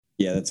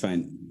Yeah, that's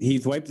fine.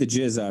 Heath, wipe the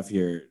jizz off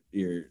your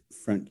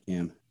front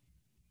cam.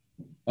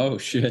 Oh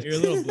shit! You're a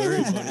little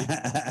blurry,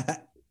 buddy.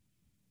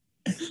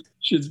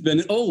 Shit's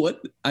been. Oh,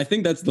 what? I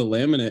think that's the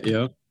laminate,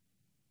 yo.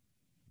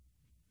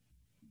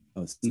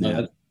 Oh,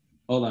 No,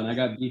 hold on. I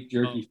got beef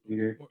jerky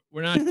finger.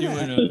 We're not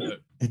doing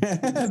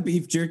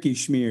beef jerky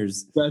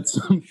schmears. That's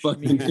some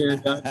fucking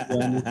carrot.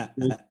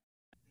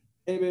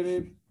 Hey,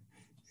 baby.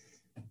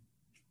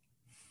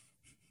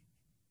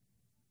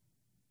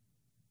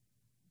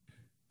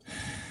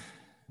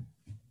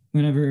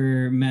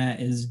 Whenever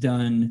Matt is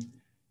done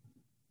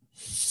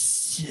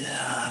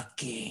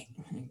sucking.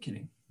 I'm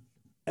kidding.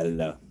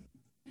 Hello.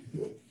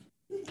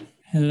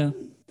 Hello.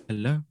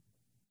 hello.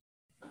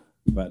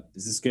 But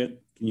is this good?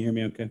 Can you hear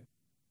me okay?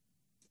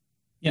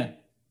 Yeah.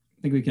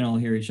 I think we can all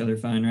hear each other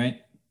fine,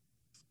 right?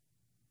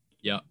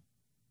 Yeah.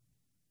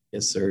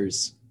 Yes,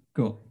 sirs.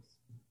 Cool.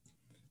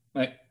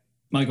 All right.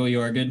 Michael,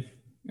 you are good?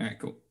 All right,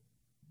 cool.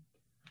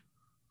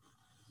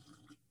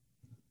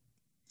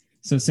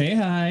 So say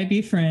hi,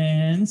 be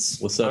friends.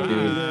 What's up, dude?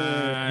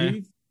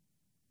 Hi.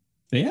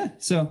 But yeah,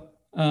 so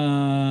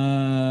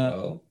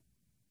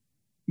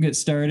get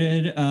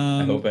started.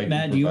 hope I can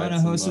Matt, do you want to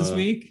provide host some, this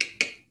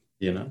week?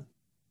 You know.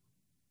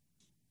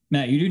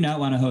 Matt, you do not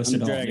want to host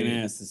I'm it all. dragging do you?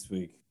 ass this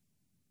week.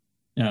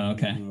 Oh,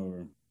 okay. I'm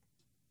over.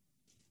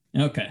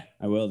 Okay.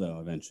 I will though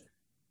eventually.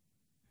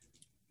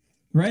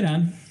 Right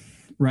on.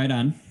 Right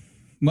on.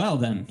 Well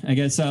then, I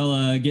guess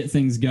I'll get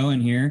things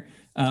going here.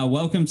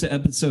 Welcome to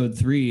episode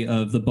 3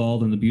 of the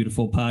Bald and the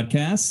Beautiful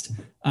podcast.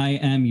 I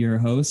am your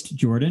host,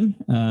 Jordan,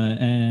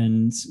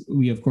 and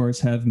we of course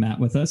have Matt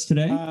with us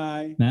today.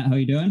 Hi. Matt, how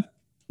you doing?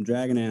 I'm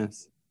dragging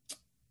ass.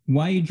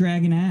 Why are you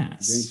dragging I drank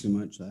ass? too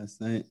much last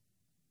night.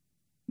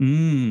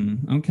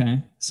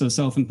 Okay. So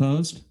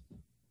self-imposed?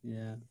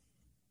 Yeah.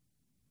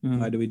 Uh,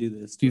 Why do we do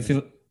this? do you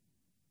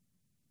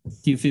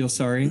feel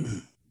sorry?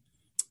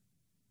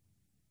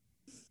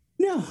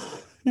 No,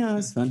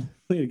 it's fun.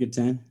 We had a good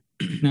time.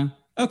 No?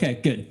 Okay,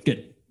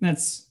 good.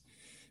 That's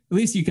at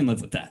least you can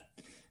live with that.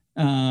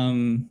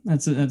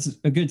 That's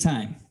a good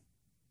time.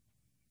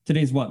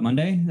 Today's what,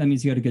 Monday? That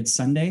means you had a good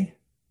Sunday?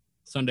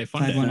 Sunday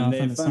fun Tied day. one off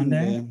Sunday on a fun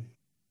Sunday? day.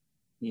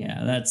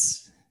 Yeah,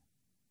 that's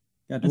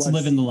Got to watch,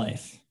 living the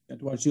life. Got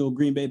to watch the old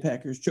Green Bay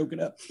Packers choke it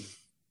up.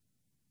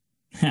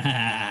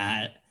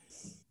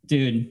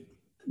 Dude,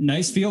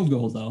 nice field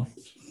goal though.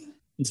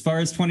 As far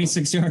as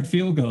 26-yard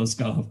field goals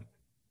go,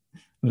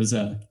 it was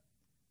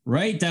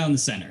right down the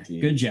center. Jeez,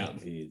 Good job.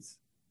 Jeez.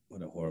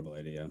 What a horrible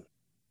idea.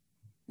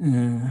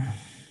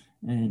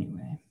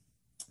 Anyway,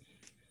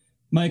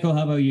 Michael,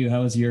 how about you?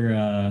 How was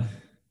your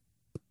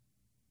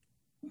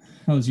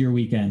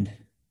weekend?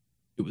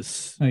 It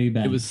was How you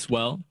been? it was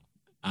swell.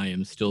 I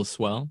am still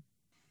swell.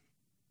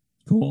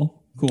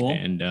 cool.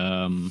 And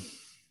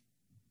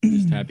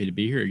just happy to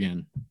be here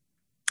again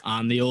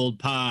on the old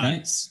pod.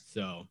 Nice.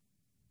 So,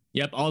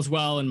 yep, all's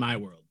well in my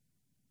world.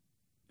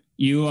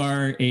 You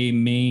are a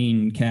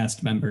main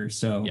cast member,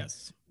 so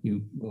Yes,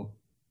 you will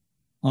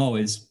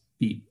always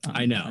be.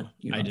 I know.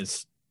 You I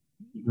just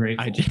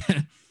grateful.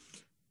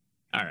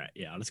 All right,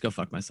 yeah, let's go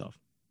fuck myself.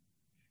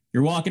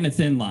 You're walking a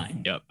thin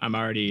line. Yep, I'm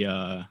already.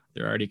 They're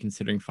already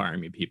considering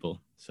firing me,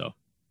 people. So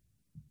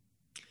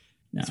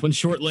No. this one's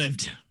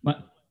short-lived.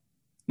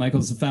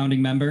 Michael's a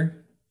founding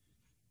member.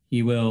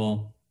 He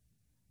will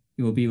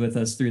be with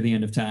us through the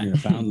end of time. You're a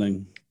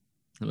foundling.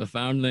 I'm a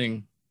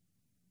foundling.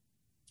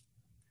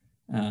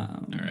 All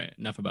All right,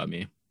 enough about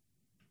me.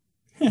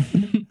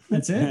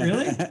 That's it,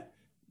 really?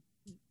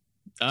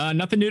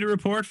 Nothing new to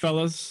report,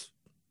 fellas.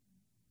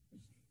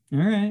 All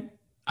right.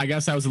 I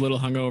guess I was a little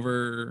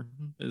hungover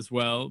as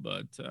well,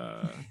 but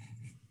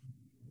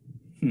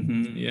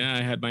yeah,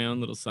 I had my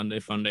own little Sunday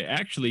fun day.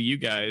 Actually, you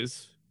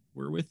guys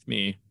were with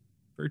me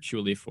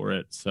virtually for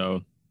it,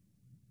 so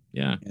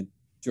yeah.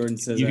 Jordan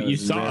says You I was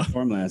in saw. rare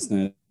form last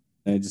night.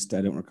 I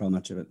don't recall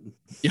much of it.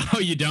 Oh,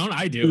 you don't?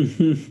 I do.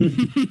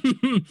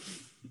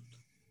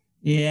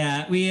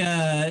 Yeah, we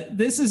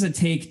this is a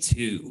take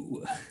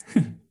 2.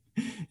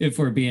 If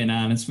we're being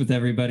honest with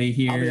everybody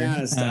here. I'll be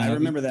honest. I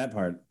remember that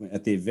part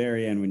at the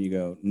very end when you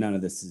go, none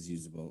of this is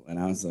usable. And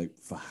I was like,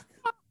 fuck.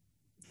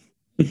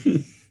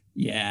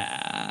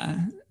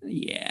 Yeah.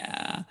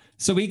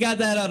 So we got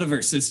that out of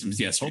our systems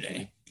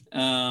yesterday.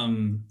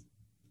 Yeah,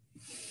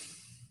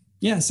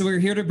 so we're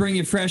here to bring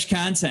you fresh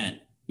content.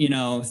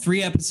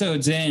 3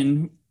 episodes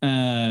in,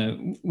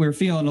 we're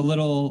feeling a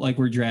little like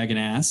we're dragging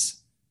ass.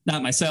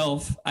 Not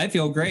myself. I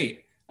feel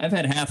great. I've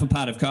had half a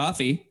pot of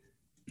coffee.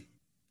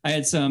 I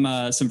had some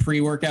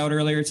pre-workout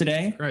earlier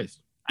today. Christ.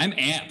 I'm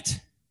amped.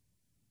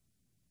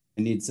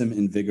 I need some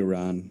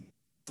Invigoron.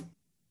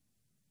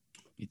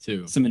 Me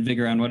too. Some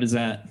Invigoron. What is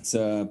that? It's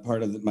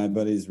part of my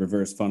buddy's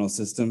reverse funnel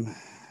system.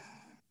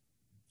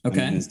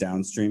 Okay. His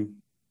downstream.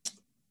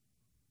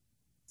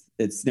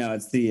 It's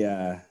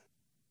the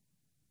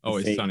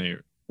Always fake. sunny.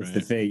 It's Right?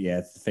 the fake. Yeah,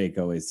 it's the fake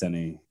Always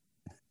Sunny.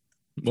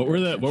 What were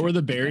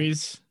the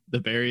berries? The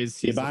berries.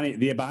 The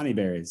Abani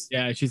berries.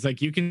 Yeah, she's like,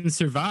 you can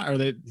survive. Or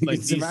they You like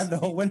can survive the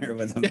whole winter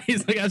with them.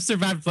 He's like, I've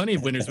survived plenty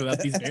of winters without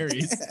these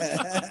berries.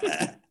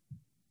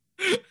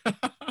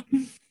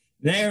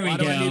 There we Why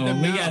do I need go.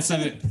 them We now? got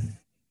some.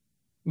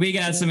 We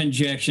got some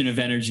injection of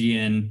energy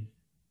in.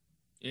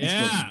 That's what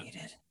Yeah. we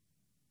needed.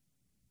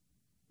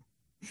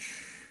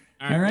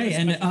 All right,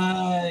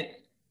 and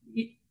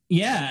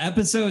yeah,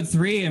 episode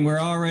 3, and we're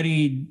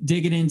already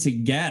digging into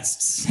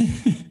guests.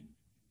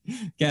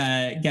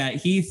 got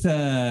Heath,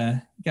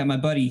 got my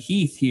buddy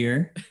Heath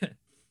here.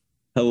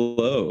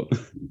 Hello.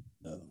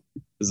 Oh.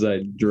 As I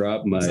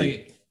drop my. It's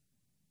like,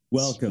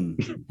 Welcome.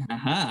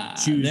 aha,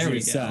 Choose there your we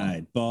go.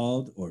 side,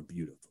 bald or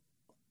beautiful.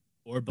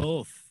 Or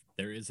both.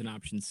 There is an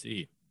option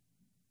C.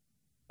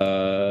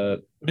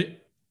 What-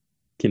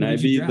 Can What I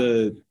did you be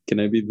drop? can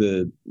I be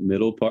the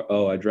middle part?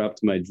 Oh, I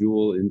dropped my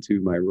jewel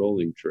into my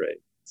rolling tray.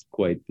 It's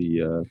quite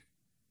the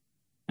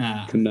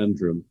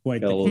conundrum.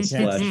 Quite Got a little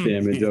splash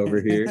damage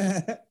over here.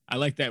 I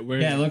like that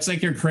word. Yeah, it looks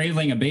like you're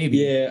cradling a baby.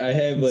 Yeah, I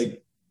have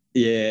like,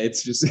 yeah,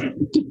 it's just,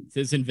 It's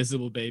his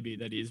invisible baby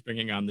that he's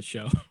bringing on the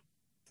show.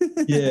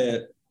 yeah,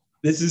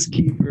 this is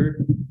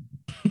Keeper.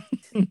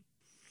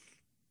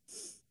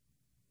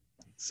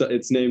 So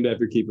it's named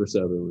after Keeper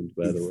Sutherland,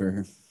 by the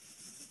way.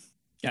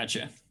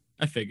 Gotcha.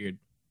 I figured.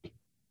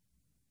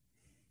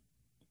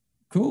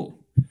 Cool.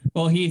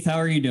 Well, Heath, how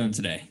are you doing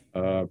today?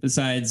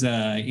 Besides,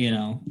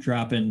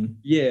 dropping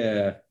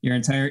Yeah, your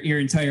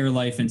entire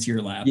life into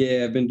your lap.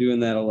 yeah, I've been doing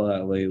that a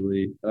lot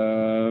lately.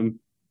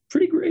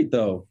 Pretty great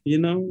though.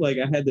 Like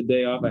I had the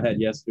day off. I had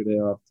yesterday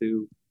off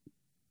too.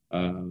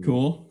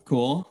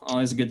 Cool.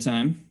 Always a good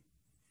time.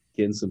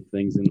 Getting some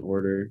things in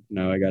order.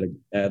 Now I got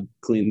to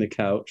clean the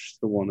couch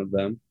to one of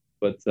them.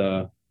 But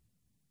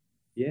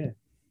yeah,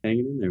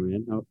 hanging in there,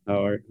 man.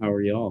 How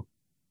are y'all?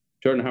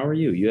 Jordan, how are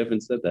you? You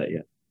haven't said that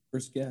yet.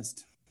 First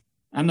guest.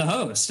 I'm the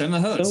host. So I what,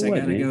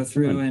 gotta man? go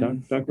through Come on,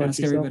 and talk about ask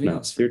yourself everybody now.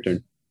 else. It's your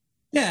turn.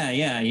 Yeah.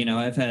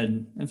 I've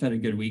had a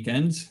good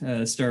weekend.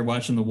 Started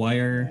watching The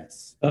Wire.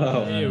 Yes.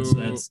 Oh, Ew. So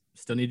that's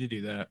Still need to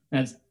do that.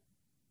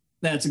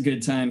 that's a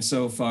good time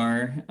so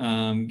far.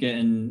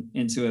 Getting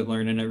into it,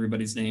 learning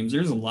everybody's names.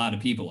 There's a lot of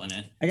people in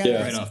it. I gotta,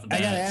 Yeah. Right off the I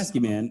bat. gotta ask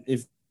you, man,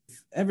 if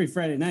every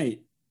Friday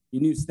night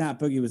you knew Snot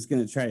Boogie was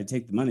gonna try to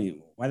take the money,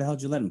 why the hell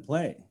did you let him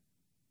play?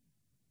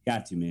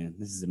 Got to, man.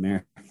 This is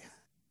America.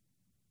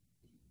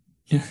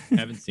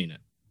 Haven't seen it.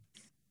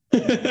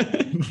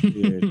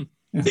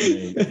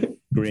 Dude,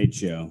 great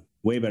show.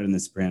 Way better than The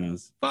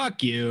Sopranos.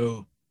 Fuck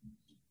you.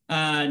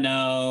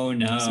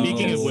 No.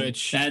 Speaking of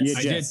which, You that's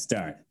I just did-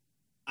 start.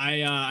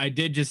 I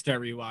did just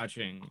start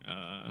rewatching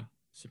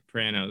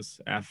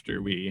Sopranos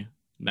after we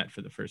met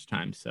for the first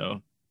time.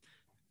 So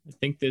I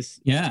think this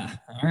yeah.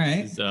 All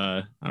right. is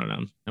I don't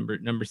know,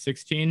 number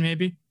 16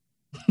 maybe.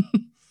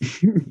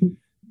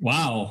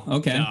 Wow.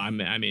 Okay. No,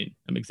 I'm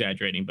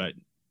exaggerating, but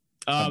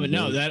Probably.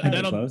 no, Kinda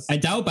that'll close. I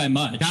doubt by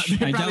much.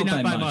 I probably doubt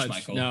not by by much,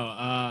 much.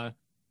 Michael.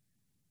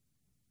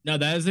 No,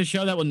 that is a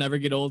show that will never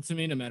get old to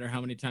me, no matter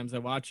how many times I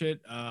watch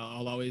it.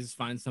 I'll always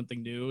find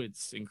something new.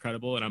 It's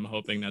incredible, and I'm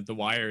hoping that The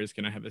Wire is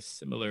going to have a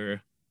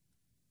similar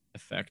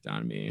effect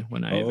on me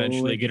when I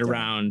eventually get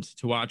around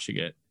to watching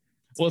it.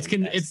 Well,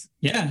 it's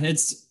Yeah,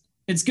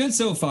 it's good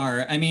so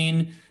far. I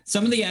mean,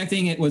 some of the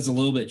acting it was a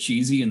little bit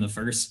cheesy in the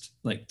first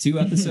 2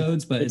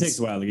 episodes, but It takes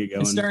a while to get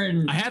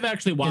going. I have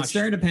actually it's watched.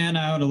 starting to pan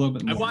out a little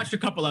bit more. I've watched a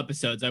couple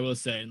episodes, I will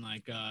say, and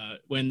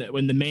when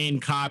the main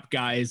cop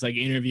guy is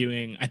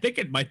interviewing, I think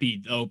it might be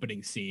the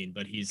opening scene,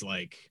 but he's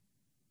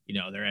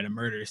they're at a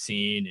murder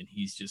scene, and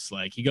he's just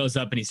he goes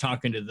up and he's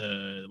talking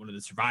to one of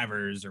the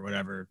survivors or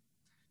whatever,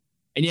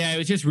 and yeah, it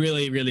was just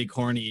really, really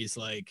corny. He's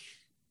like,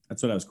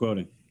 That's what I was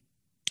quoting.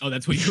 "Oh,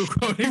 that's what you were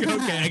quoting."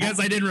 Okay, I guess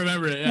I didn't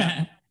remember it.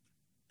 Yeah.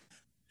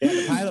 Yeah,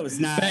 the pilot was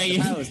not. Hey.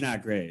 The pilot was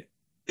not great.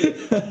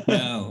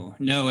 No,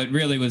 it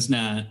really was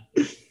not.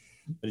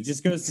 But it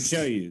just goes to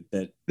show you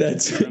that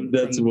That's From-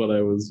 what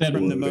I was. from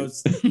the quoting.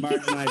 most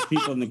marginalized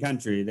people in the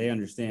country, they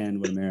understand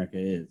what America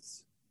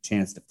is.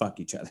 Chance to fuck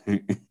each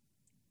other.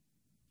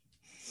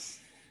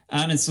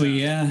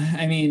 Honestly, yeah.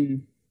 I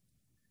mean,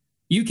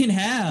 you can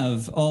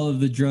have all of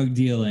the drug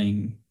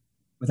dealing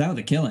without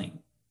the killing.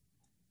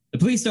 The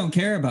police don't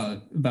care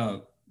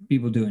about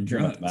people doing Care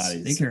about drugs. the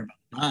bodies. They care about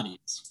the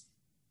bodies.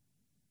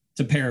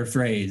 To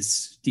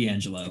paraphrase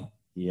D'Angelo.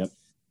 Yep.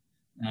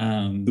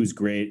 Um, Who's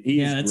great. He's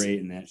Yeah, it's- great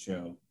in that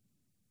show.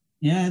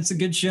 yeah, it's a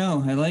good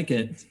show. I like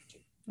it.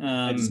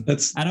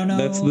 That's I don't know.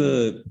 That's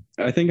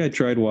I think I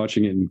tried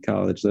watching it in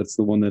college. That's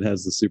the one that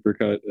has the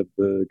supercut of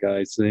the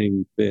guy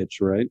saying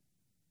bitch, right?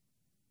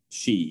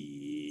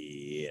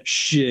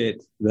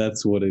 Shit.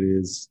 That's what it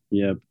is.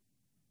 Yep.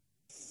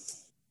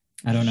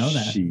 I don't know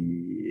that. Shit.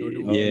 Nor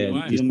do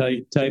Yeah. I. Just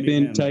type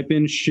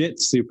in shit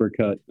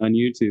supercut on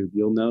YouTube.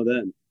 You'll know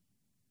then.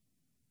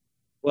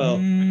 Well,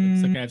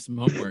 Looks like I have some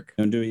homework.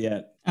 Don't do it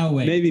yet. Oh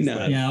wait. maybe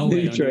not. Yeah, I'll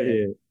maybe wait. try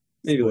it.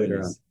 Maybe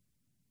later on.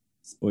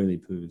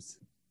 Spoily poos.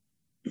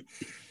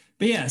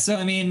 But yeah, so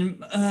I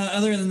mean,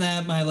 other than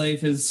that, my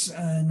life is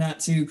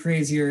not too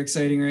crazy or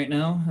exciting right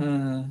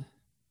now.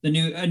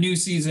 A new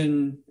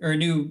season or a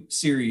new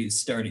series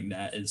starting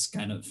that is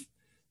kind of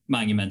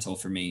monumental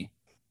for me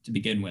to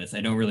begin with.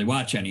 I don't really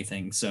watch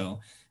anything, so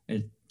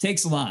it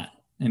takes a lot.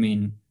 I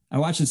mean, I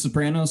watched The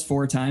Sopranos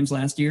 4 times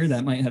last year.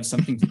 That might have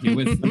something to do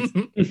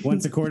with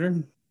once a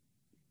quarter.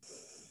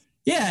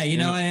 Yeah,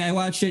 I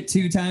watched it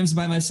 2 times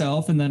by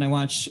myself, and then I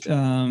watched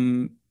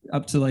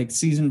up to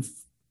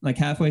like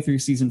halfway through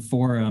season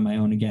 4 on my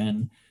own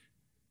again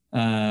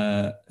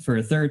for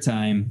a 3rd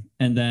time,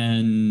 and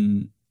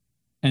then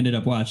ended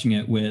up watching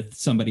it with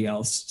somebody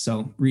else.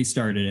 So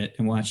restarted it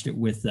and watched it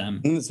with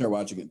them. I'm gonna start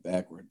watching it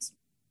backwards.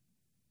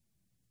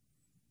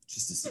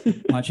 Just to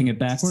see, watching it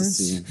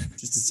backwards,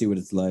 just to see what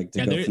it's like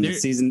to go from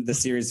the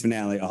series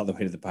finale all the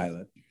way to the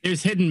pilot.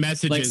 There's hidden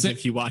messages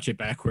if you watch it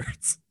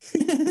backwards.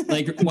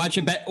 Like watch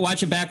it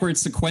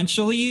backwards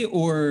sequentially,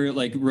 or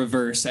like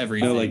reverse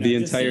everything. No, like the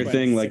entire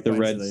thing, like the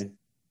red,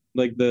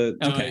 like the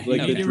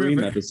the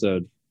dream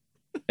episode.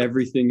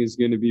 Everything is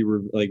going to be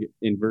like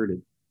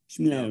inverted.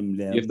 You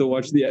have to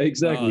watch you have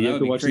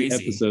to watch the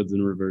episodes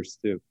in reverse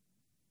too.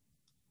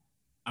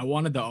 I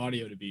wanted the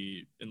audio to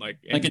be in like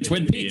a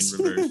Twin Peaks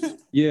in reverse.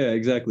 Yeah,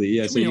 exactly.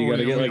 Yeah, so you got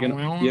to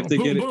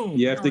get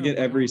you have to get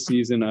every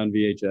season on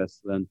VHS.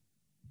 Then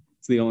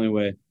it's the only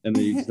way, and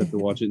then you just have to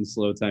watch it in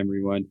slow time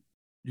rewind.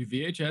 Do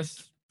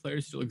VHS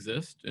players still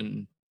exist?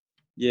 And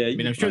yeah, I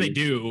mean, I'm sure they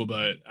do,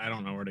 but I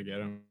don't know where to get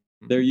them.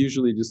 They're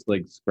usually just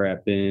like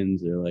scrap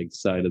bins or like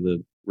side of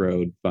the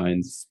road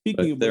finds.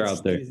 Speaking of they're which,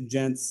 out there. ladies and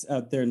gents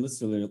out there in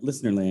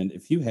listener land,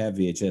 if you have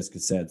VHS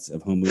cassettes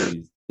of home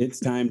movies, it's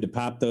time to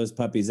pop those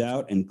puppies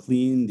out and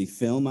clean the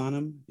film on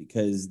them,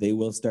 because they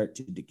will start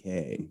to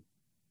decay.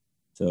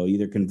 So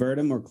either convert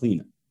them or clean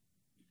them.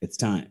 It's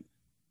time.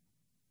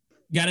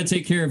 Got to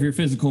take care of your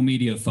physical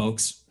media,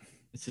 folks.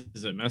 This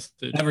is a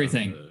message.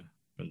 Everything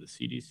from the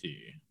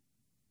CDC.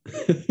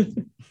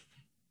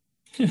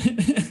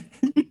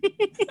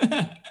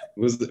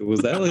 Was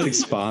that like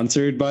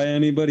sponsored by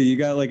anybody? You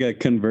got like a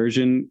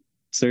conversion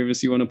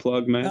service you want to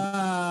plug,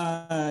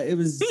 Matt? It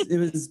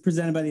was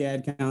presented by the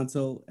Ad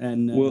Council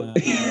and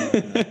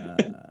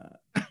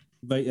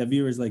by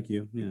viewers like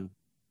you.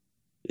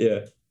 Yeah,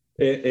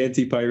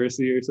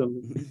 anti-piracy or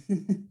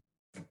something.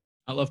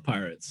 I love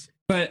pirates,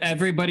 but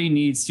everybody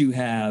needs to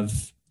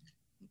have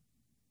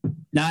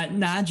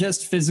not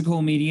just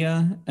physical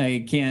media.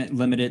 I can't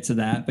limit it to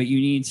that, but you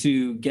need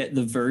to get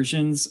the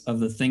versions of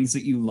the things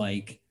that you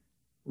like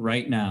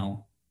right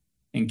now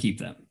and keep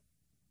them,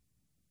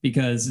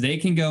 because they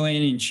can go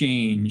in and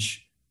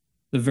change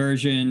the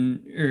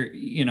version, or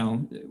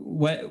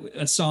what,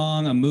 a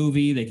song, a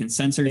movie. They can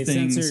censor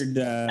things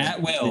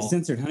at will. They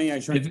censored Honey, I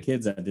Shrunk the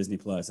Kids on Disney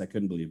Plus. I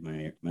couldn't believe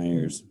my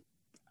ears.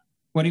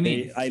 What do you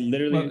mean? I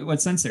literally what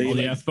censored? All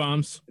the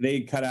F-bombs. They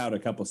cut out a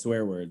couple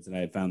swear words, and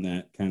I found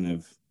that kind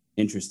of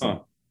interesting.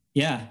 Oh.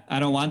 Yeah, I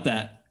don't want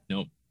that.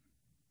 Nope.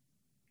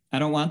 I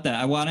don't want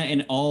that. I want it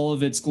in all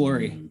of its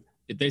glory.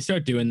 If they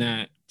start doing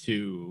that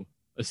to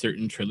a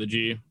certain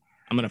trilogy,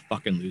 I'm gonna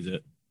fucking lose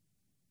it.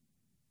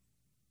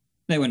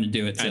 They wouldn't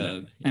do it. I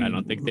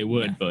don't think they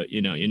would, but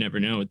you never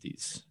know with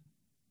these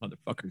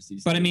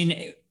motherfuckers. But days. I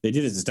mean, they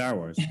did it to Star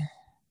Wars.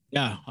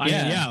 Yeah,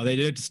 they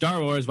did it to Star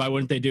Wars. Why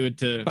wouldn't they do it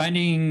to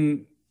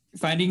finding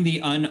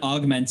the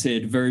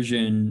unaugmented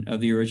version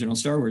of the original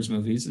Star Wars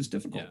movies is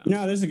difficult. Yeah.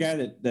 No, there's a guy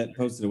that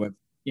posted a website.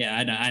 Yeah,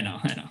 I know.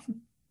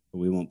 But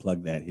we won't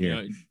plug that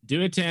here.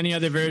 Do it to any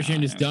other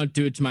version. Just don't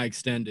do it to my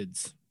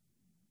extendeds,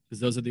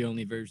 because those are the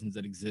only versions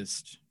that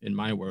exist in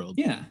my world.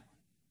 Yeah.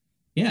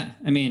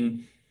 I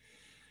mean,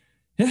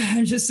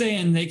 I'm just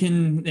saying they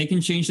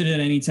can change it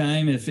at any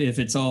time if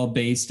it's all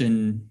based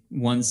in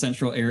one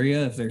central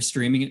area. If they're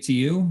streaming it to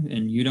you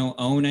and you don't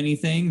own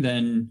anything,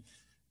 then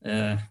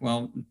they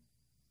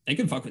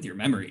can fuck with your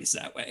memories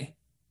that way.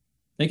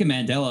 They can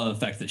Mandela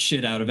effect the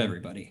shit out of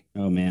everybody.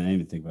 Oh man, I didn't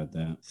even think about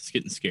that. It's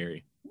getting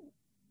scary.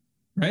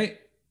 Right?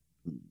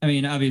 I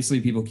mean,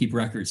 obviously people keep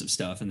records of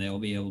stuff and they'll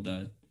be able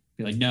to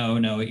be like, no,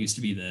 it used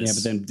to be this. Yeah,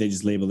 but then they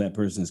just label that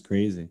person as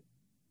crazy.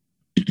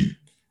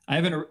 I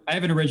have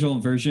an original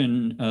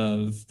version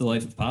of The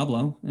Life of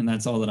Pablo, and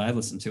that's all that I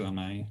listen to on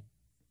my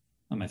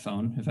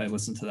phone. If I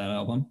listen to that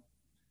album,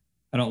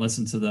 I don't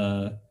listen to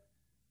the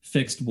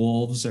fixed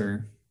wolves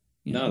or.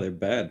 No, they're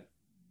bad.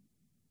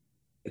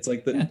 It's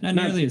like not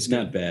nearly as good.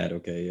 Not bad.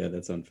 Okay, yeah,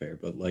 that's unfair,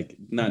 but like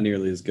not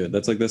nearly as good.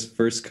 That's like this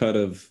first cut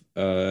of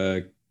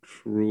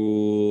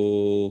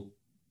Cruel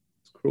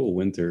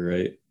Winter,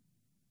 right?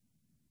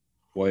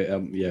 Why?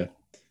 Yeah.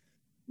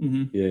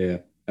 Mm-hmm. Yeah.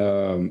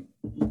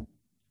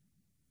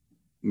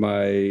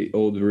 My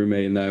old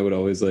roommate and I would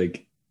always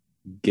like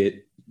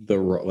get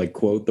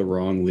quote the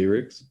wrong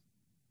lyrics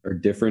or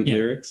different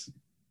lyrics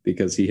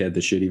because he had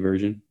the shitty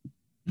version.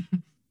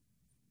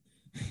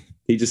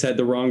 He just had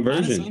the wrong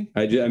version.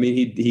 Honestly. I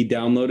mean, he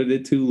downloaded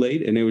it too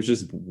late and it was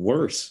just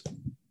worse.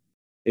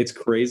 It's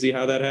crazy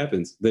how that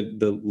happens.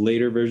 The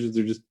later versions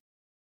are just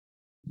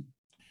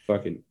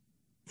fucking.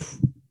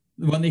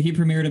 The one that he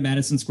premiered at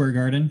Madison Square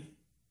Garden,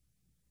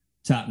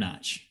 top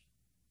notch,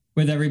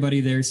 with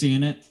everybody there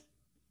seeing it.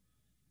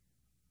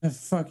 The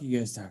fuck are you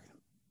guys talking about?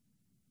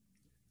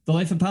 The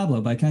Life of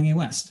Pablo by Kanye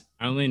West.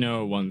 I only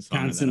know one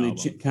song.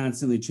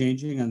 Constantly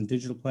changing on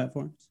digital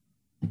platforms.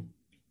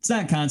 It's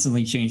not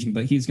constantly changing,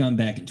 but he's gone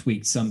back and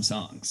tweaked some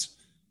songs.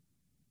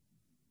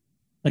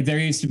 Like there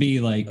used to be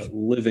like A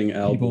living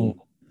album,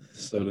 people,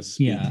 so to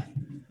speak. yeah.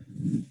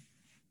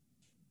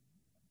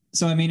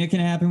 So I mean, it can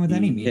happen with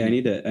any Yeah,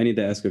 medium. I need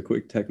to ask a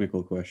quick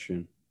technical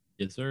question.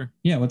 Yes, sir.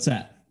 Yeah, what's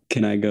that?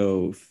 Can I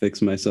go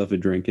fix myself a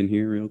drink in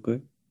here real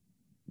quick?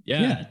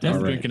 Yeah, definitely. I'm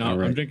drinking.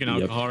 I'm drinking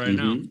alcohol right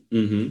now.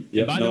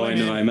 Yep. By the No, way, I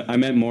know. man- I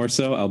meant more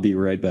so. I'll be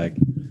right back.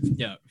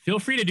 Yeah, feel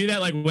free to do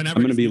that like whenever.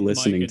 I'm going to just be mute the mic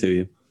listening and- to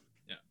you.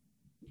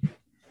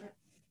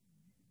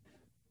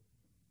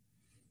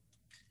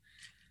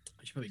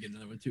 I should probably get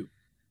another one too.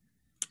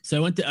 So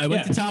I went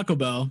to Taco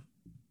Bell.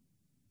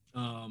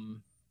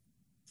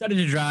 Decided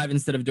to drive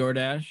instead of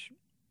DoorDash,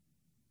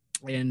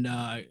 and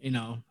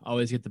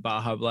always get the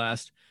Baja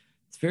Blast.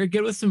 It's very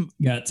good with some.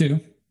 Got to.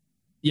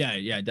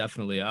 Yeah,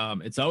 definitely.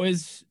 It's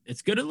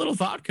good with a little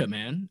vodka,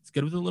 man. It's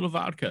good with a little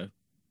vodka.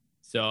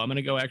 So I'm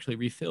gonna go actually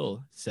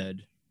refill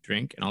said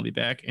drink, and I'll be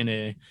back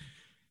in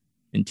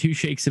 2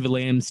 shakes of a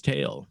lamb's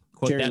tail.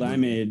 Quote Cherry that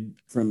movie. limeade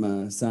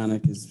from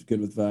Sonic is good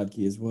with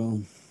vodka as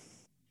well.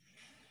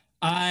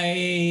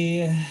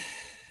 I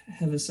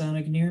have a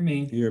Sonic near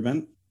me. You ever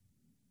been?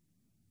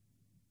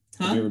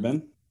 Have you Huh? ever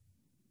been?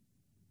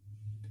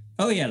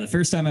 Oh yeah, the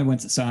first time I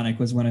went to Sonic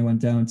was when I went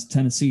down to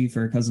Tennessee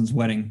for a cousin's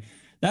wedding.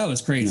 That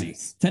was crazy.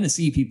 Nice.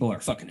 Tennessee people are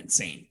fucking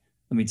insane.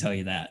 Let me tell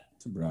you that.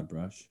 It's a broad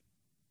brush.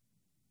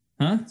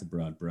 Huh? It's a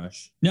broad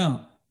brush.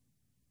 No.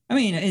 I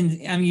mean,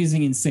 and I'm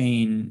using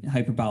insane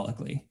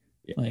hyperbolically.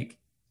 Yeah. Like,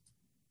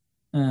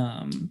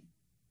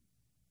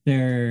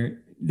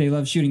 they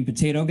love shooting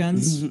potato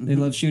guns. They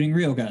love shooting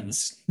real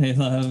guns. They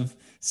love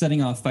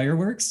setting off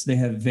fireworks. They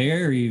have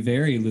very,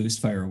 very loose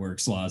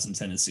fireworks laws in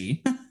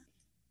Tennessee.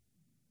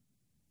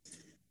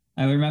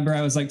 I remember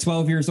I was like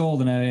 12 years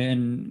old,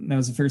 and that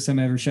was the first time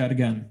I ever shot a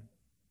gun.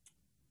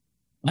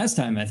 Last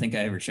time I think I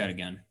ever shot a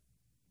gun.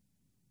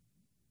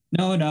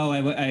 No,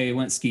 I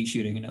went skeet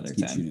shooting another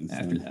Skeet time shooting's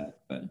after fun. that.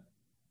 But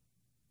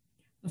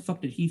the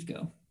fuck did Heath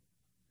go?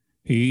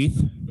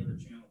 Heath,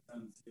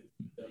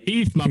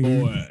 my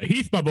boy.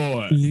 Heath, my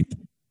boy.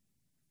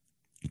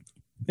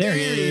 There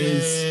he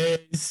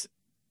is.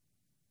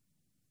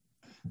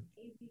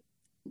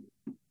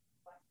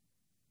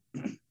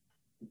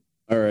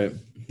 All right.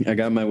 I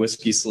got my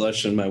whiskey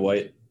slush and my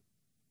White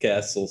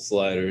Castle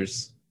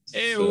sliders.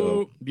 Ew,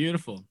 So,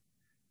 beautiful.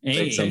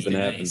 Make something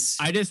happen.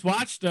 I just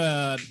watched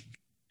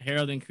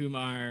Harold and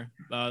Kumar,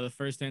 the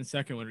first and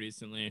second one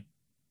recently.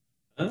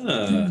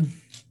 me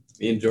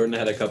and Jordan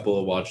had a couple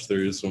of watch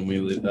throughs when we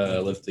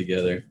lived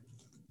together.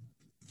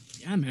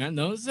 Yeah, man,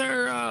 those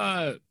are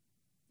a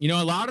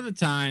lot of the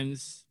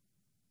times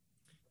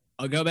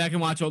I'll go back and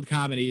watch old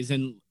comedies,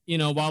 and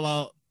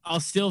while I'll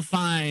still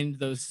find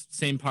those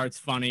same parts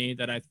funny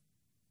that I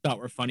thought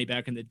were funny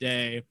back in the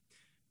day,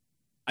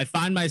 I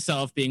find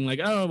myself being like,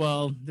 oh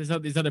well, these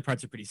other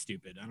parts are pretty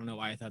stupid. I don't know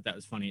why I thought that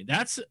was funny.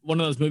 That's one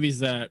of those movies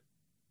that,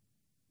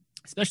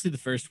 especially the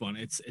first one,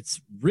 it's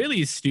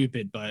really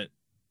stupid, but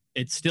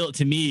it's still,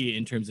 to me,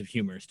 in terms of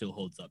humor, still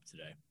holds up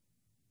today.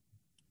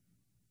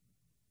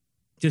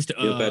 Just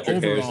Neil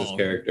Patrick Harris's overall.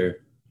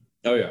 character.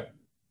 Oh yeah.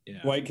 Yeah.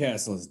 White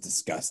Castle is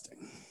disgusting.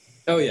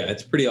 Oh yeah,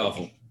 it's pretty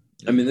awful.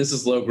 I mean, this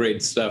is low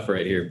grade stuff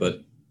right here,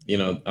 but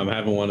I'm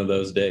having one of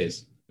those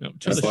days. No,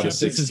 I bought a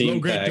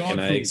 16 pack,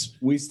 and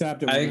We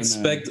stopped. I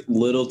expect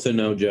little to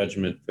no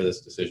judgment for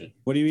this decision.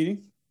 What are you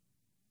eating?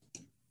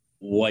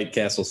 White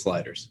Castle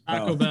sliders.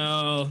 Taco Oh.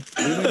 Bell.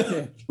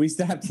 We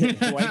stopped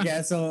at White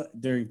Castle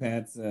during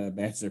Pat's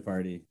bachelor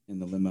party in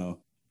the limo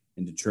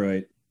in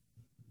Detroit,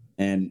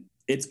 and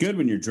it's good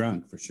when you're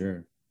drunk for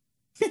sure.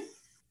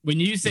 When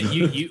you said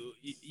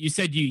you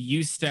said you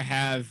used to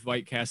have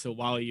White Castle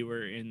while you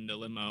were in the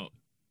limo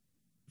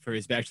for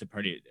his bachelor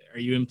party, are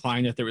you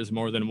implying that there was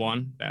more than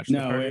one bachelor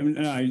party?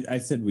 No, I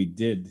said we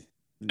did.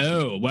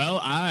 Oh, well,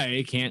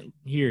 I can't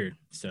hear.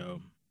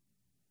 So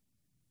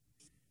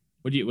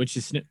what's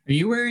your snip? Are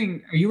you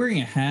wearing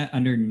a hat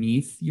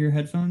underneath your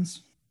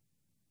headphones?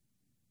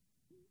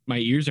 My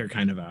ears are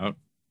kind of out.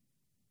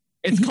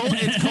 It's cold.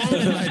 It's cold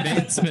in my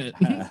basement.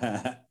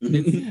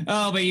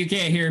 Oh, but you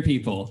can't hear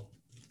people.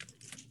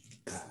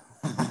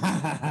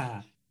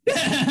 All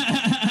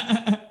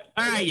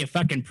right, you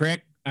fucking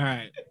prick. All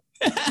right.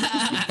 You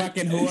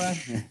fucking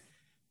whore.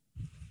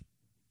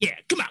 Yeah,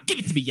 come on, give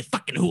it to me, you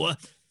fucking whore.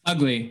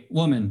 Ugly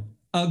woman.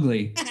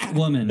 Ugly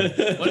woman.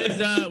 What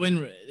is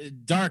when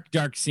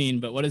dark scene?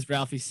 But what does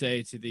Ralphie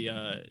say to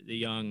the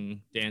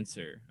young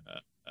dancer?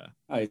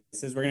 Oh, he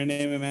says we're gonna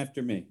name him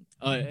after me.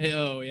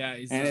 Oh yeah.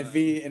 And if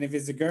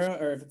it's a girl,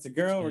 we're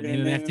gonna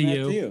name him after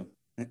you.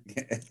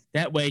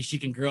 That way she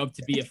can grow up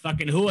to be a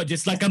fucking whore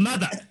just like a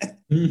mother.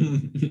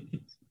 He's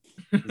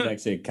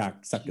actually a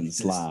cock-sucking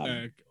slob.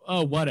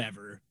 Oh,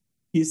 whatever.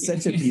 He's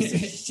such a piece of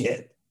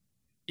shit.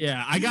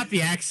 Yeah, I got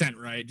the accent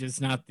right, just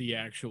not the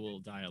actual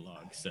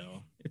dialogue.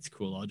 So it's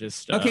cool. I'll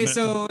just Okay,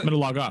 I'm gonna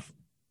log off.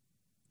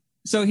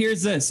 So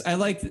here's this. I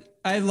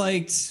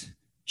liked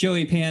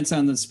Joey Pants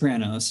on The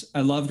Sopranos.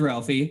 I loved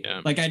Ralphie.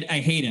 Yeah. Like I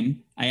hate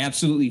him. I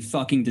absolutely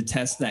fucking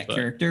detest that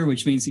character,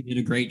 which means he did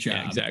a great job.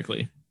 Yeah,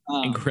 exactly.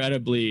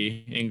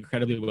 Incredibly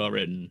well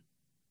written.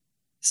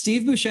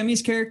 Steve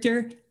Buscemi's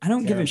character, I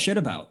don't give a shit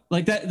about.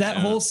 Like that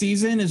whole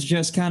season is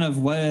just kind of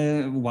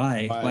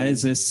why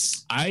is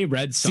this? I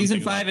read something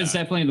season 5 about is that.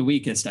 definitely the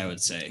weakest, I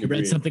would say. I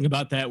read something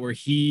about that where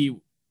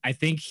I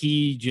think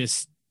he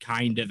just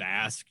kind of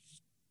asked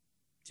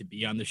to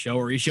be on the show,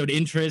 or he showed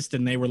interest,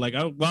 and they were like,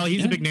 "Oh, well,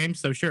 he's a big name,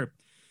 so sure."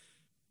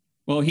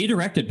 Well, he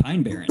directed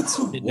Pine Barrens.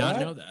 Did not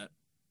know that.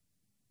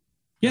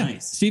 Yeah,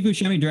 Nice. Steve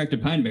Buscemi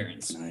directed Pine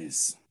Barrens.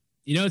 Nice.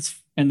 You know,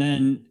 it's And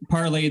then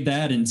parlayed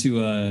that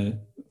into a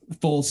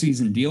full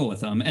season deal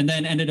with them, and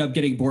then ended up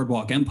getting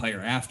Boardwalk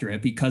Empire after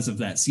it because of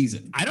that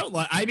season.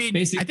 I mean,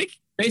 I think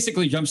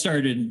Basically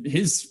jump-started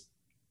his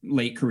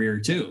late career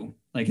too,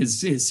 like his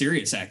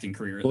serious acting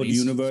career at Put least.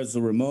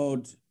 Universal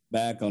Remote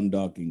back on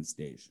docking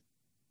station.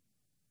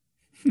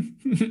 what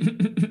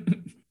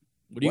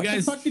do you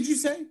guys? The fuck did you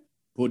say?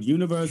 Put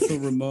Universal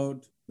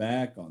Remote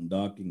back on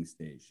docking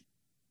station.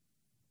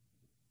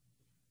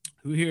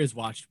 Who here has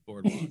watched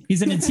Boardwalk?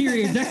 He's an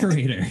interior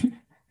decorator.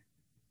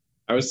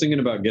 I was thinking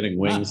about getting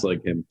wings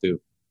like him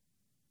too.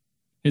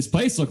 His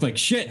place looked like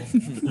shit.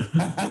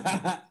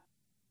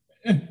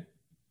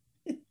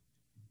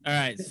 All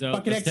right, so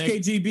Fucking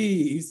XKGB.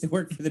 He used to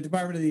work for the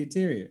Department of the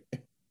Interior.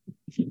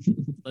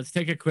 let's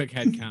take a quick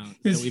head count.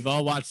 So we've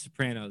all watched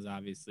Sopranos,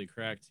 obviously,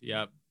 correct?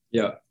 Yep.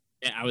 Yeah.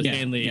 Yeah, I was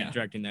mainly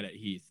directing that at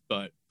Heath,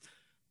 but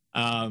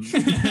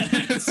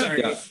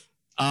sorry. Yeah.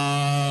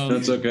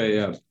 That's okay.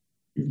 Yeah.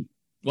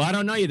 Well, I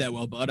don't know you that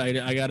well, bud.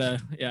 I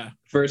gotta,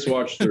 First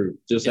watch through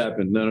just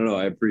happened. No.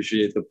 I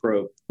appreciate the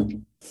probe. I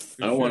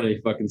don't want any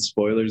fucking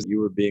spoilers. You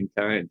were being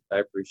kind. I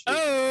appreciate it.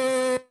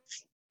 Oh,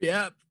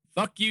 yeah.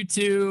 Fuck you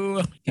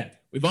too. Okay.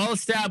 We've all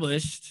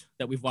established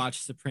that we've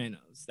watched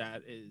Sopranos.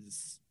 That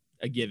is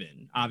a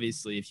given.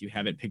 Obviously, if you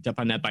haven't picked up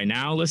on that by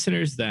now,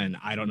 listeners, then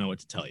I don't know what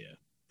to tell you.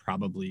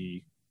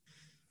 Probably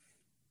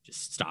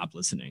just stop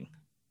listening.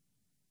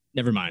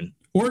 Never mind.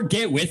 Or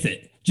get with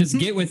it. Just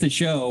get with the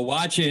show.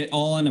 Watch it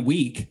all in a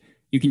week.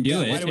 You can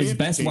do it. It's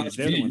best watched.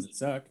 They're the ones that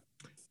suck.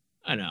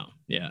 I know.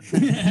 Yeah.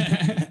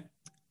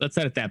 Let's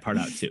edit that part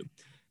out too.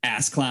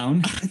 Ass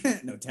clown.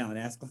 No talent,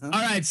 ass clown.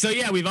 All right. So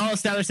yeah, we've all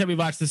established that we've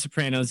watched The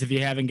Sopranos. If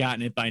you haven't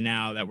gotten it by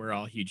now, that we're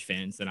all huge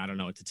fans, then I don't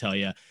know what to tell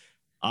you.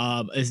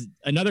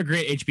 Another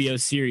great HBO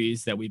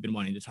series that we've been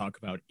wanting to talk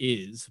about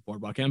is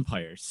Boardwalk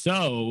Empire.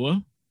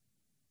 So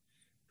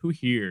who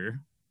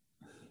here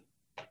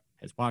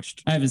has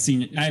watched? I haven't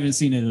seen it. I haven't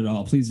seen it at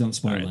all. Please don't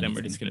spoil it. Then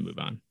we're just gonna move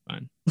on.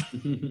 Fine.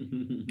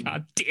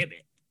 God damn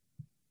it.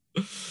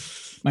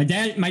 My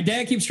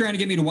dad keeps trying to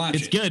get me to watch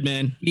it. It's good,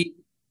 man.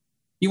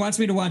 He wants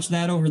me to watch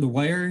that over The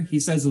Wire. He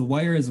says The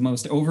Wire is the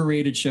most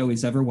overrated show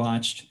he's ever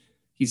watched.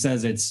 He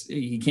says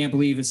he can't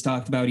believe it's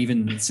talked about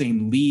even in the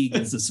same league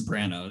as The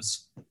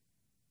Sopranos.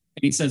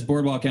 And he says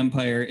Boardwalk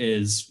Empire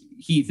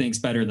he thinks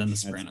better than The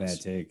Sopranos. That's a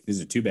bad take.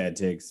 These are two bad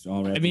takes.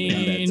 All right. I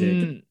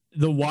mean,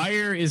 The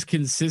Wire is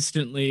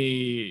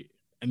consistently.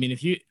 I mean,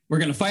 we're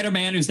gonna fight a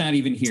man who's not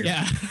even here.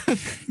 Yeah.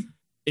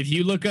 If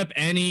you look up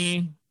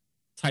any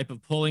type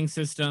of polling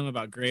system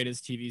about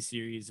greatest TV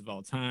series of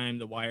all time,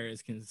 The Wire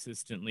is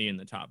consistently in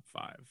the top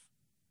 5.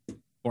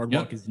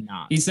 Boardwalk is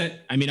not. He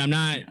said, I mean, I'm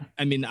not. Yeah.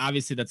 I mean,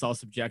 obviously that's all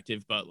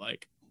subjective, but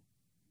like.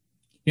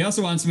 He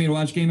also wants me to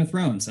watch Game of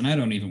Thrones, and I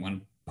don't even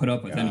want to put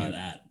up with any of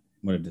that.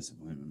 What a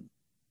disappointment.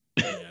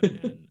 Yeah,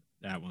 man,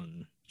 that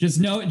one. Just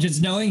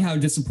knowing how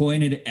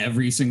disappointed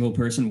every single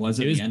person was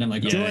at the end, I'm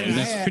like,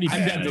 that's pretty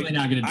bad. I'm definitely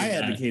not going to do I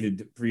that.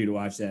 advocated for you to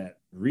watch that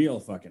real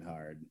fucking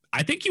hard.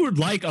 I think you would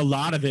like a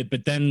lot of it,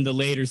 but then the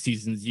later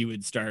seasons you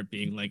would start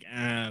being like,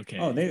 okay.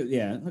 Oh,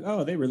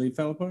 they really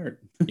fell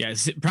apart.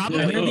 Yes,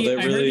 probably. I heard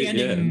the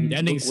ending. The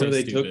ending's so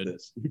they stupid. took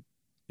this.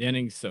 The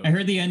ending's so. I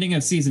heard the ending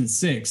of season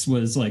 6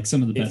 was like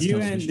some of the best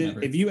television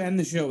ever. If you end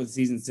the show with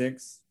season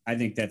 6, I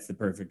think that's the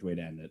perfect way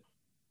to end it.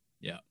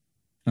 Yeah.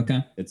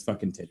 Okay. It's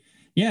fucking tit.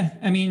 Yeah,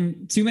 I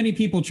mean, too many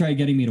people tried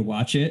getting me to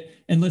watch it.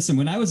 And listen,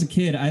 when I was a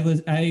kid,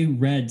 I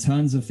read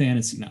tons of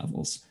fantasy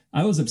novels.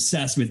 I was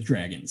obsessed with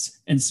dragons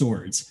and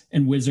swords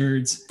and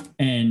wizards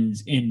and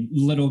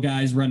little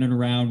guys running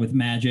around with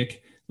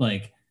magic.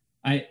 Like,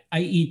 I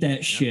eat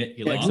that shit.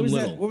 He likes them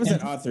little. What was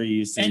that author you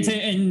used to read? Was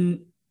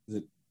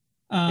it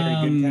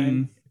Harry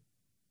Goodkind?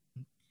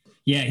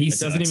 Yeah, he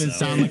doesn't even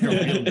sound like a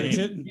real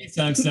name. He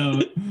sucks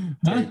out.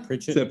 Terry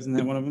Pratchett, isn't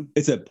that one of them?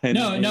 It's a pen.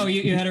 No,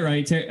 you had it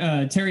right.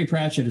 Terry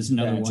Pratchett is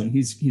another one.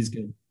 He's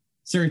good.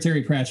 Sir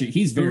Terry Pratchett,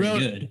 he's very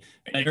good.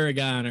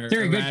 Aragon or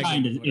Terry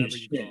Goodkind is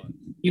shit.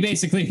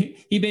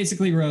 He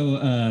basically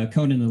wrote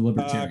Conan the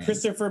Libertarian.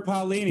 Christopher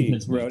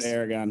Paolini wrote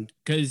Aragon.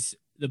 Because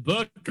the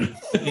book, wow.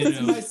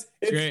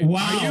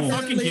 Are you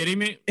fucking kidding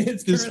me?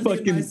 It's just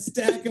fucking my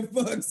stack of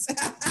books.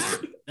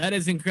 That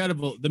is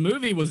incredible. The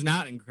movie was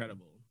not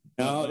incredible.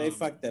 No, they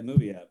fucked that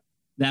movie up.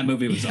 That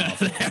movie was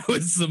awful. That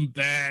was some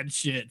bad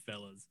shit,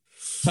 fellas.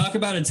 Talk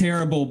about a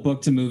terrible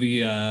book to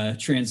movie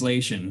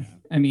translation.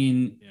 I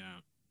mean,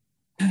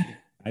 yeah.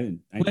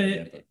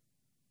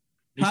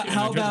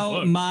 How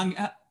about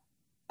manga?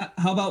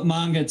 How about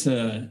manga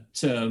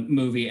to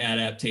movie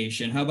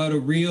adaptation? How about a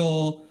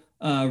real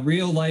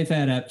life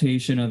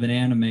adaptation of an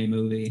anime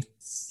movie?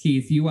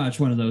 Heath, you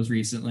watched one of those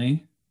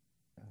recently.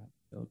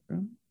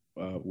 Pilgrim?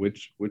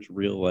 Which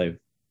real life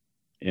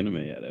anime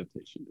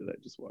adaptation did I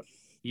just watch?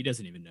 He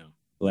doesn't even know.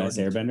 The Last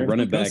Airbender? Run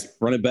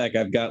it back.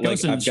 I've got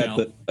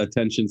the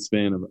attention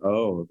span of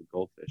the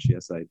goldfish.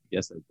 Yes, I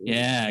did.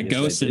 Yeah,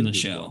 Ghost in the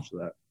Shell.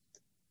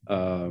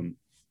 That.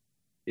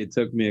 It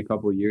took me a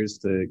couple years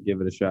to give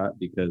it a shot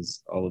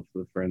because all of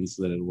the friends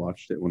that had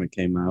watched it when it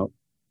came out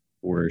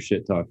were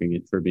shit talking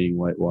it for being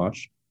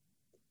whitewashed.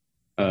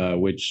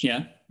 Which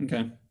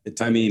okay.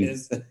 I mean,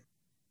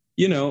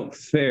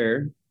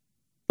 fair,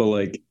 but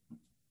like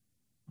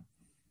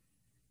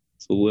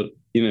it's a little,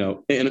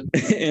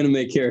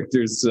 anime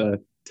characters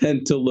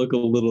tend to look a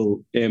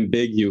little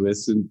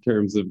ambiguous in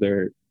terms of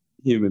their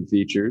human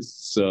features.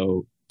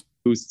 So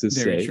who's to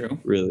Very say, true.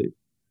 really?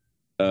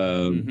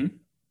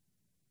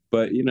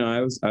 But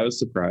I was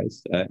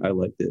surprised. I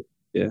liked it.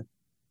 Yeah.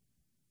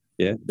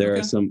 There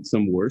are some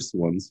worse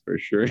ones for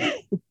sure.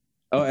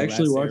 I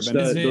actually watched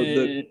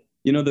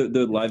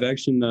the live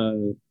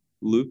action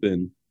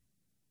Lupin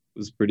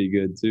was pretty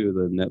good too.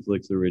 The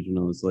Netflix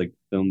original is like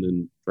filmed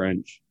in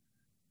French.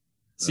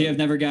 See, I've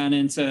never gone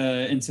into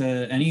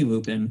any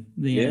Lupin,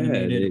 the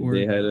animated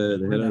they had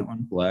a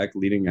one. black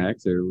leading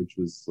actor, which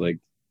was like,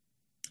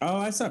 oh,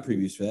 I saw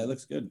previews for that. It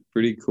looks good.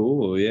 Pretty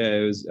cool. Yeah,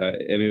 it was,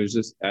 and it was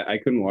just I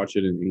couldn't watch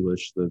it in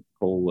English. The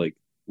whole like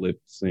lip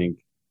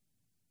sync,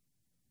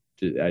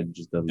 I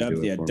just doesn't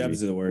do it. Yeah,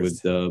 dubs are the worst.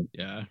 With dub,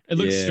 yeah, it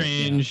looks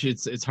strange. Yeah.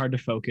 It's hard to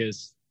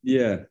focus.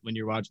 Yeah, when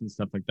you're watching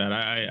stuff like that,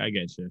 I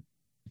get you.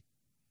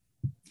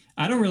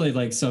 I don't really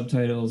like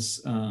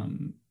subtitles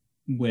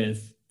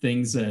with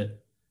things that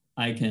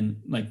I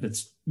can like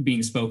that's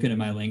being spoken in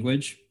my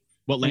language.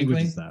 What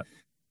language is that?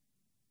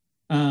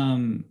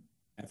 Afrikaans.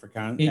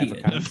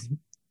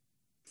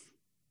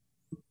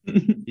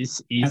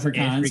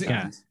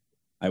 Afrikaans.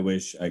 I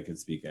wish I could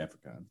speak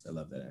Afrikaans. I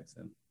love that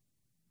accent.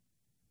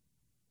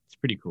 It's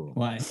pretty cool.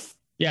 Why?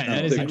 Yeah,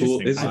 that is cool.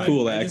 It's a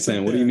cool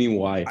accent. What do you mean?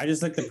 Why? I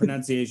just like the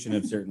pronunciation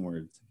of certain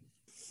words.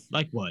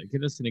 Like what?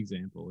 Give us an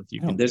example, if you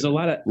can. There's a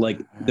lot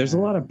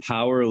of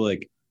power,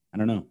 like I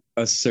don't know,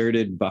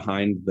 asserted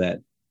behind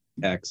that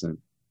accent.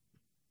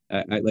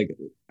 I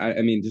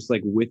mean, just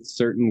like with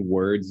certain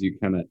words, you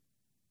kind of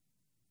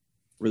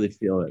really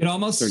feel it. It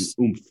almost certain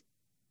oomph.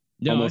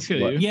 Yeah, almost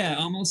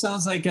almost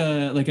sounds like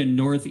a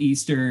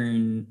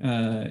northeastern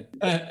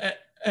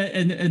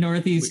a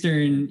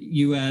northeastern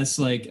U.S.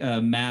 like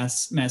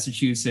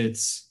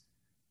Massachusetts,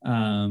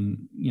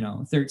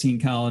 13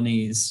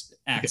 colonies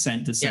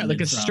accent to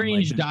like a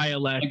strange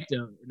dialect.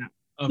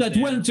 That's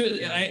one.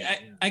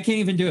 I can't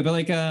even do it, but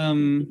like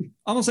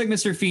almost like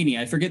Mr. Feeney.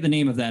 I forget the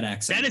name of that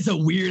accent. That is a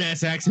weird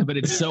ass accent, but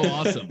it's so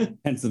awesome.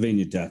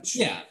 Pennsylvania Dutch.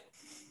 Yeah.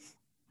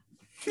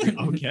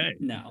 Okay.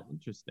 No.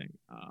 Interesting.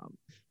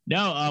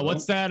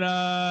 What's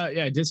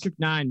that? District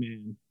 9,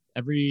 man.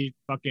 Every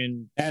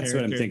fucking. That's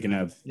what I'm thinking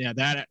of. Yeah,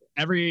 that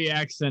every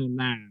accent in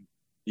that.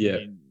 Yeah. I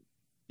mean,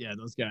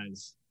 those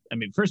guys. I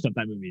mean, first up,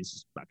 that movie is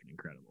just fucking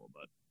incredible.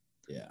 But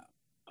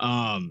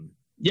I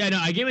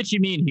get what you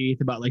mean,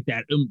 Heath, about like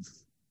that oomph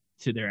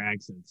to their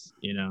accents.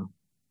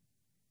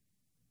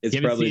 It's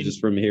probably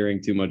just from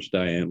hearing too much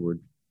Diane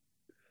word.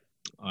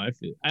 I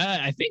think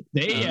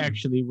they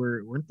actually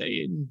weren't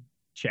they in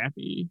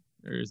Chappie,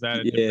 or is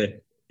that?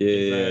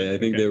 I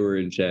think they were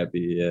in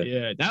Chappie.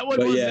 Yeah, that one.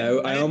 But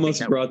I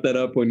almost brought that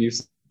up when you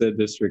said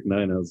District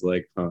 9. I was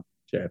like,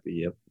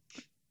 Chappie. Yep.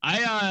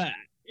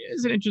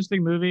 It's an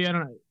interesting movie. I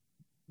don't know,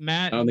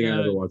 Matt. I don't think I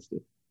ever watched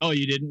it. Oh,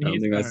 you didn't? I don't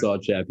think I saw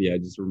Chappie. I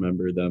just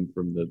remember them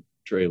from the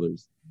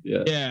trailers.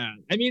 Yeah. Yeah.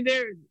 I mean,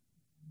 they're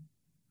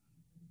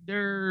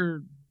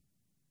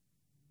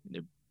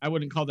I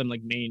wouldn't call them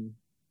like main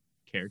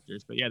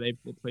characters, but yeah, they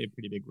play a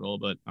pretty big role.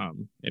 But I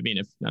mean,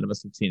 if none of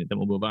us have seen it, then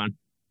we'll move on.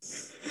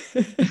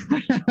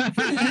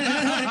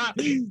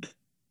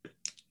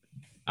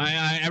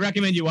 I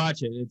recommend you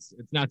watch it. It's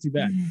not too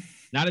bad.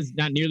 Not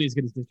nearly as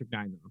good as District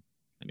 9 though.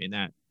 I mean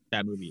that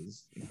movie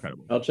is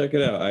incredible. I'll check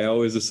it out. I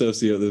always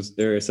associate those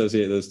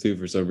two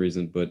for some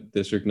reason, but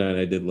District 9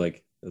 I did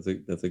like. That's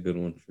a good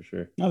one for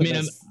sure.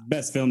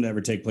 Best film to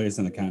ever take place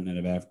on the continent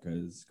of Africa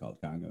is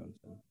called Congo.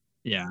 So.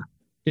 Yeah.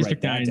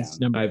 District 9's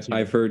number 2.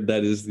 I've heard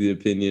that is the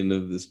opinion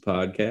of this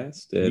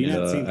podcast. And, you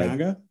not seen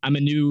Congo? I'm a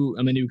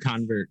new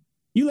convert.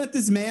 You let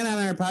this man on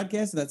our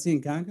podcast without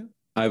seeing Congo?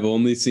 I've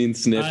only seen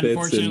snippets.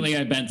 Unfortunately,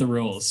 I bent the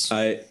rules.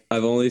 I've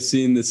only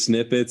seen the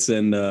snippets,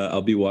 and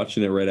I'll be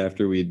watching it right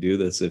after we do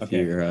this if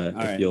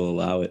you'll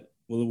allow it.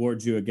 We'll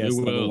award you a guest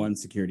level 1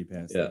 security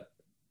pass.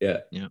 Yeah.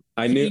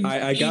 I knew.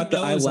 I got the.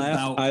 I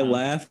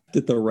laughed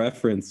at the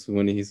reference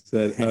when he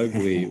said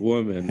 "ugly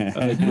woman."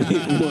 Ugly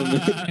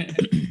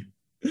woman.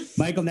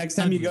 Michael, next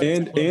time you go,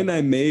 and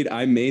I made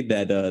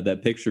that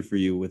picture for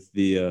you with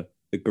the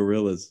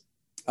gorillas.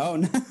 Oh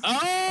no!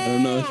 I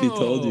don't know if he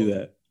told you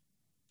that.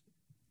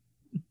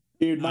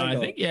 Dude,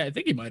 Michael, I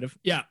think he might have.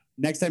 Yeah.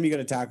 Next time you go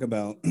to Taco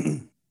Bell,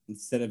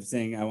 instead of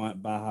saying "I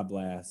want Baja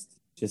Blast,"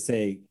 just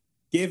say,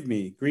 "Give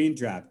me green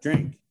drop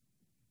drink."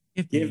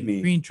 Give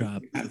me green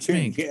drop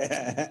drink.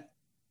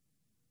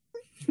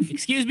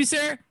 Excuse me,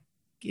 sir.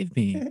 Give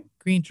me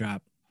green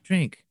drop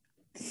drink.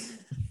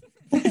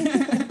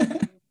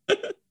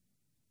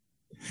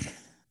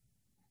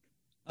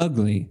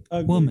 Ugly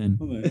Ugly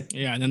woman.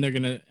 Yeah, and then they're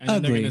gonna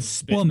Ugly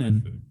spit woman. in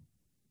my food.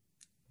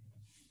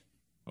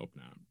 Hope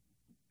not.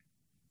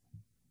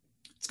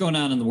 What's going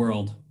on in the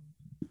world?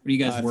 What are you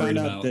guys worried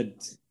about?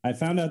 I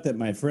found out that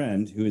my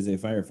friend, who is a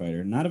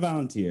firefighter, not a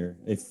volunteer,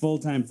 a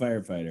full-time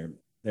firefighter,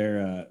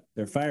 their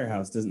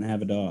firehouse doesn't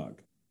have a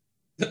dog.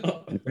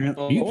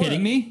 Are you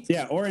kidding me?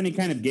 Yeah, or any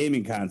kind of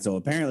gaming console.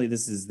 Apparently,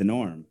 this is the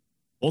norm.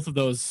 Both of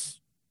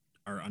those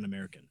are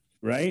un-American.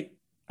 Right?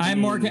 I'm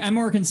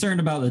more concerned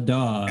about the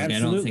dog.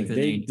 Absolutely. I don't think that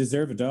they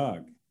deserve a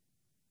dog.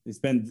 They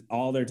spend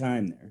all their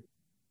time there.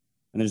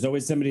 And there's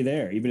always somebody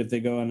there. Even if they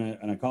go on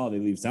a call, they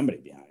leave somebody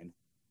behind.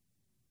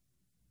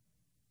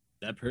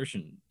 That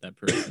person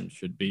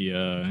should be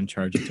in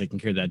charge of taking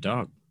care of that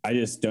dog. I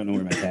just don't know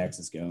where my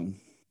taxes go.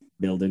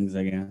 Buildings,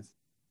 I guess.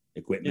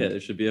 Equipment. Yeah, there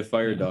should be a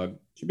fire dog.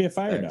 Should be a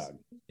fire Tax. dog.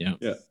 Yeah.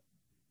 Yeah.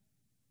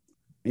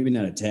 Maybe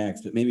not a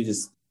tax, but maybe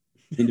just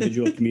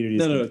individual communities.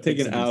 No, can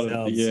taken fix it out of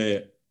themselves. yeah.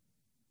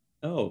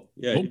 Oh,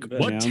 yeah.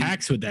 What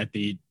tax would that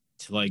be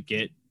to like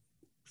get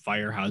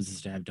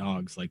firehouses to have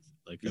dogs? Like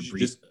You a should breed?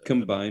 just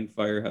combine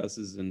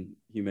firehouses and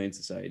humane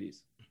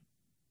societies.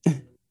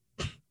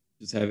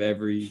 Just have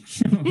every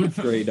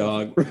stray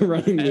dog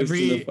running loose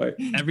in the fire.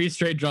 Every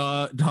stray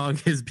dog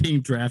is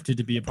being drafted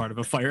to be a part of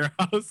a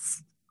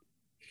firehouse.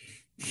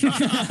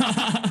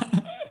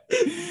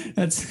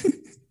 That's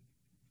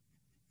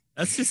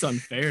just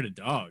unfair to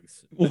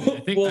dogs.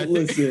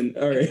 Listen.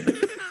 All right.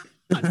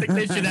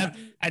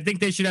 I think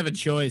they should have a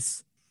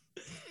choice.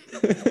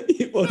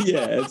 Well,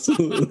 yeah,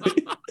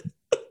 absolutely.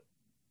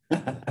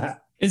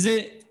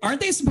 Aren't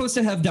they supposed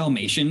to have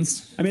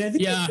Dalmatians? I mean, I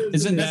think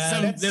isn't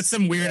that's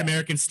some weird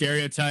American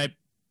stereotype.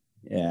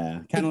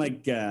 Yeah, kind of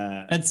like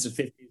that's the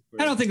 50s.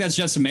 I don't think that's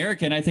just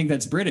American. I think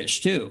that's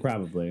British too.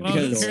 Probably. Well,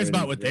 who cares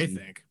about what they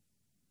think?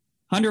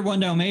 101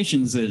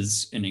 Dalmatians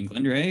is in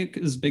England, right?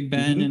 Because Big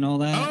Ben and all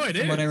that. Oh, it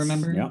is. What I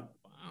remember. Yeah.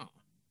 Wow.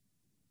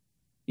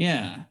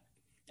 Yeah.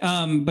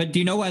 But do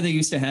you know why they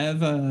used to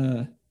have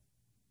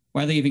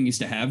why they even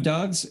used to have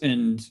dogs?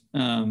 And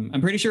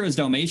I'm pretty sure it was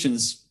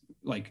Dalmatians,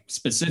 like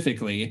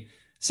specifically,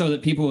 so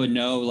that people would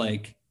know,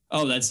 like,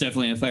 oh, that's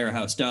definitely a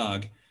firehouse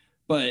dog.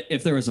 But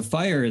if there was a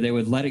fire, they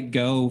would let it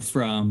go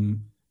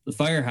from the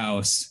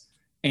firehouse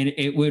and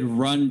it would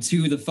run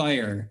to the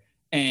fire.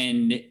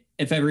 And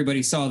if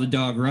everybody saw the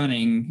dog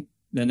running,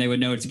 then they would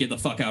know to get the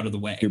fuck out of the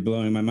way. You're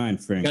blowing my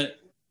mind, Frank.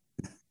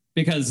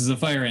 Because the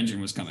fire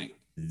engine was coming.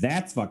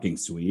 That's fucking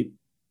sweet.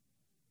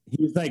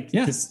 He's like,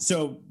 yeah.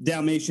 So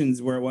Dalmatians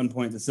were at one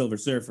point the Silver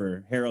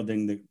Surfer,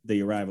 heralding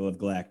the arrival of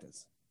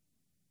Galactus.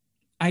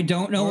 I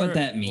don't know what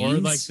that means. Or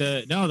like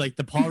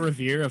the Paul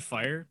Revere of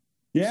fire.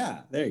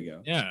 Yeah, there you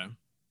go. Yeah.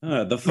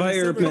 The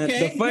fire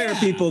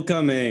people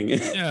coming.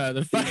 Yeah,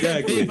 the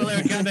fire people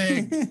are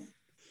coming.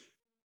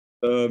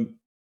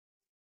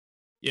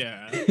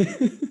 Yeah.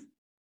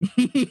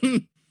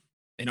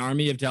 An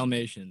army of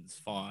Dalmatians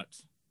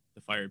fought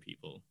the fire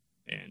people,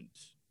 and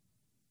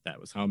that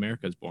was how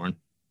America was born.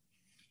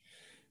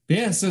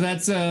 Yeah, so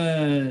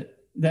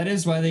that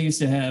is why they used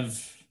to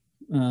have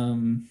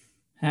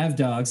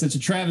dogs. It's a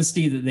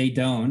travesty that they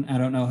don't. I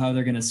don't know how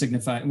they're going to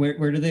signify.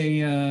 Where do they?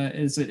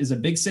 Is it a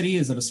big city?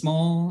 Is it a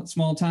small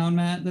town,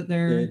 Matt? That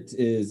they're. It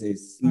is a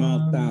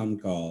small town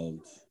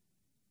called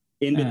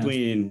in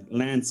between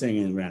Lansing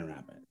and Grand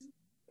Rapids.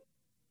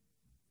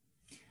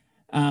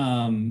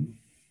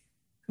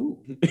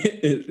 Cool.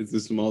 It's a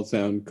small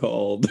town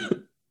called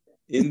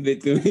in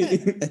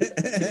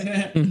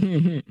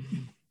between.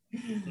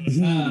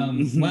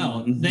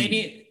 Well, they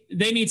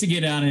need to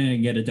get on it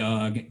and get a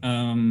dog.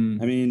 I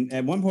mean,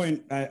 at one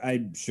point,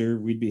 I'm sure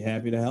we'd be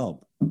happy to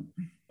help,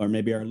 or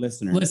maybe our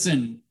listeners.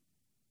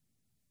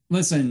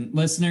 Listen,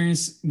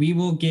 listeners, we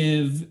will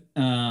give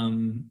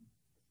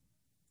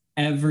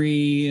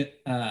every.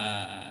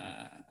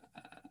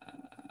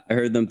 I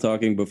heard them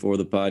talking before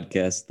the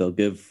podcast. They'll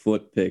give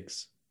foot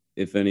pics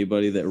if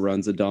anybody that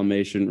runs a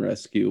Dalmatian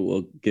rescue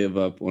will give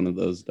up one of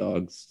those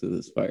dogs to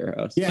this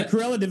firehouse. Yeah,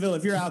 Cruella DeVille,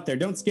 if you're out there,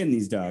 don't skin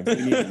these dogs. We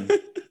need them.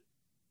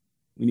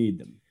 We need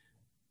them.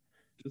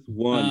 Just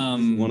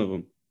one of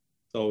them.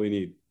 That's all we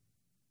need.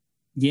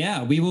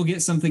 Yeah, we will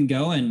get something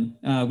going.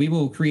 We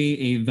will create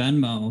a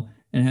Venmo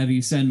and have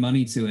you send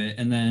money to it,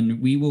 and then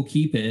we will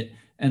keep it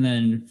and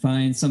then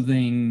find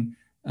something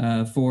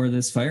for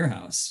this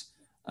firehouse.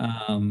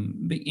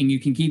 And you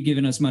can keep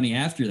giving us money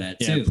after that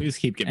too. Yeah, please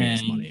keep giving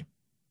us money.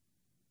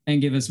 And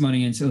give us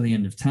money until the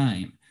end of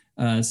time.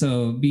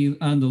 So be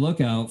on the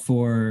lookout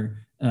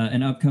for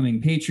an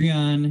upcoming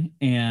Patreon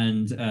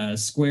and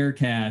Square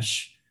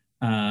Cash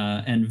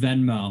and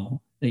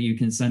Venmo that you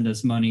can send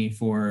us money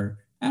for.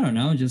 I don't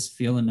know, just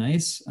feeling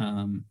nice.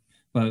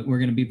 But we're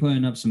going to be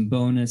putting up some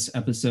bonus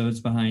episodes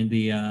behind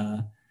the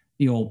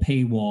old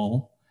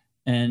paywall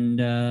and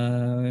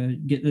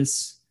get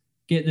this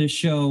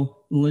show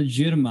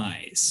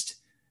legitimized.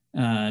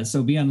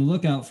 So be on the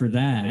lookout for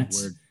that.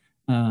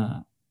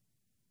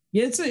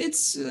 Yeah,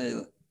 it's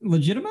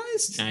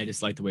legitimized. I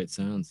just like the way it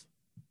sounds.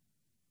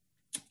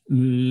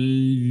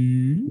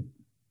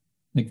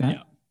 Like that?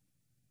 Yeah.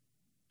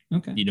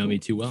 Okay. You know me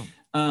too well.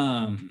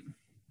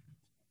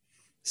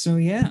 So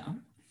yeah.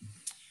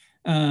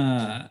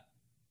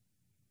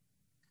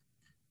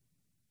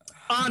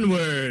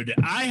 Onward.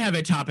 I have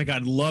a topic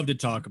I'd love to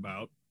talk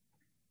about.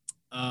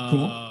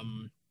 Cool.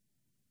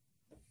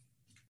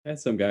 I had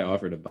some guy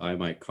offer to buy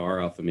my car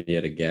off of me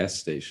at a gas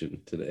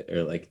station today,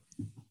 or like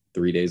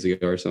 3 days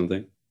ago or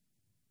something.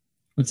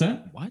 What's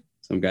that? What?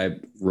 Some guy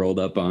rolled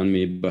up on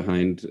me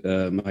behind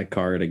my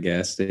car at a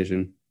gas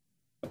station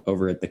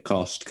over at the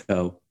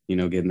Costco,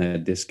 getting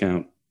that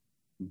discount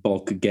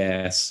bulk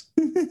gas.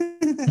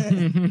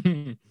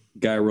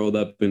 Guy rolled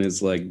up in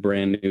his like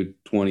brand new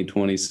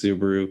 2020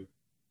 Subaru,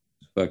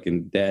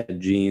 fucking dad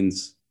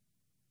jeans,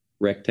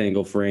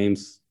 rectangle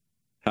frames,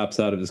 hops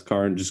out of his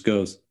car and just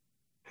goes,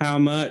 "How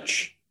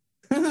much?"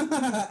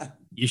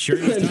 You sure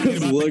you're talking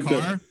about the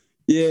car?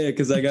 Yeah,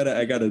 because I got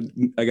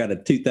a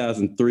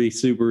 2003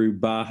 Subaru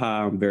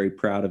Baja. I'm very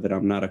proud of it.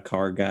 I'm not a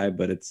car guy,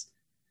 but it's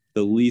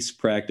the least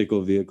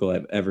practical vehicle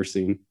I've ever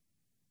seen.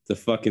 It's a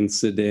fucking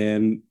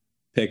sedan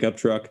pickup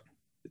truck.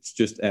 It's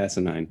just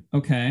asinine.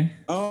 Okay.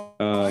 Oh,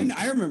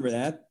 I remember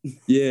that.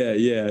 Yeah,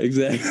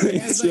 exactly.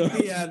 It has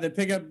like the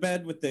pickup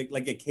bed with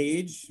a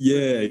cage.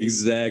 Yeah,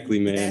 exactly,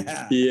 man.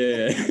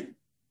 Yeah.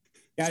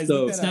 Guys,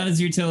 So, It's not as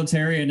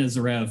utilitarian as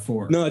a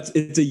RAV4. No,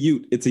 it's a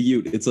Ute. It's a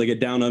Ute. It's like a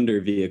down under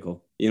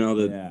vehicle.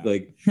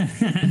 The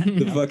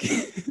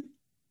fucking.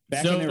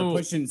 Back when they were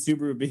pushing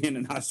Subaru being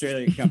an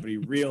Australian company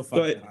real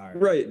fucking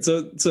hard. Right.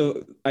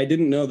 So I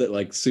didn't know that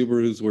like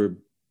Subaru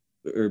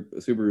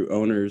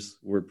owners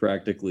were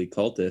practically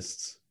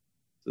cultists.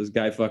 So this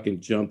guy fucking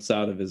jumps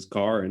out of his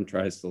car and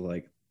tries to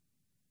like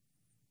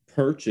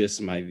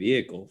purchase my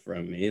vehicle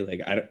from me.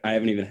 Like I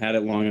haven't even had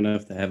it long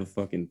enough to have a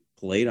fucking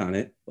plate on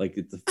it. Like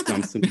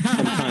I'm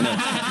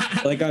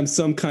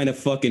some kind of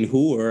fucking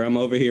whore. I'm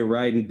over here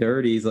riding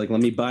dirty. He's like, "Let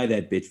me buy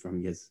that bitch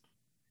from you."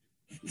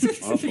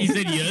 He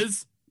said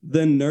yes.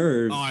 The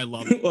nerve. Oh, I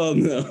love it. Well,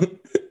 no,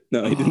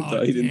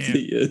 he didn't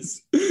say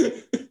yes.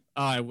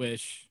 Oh, I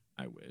wish.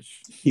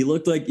 He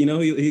looked like,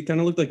 he kind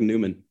of looked like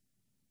Newman.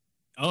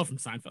 Oh, from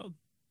Seinfeld.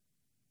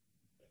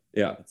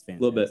 Yeah, That's fantastic.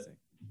 a little bit.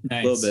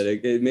 Nice. A little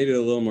bit. It made it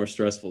a little more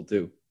stressful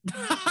too.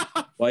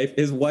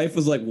 His wife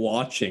was like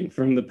watching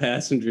from the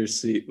passenger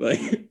seat. Like,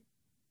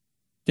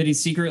 did he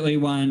secretly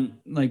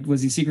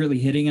was he secretly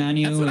hitting on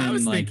you? That's what I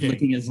was like thinking.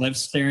 licking his lips,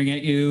 staring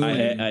at you?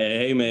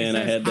 hey man,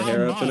 I had the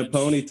hair up in a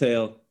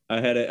ponytail. I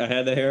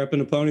had the hair up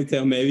in a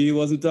ponytail. Maybe he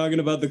wasn't talking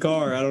about the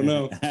car. I don't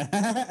know.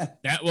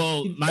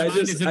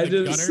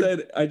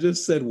 I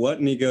just said what,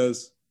 and he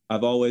goes,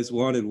 "I've always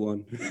wanted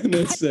one." And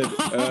I said,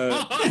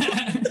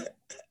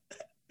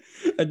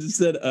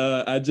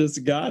 I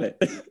just got it.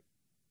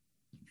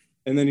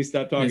 And then he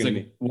stopped talking to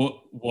me.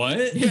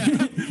 What?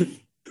 Yeah.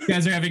 You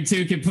guys are having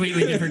two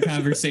completely different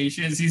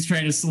conversations. He's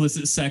trying to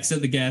solicit sex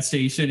at the gas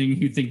station, and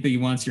you think that he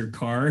wants your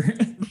car.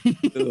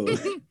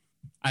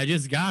 I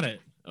just got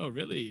it. Oh,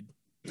 really?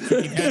 You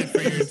had it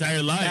for your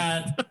entire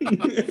life.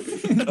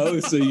 Oh,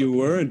 so you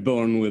weren't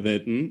born with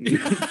it? Hmm?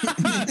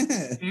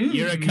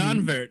 You're a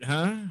convert,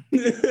 huh?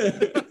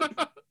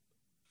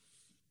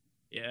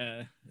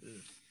 Yeah.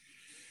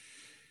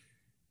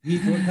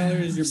 Heath, what color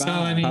is your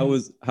Baja? I mean,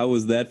 how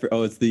was that for?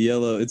 Oh, it's the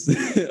yellow. It's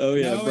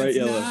bright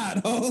yellow. Not.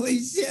 Holy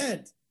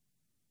shit!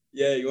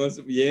 Yeah, you want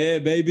some? Yeah,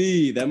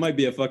 baby, that might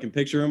be a fucking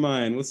picture of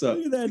mine. What's up?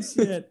 Look at that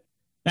shit.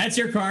 that's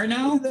your car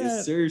now?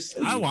 Yes, sir.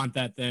 I want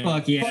that thing.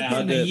 Fuck yeah.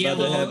 Fucking The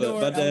about to have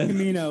yellow. it. El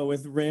Camino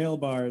with rail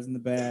bars in the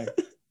back.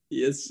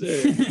 Yes,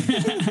 sir.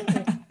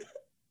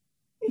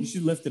 You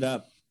should lift it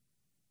up.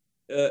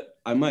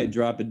 I might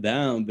drop it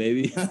down,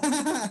 baby.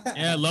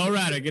 Yeah,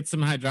 lowrider, get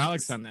some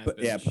hydraulics on that.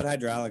 Yeah, put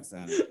hydraulics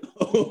on it.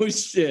 Oh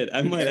shit!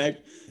 I might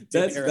act.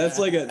 That's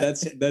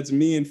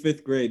me in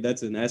 5th grade.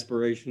 That's an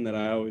aspiration that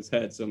I always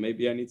had. So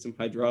maybe I need some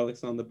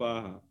hydraulics on the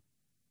Baja.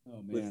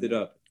 Oh man, Lift it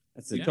up.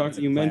 That's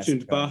You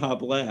mentioned Baja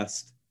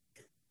Blast.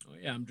 Oh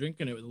yeah, I'm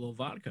drinking it with a little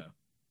vodka.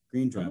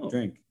 Green drop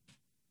drink.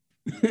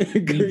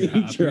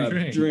 Green drop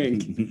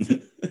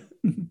drink.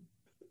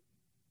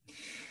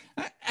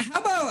 How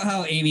about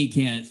how Amy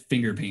can't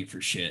finger paint for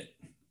shit?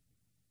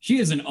 She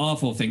is an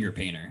awful finger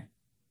painter.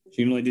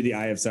 She can only do the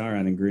Eye of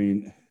Sauron in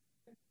green.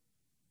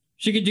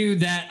 She could do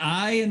that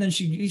eye, and then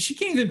she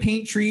can't even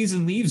paint trees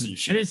and leaves and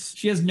shit.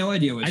 She has no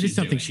idea what I she's just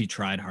don't doing. think she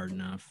tried hard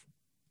enough.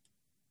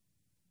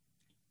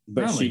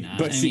 But Probably she, not.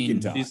 but I she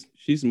mean, can talk.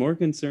 She's more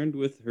concerned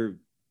with her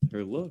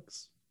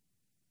looks.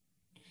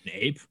 An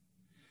ape?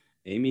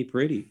 Amy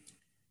Pretty.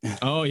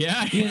 Oh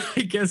yeah,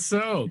 I guess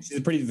so. She's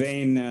a pretty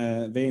vain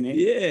ape.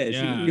 Yeah, she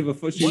doesn't give a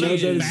fuck. She What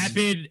knows a that.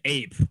 vapid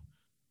ape.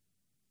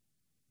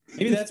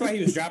 Maybe that's why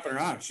he was dropping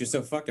rocks. She's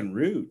so fucking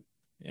rude.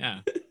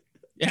 Yeah.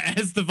 Yeah,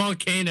 as the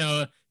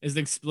volcano is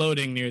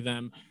exploding near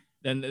them,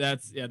 then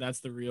that's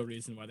the real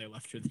reason why they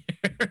left her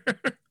there.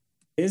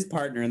 His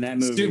partner in that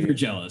movie, super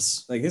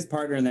jealous. like his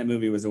partner in that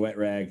movie was a wet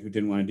rag who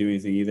didn't want to do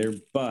anything either.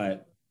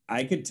 But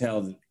I could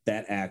tell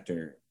that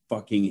actor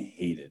fucking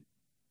hated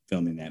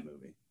filming that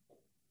movie.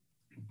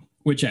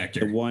 Which The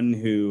actor? one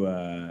who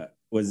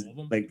was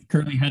like,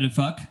 Curly headed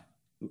fuck.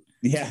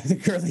 yeah, the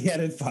curly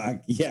headed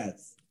fuck.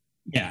 Yes.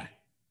 Yeah.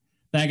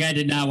 That guy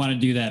did not want to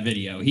do that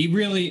video. He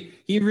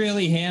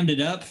really hammed it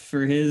up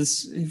for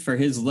his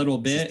little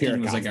bit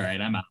and was like, all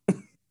right, I'm out.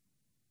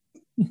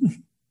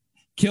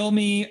 Kill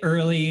me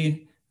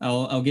early.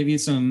 I'll give you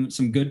some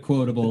good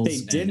quotables. They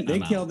didn't. They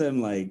killed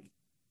him like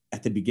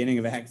at the beginning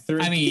of Act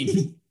 3. I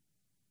mean,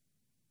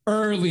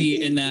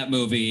 early in that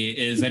movie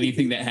is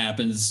anything that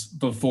happens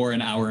before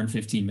an hour and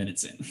 15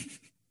 minutes in.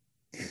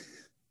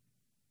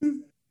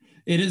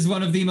 It is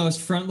one of the most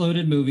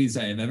front-loaded movies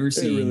I have ever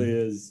seen. It really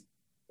is.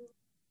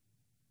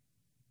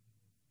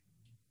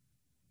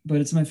 But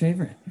it's my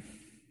favorite.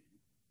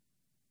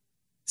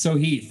 So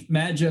Heath,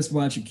 Matt just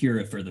watched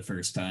Akira for the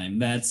first time.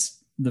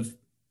 That's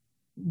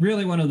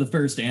really one of the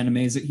first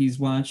animes that he's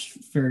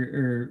watched.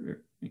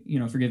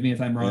 Forgive me if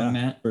I'm wrong,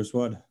 Matt. First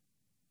one.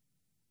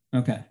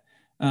 Okay.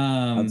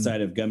 Outside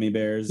of Gummy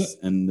Bears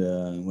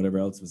and whatever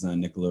else was on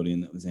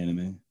Nickelodeon that was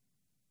anime.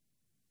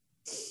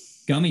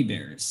 Gummy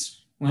Bears.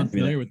 I'm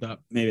familiar with that.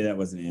 Maybe that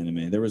wasn't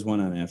anime. There was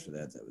one on after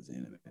that was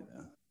anime.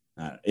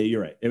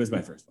 You're right. It was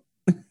my first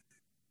one.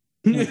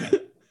 Okay.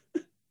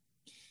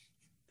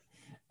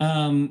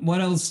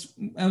 What else?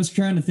 I was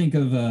trying to think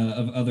of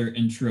other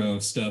intro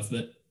stuff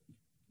that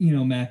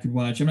Matt could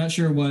watch. I'm not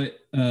sure what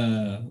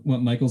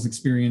Michael's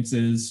experience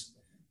is.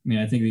 I mean,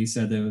 I think he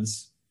said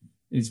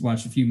he's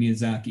watched a few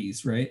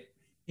Miyazaki's, right?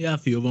 Yeah, a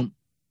few of them.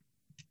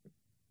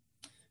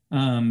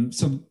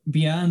 So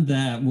beyond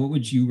that, what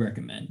would you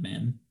recommend,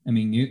 man? I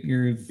mean,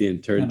 you're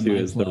being turned to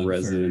as the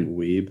resident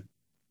weeb.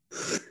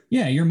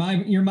 Yeah, you're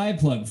my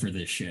plug for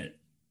this shit.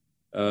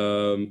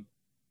 I'm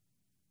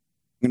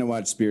gonna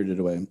watch Spirited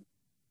Away.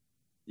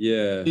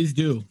 Yeah, please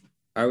do.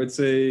 I would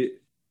say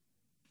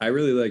I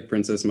really like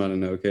Princess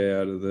Mononoke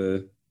out of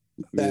the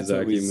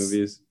Miyazaki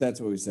movies. That's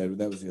what we said.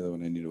 That was the other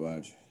one I need to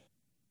watch.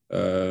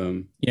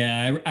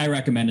 Yeah, I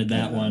recommended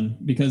that one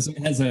because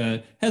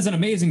it has an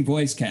amazing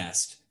voice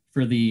cast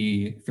for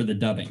the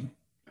dubbing.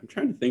 I'm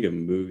trying to think of a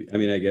movie. I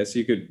mean, I guess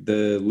you could.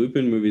 The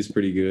Lupin movie's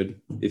pretty good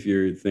if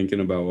you're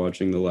thinking about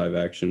watching the live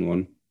action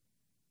one.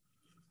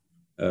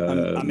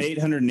 I'm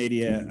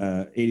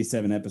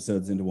 887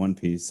 episodes into One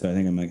Piece, so I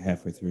think I'm like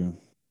halfway through.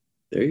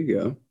 There you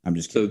go. I'm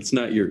just kidding. So it's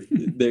not your.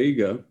 There you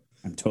go.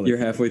 I'm totally. You're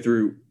halfway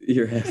through.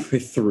 You're halfway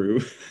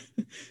through.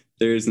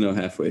 There is no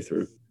halfway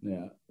through.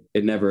 Yeah.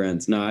 It never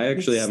ends. No, I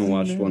actually haven't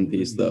watched One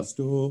Piece though.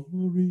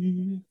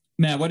 Story.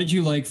 Matt, what did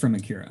you like from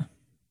Akira?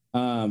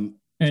 And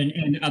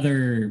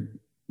other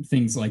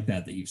things like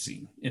that you've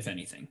seen, if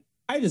anything.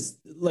 I just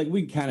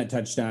we kind of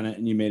touched on it,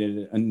 and you made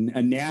it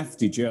a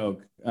nasty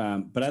joke.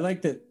 But I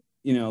like that.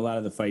 A lot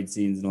of the fight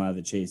scenes and a lot of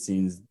the chase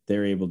scenes,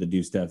 they're able to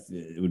do stuff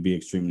that it would be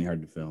extremely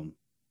hard to film.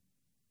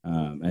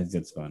 I think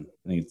that's fun.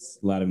 I think it's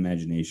a lot of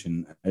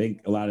imagination. I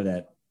think a lot of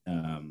that,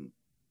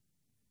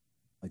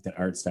 that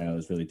art style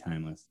is really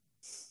timeless.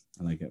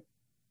 I like it.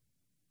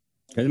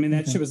 Because, I mean,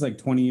 that shit was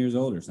 20 years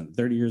old or something,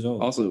 30 years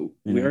old. Also,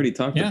 we already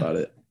talked about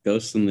it.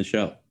 Ghost in the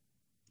Shell,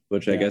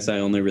 which I guess I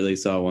only really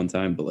saw one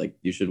time, but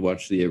you should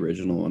watch the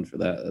original one for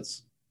that.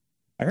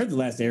 I heard The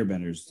Last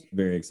Airbender's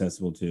very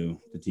accessible to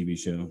the TV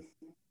show.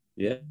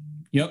 Yeah.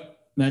 Yep.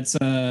 That's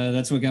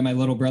what got my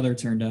little brother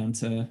turned on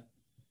to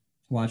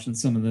watching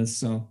some of this.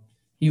 So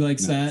he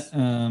likes that.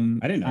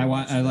 I didn't know.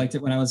 I liked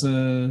it when I was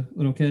a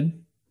little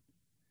kid.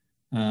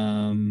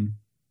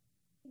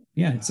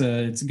 Yeah, it's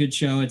a good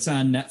show. It's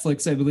on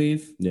Netflix, I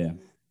believe. Yeah.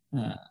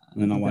 And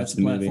then I'll watch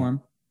the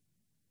platform.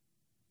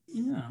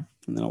 Movie. Yeah.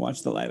 And then I'll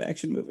watch the live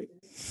action movie.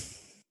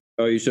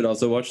 Oh, you should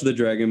also watch the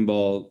Dragon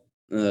Ball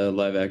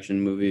live action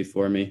movie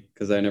for me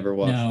because I never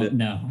watched it.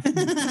 No,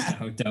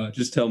 don't.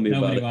 Just tell me about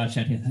it. Nobody watch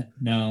any of that.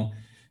 No.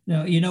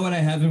 You know what I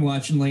have been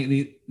watching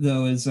lately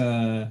though is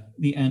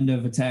the end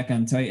of Attack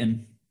on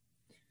Titan.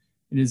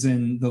 It is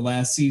in the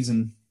last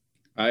season.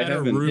 I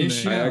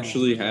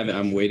actually haven't.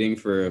 I'm waiting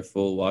for a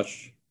full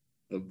watch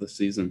of the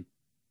season.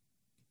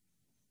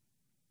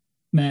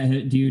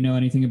 Matt, do you know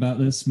anything about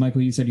this?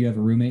 Michael, you said you have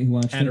a roommate who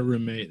watched it? I had a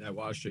roommate that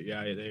watched it.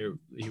 Yeah,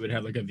 he would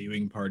have a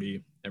viewing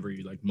party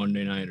every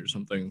Monday night or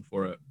something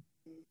for it.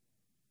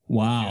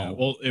 Wow. Yeah,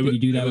 well, it was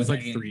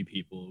 3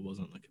 people. It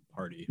wasn't a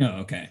party.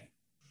 Oh, okay.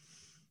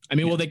 I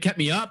mean, well, they kept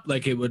me up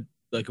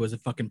it was a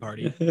fucking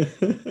party.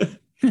 But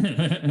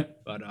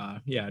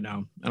yeah,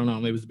 no, I don't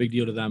know. It was a big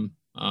deal to them.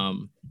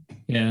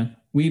 Yeah,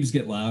 weebs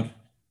get loud.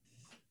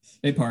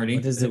 They party.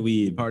 What is a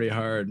weeb? Party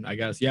hard, I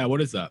guess. Yeah,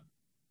 what is that?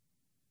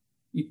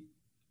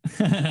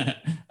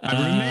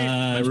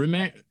 My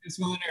roommate. This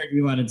one, or do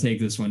you want to take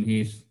this one,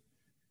 Heath?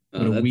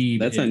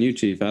 That's on you,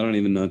 Chief. I don't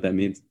even know what that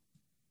means.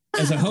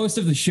 As a host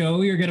of the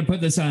show, you're gonna put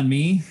this on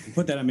me.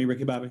 Put that on me,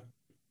 Ricky Bobby.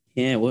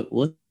 Yeah.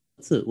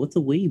 What's a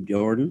weeb,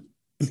 Jordan?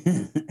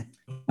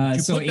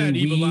 So put that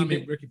evil on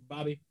me, Ricky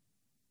Bobby.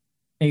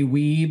 A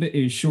weeb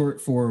is short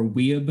for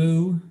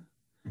weeaboo,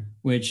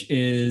 which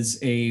is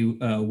a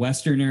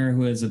Westerner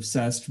who is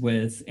obsessed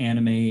with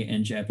anime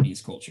and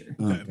Japanese culture,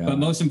 but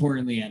most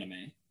importantly,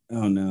 anime.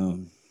 Oh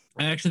no!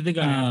 I actually think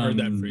I have heard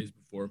that phrase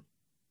before.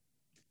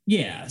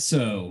 Yeah,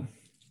 so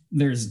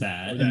there's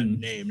that. Or that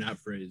name, not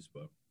phrase,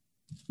 but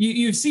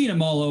you've seen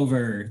them all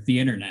over the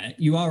internet.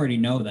 You already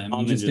know them.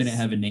 You just didn't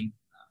have a name.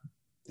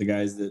 The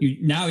guys that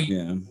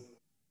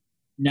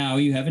Now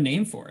you have a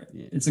name for it.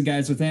 Yeah. It's the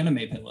guys with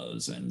anime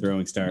pillows and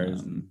throwing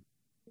stars.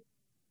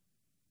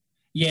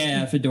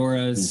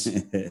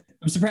 fedoras.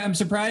 I'm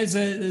surprised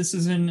that this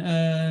isn't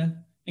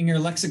in your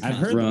lexicon. I've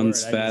heard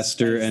Runs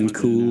faster and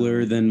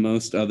cooler than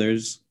most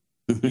others.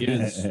 He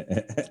is.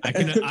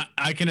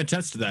 I can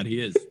attest to that. He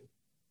is.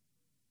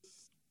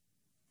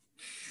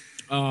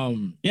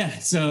 Yeah,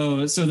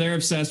 so they're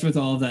obsessed with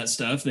all of that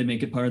stuff. They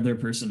make it part of their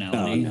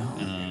personality.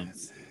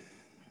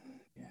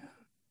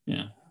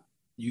 Yeah.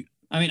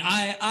 I mean,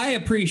 I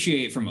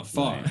appreciate from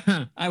afar.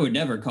 I would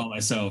never call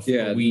myself a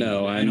weeb.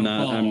 No, I'm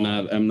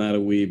not a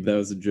weeb. That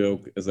was a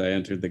joke as I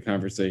entered the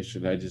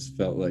conversation. I just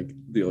felt like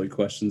the only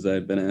questions I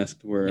had been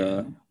asked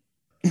were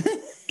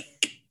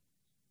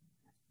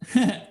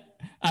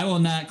I will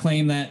not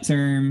claim that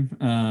term.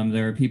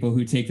 There are people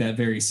who take that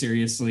very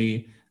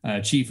seriously.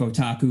 Chief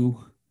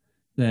Otaku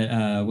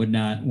that would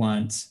not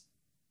want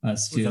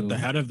us to. Was that the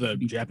head of the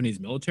Japanese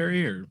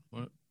military or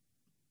what?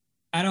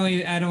 I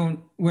don't.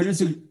 Where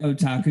does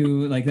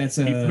otaku like? That's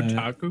a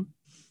otaku.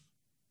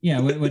 Yeah.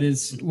 What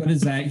is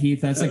that,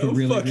 Heath? That's like a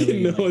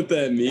really know what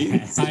that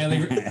means.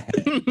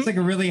 It's like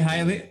a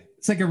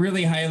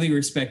really highly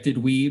respected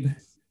weeb.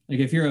 Like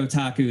if you're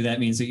otaku, that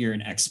means that you're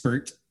an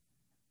expert.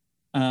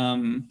 Chief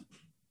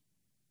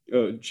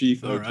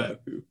All otaku.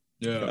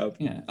 Right.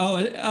 Yeah. Oh,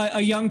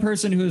 a young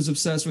person who is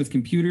obsessed with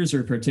computers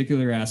or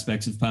particular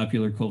aspects of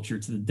popular culture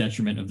to the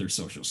detriment of their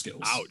social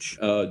skills. Ouch.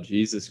 Oh,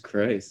 Jesus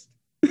Christ.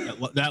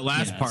 That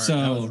last part,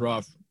 that was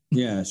rough.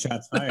 Yeah,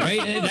 shots fired.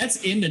 Right?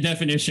 That's in the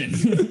definition.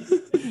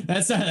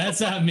 that's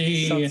not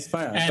me. Shots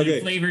fired.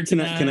 Adding flavor to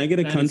Can I get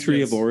a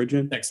country of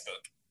origin? Textbook.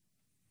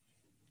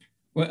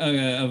 What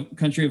a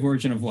country of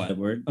origin of what? The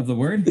word? Of the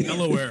word?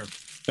 Delaware.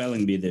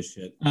 Spelling bee this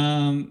shit.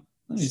 Let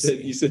me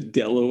see. You said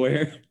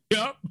Delaware?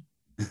 Yep.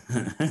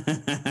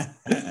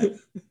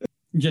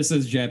 Just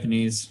says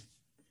Japanese.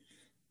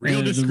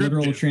 Real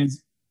descriptive. The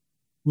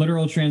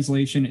literal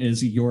translation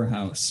is your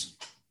house.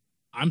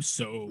 I'm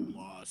so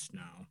lost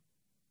now.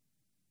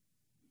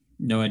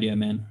 No idea,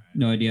 man.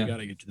 No idea. Got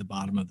to get to the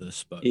bottom of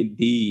this, but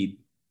Indeed.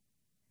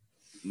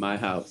 My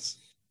house.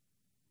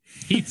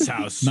 Heath's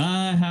house.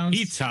 My house.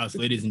 Heath's house,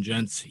 ladies and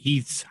gents.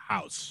 Heath's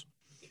house.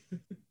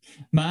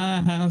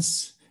 My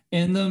house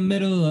in the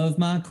middle of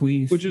my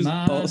queef. Which is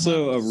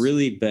also house. a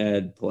really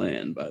bad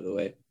plan, by the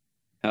way.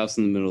 House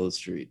in the middle of the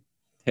street.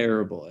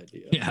 Terrible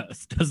idea. Yeah,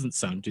 it doesn't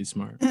sound too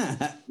smart.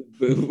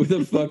 Who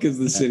the fuck is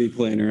the city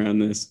planner on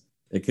this?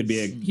 It could be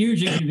a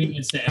huge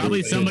inconvenience to Probably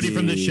everybody. somebody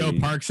from the show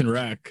Parks and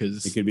Rec,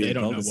 because It could be they a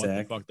don't know what the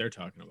cul-de-sac. fuck they're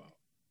talking about.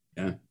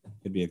 Yeah.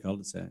 could be a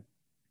cul-de-sac.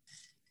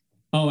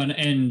 Oh,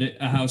 and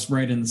a house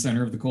right in the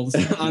center of the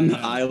cul-de-sac. On the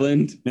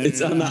island.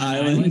 It's on the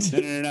island.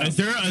 No.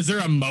 Is there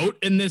a moat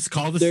in this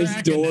cul-de-sac?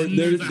 There's door. And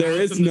then there's a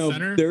house in the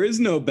center? There is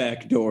no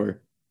back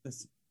door.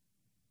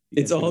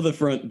 It's all the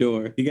front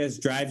door. You guys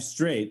drive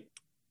straight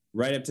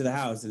right up to the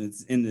house, and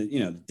it's in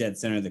the dead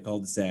center of the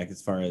cul-de-sac.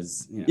 As far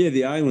as Yeah,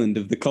 the island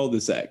of the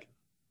cul-de-sac.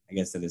 I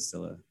guess that is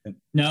still a.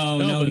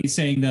 No, he's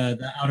saying the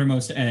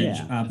outermost edge.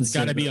 Yeah. Opposite. It's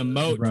got to be a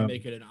moat to road.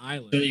 make it an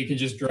island. So that you can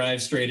just drive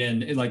straight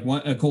in, like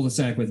a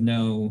cul-de-sac with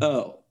no.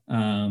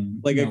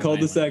 Like no a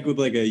cul-de-sac with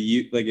like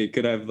it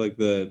could have like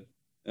the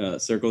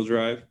circle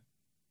drive.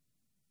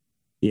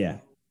 Yeah.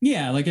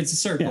 Yeah, like it's a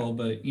circle,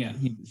 but yeah.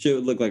 It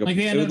would look like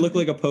it would look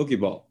like a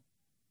Pokeball.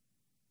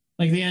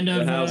 Like the end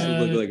of The house would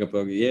look like a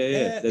Poke.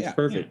 Yeah, that's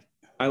perfect.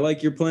 Yeah. I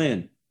like your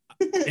plan.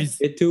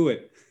 Get to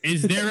it.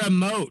 Is there a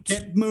moat?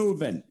 Get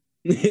moving.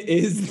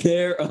 Is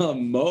there a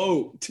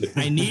moat?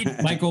 I need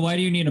Michael. Why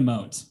do you need a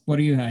moat? What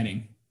are you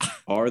hiding?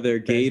 Are there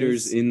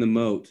gators in the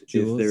moat?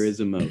 Jewels? If there is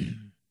a moat,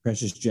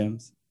 Precious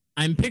gems.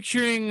 I'm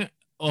picturing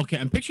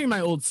my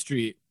old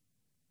street,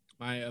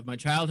 my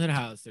childhood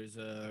house.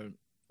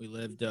 We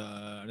lived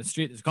on a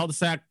street. It's a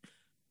cul-de-sac.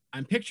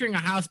 I'm picturing a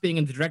house being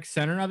in the direct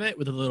center of it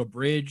with a little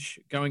bridge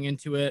going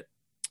into it,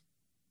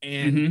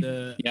 and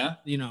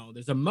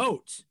there's a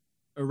moat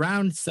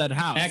around said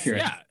house. Accurate.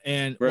 Yeah,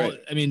 and right. well,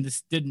 I mean,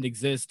 this didn't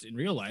exist in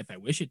real life. I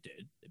wish it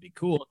did. It'd be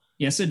cool.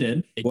 Yes, it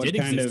did. It What did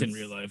kind exist of- in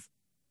real life.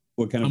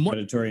 What kind of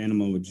predatory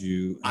animal would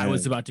you? I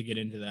was about to get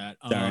into that.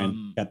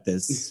 Darren, cut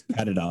this.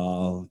 Cut it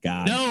all.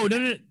 God.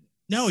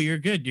 No. You're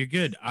good. You're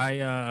good.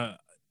 I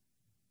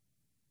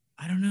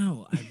don't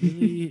know.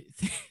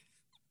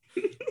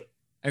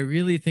 I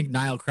really think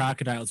Nile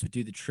crocodiles would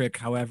do the trick.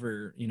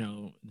 However,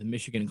 the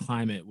Michigan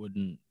climate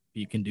wouldn't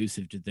be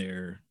conducive to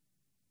their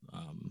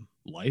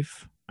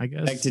life, I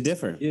guess. Beg to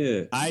differ.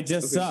 yeah. I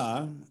just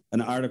saw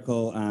an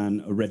article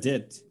on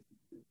Reddit,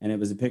 and it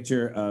was a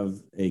picture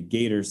of a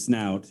gator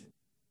snout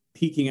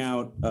peeking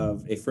out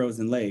of a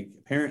frozen lake.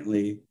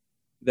 Apparently,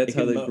 That's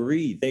how can they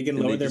breathe. they can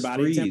And lower their just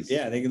body freeze. temperature.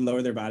 Yeah, they can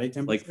lower their body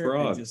temperature. Like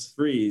frogs. And just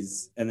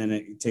freeze, and then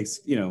it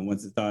takes,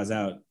 once it thaws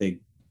out, they,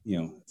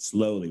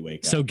 slowly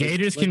wake So up.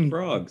 gators Like can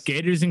frogs.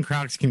 gators and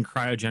crocs can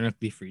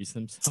cryogenically freeze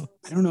themselves.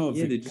 I don't know if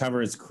Yeah, they it just-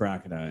 covers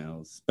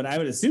crocodiles, but I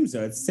would assume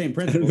so. It's the same I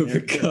principle. don't know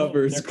if it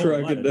covers They're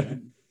cold-blooded, crocodile.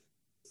 man.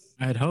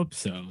 I'd hope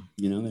so.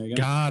 There you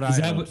go. God, Is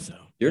I that hope what- so.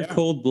 You're Yeah.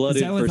 cold-blooded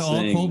Is that with for all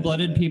saying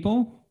cold-blooded that.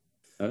 people?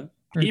 Huh?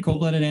 Or People.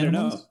 cold-blooded I don't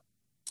animals? know.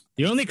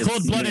 The only It's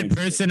cold-blooded seeming-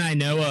 person I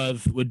know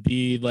of would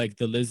be like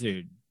the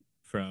lizard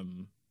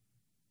from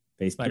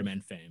Facebook.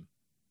 Spider-Man fame.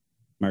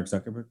 Mark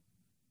Zuckerberg.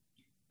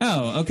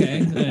 Oh,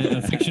 okay.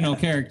 A fictional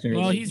character.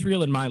 Well, he's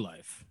real in my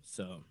life,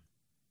 so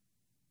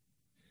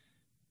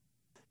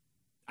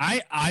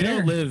I Sure.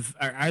 don't live.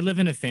 I live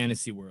in a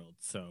fantasy world,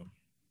 so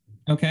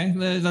Okay,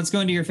 let's go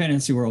into your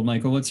fantasy world,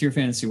 Michael. What's your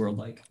fantasy world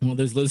like? well,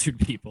 there's lizard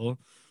people.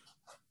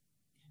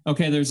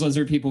 Okay, there's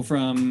lizard people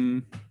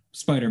from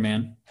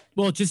Spider-Man.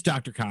 Well, just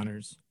Dr.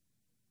 Connors.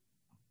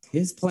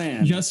 His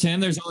plan. Just him.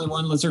 There's only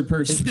one lizard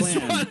person. His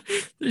plan.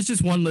 There's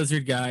just one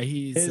lizard guy.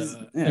 He's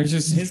there's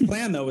just- his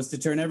plan though was to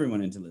turn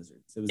everyone into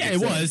lizards. yeah, it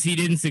was. He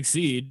didn't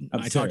succeed. I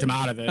Absurd. talked him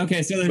out of it.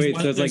 Okay, so there's Wait,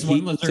 one, so it's there's like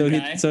one lizard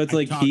guy. so it's I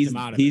like talked him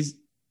out of he's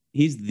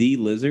the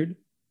lizard.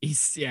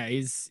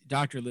 He's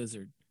Dr.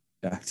 Lizard.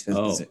 Dr.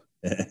 Oh. Lizard.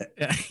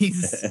 Yeah,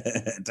 he's.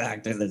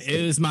 Dr. Lizard.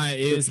 It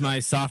was my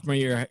sophomore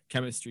year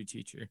chemistry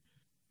teacher.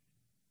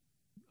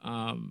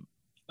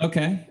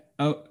 Okay.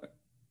 Oh,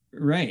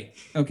 right.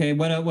 Okay.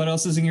 What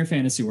else is in your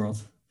fantasy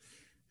world?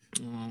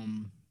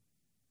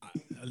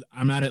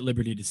 I'm not at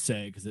liberty to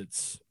say because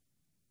it's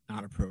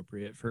not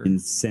appropriate for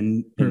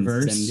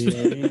Perverse.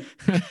 Incendiary.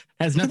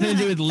 has nothing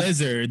to do with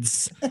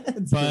lizards,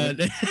 but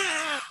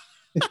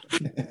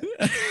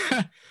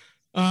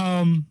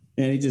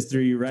And he just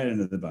threw you right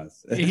under the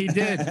bus. he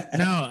did.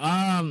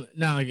 No,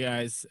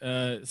 guys,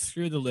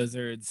 screw the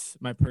lizards.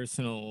 My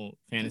personal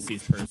fantasy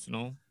is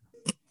personal,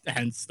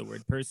 hence the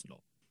word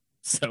personal.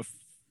 So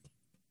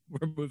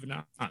we're moving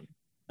on.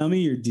 Tell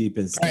me your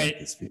deepest. All right.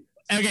 darkest fear.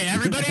 Okay,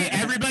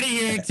 everybody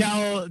here,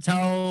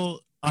 tell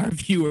our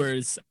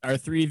viewers, our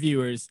 3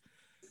 viewers,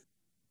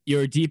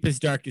 your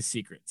deepest, darkest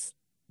secrets.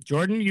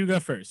 Jordan, you go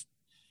first.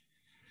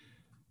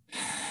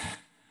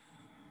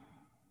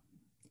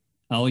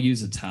 I'll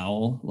use a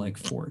towel like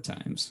 4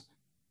 times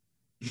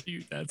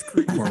Dude, that's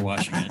creepy. before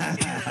washing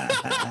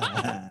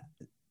it.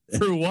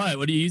 For what?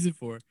 What do you use it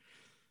for?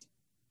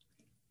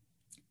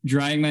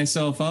 Drying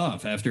myself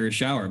off after a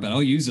shower, but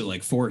I'll use it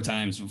like 4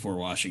 times before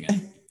washing it.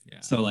 Yeah.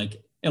 So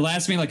like it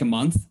lasts me like a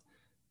month.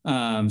 So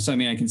I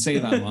mean I can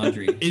save on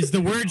laundry. Is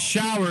the word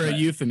shower a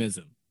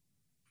euphemism?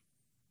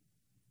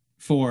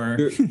 For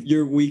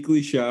Your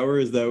weekly shower,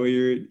 is that what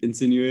you're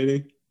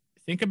insinuating?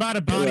 Think about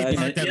a body Yeah,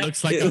 part that yeah.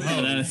 looks like a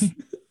hose.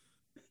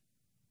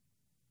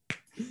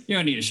 you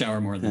don't need a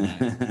shower more than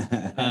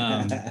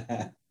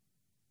that.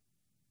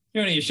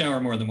 You don't need a shower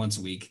more than once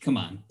a week. Come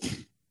on.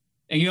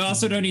 And you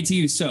also don't need to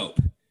use soap.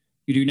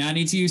 You do not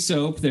need to use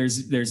soap.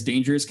 There's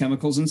dangerous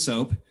chemicals in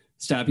soap.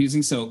 Stop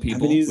using soap, I've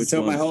people. been using Which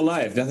soap my one? whole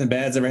life. Nothing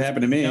bad's ever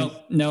happened to me.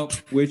 Nope.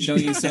 Which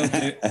Don't use soap.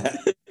 Dude.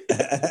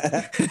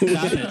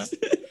 Stop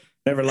it.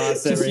 Never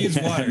lost Just every use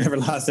water. never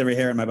lost every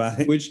hair in my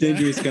body. which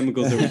dangerous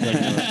chemicals are we talking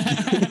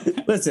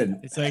about?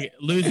 Listen, It's like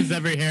loses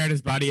every hair in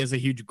his body, has a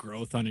huge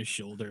growth on his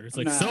shoulder. It's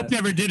like Nah. soap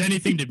never did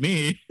anything to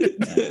me.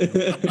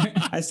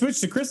 I switched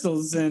to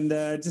crystals and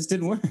it just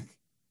didn't work.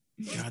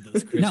 God,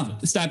 those crystals. No,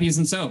 stop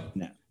using soap.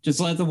 No.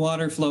 Just let the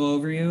water flow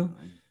over you.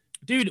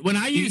 Dude, when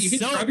I use you can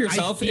soap, scrub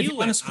yourself. I If you feel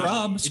wanna it.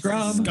 scrub, It's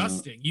scrub.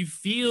 disgusting. You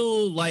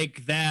feel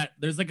like that.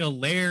 There's like a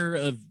layer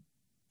of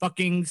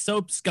fucking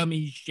soap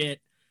scummy shit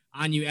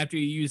on you after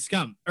you use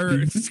scum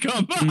or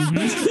scum.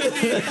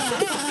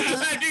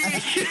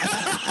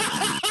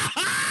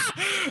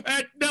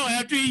 No,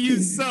 after you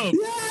use soap.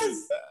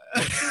 Yes.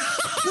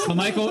 Well,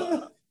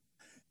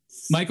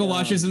 Michael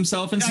washes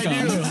himself in scum.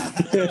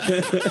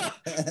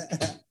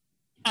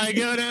 I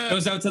go to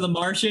Goes out to the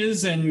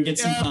marshes and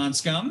gets some Yeah. pond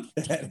scum.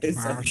 That is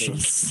something.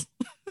 marshes.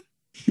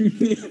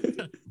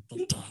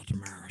 The dead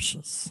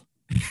marshes.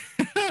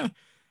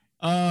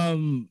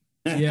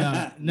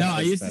 Yeah. No, I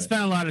That's used to better.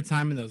 spend a lot of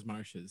time in those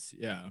marshes.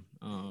 Yeah.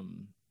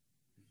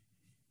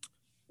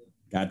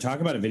 God, talk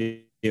about a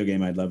video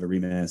game I'd love a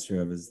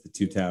remaster of is the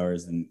Two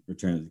Towers and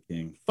Return of the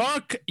King.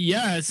 Fuck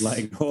yes.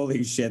 Like,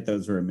 holy shit,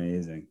 those were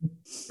amazing.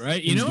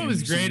 Right. You Those know what was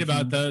games are so great much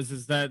about fun. those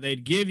is that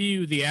they'd give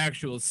you the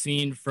actual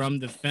scene from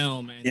the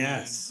film and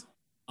Yes.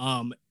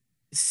 then,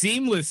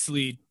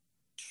 seamlessly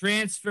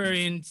transfer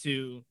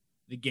into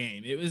the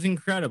game. It was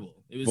incredible.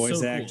 It was Voice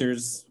so cool.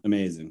 actors,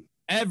 amazing.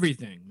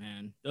 Everything,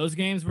 man. Those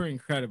games were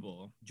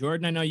incredible.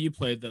 Jordan, I know you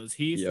played those.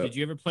 Heath, Yep. did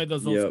you ever play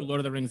those old Yep. school Lord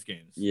of the Rings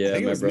games? I Yeah,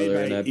 think it my was made brother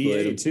by and I EA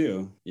played them.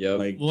 too. Yep.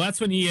 Like, Well, that's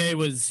when EA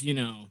was,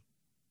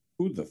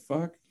 who the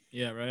fuck?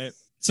 yeah, right.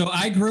 So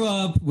I grew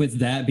up with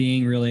that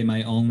being really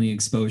my only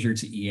exposure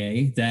to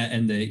EA, that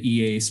and the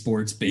EA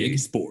Sports Big.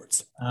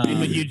 Sports. And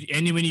when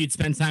you'd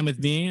spend time with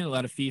me, a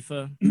lot of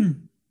FIFA.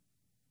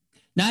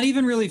 Not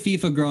even really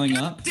FIFA growing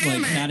up,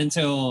 damn like it.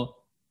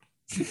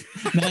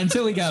 not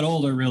until we got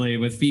older, really,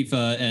 with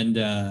FIFA and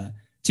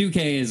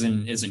 2K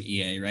isn't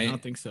EA, I right?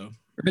 don't think so.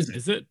 Or is it?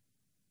 Is it?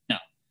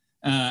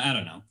 I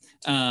don't know.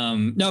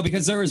 No,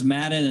 because there was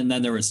Madden and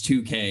then there was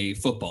 2K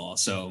football.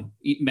 So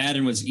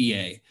Madden was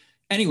EA.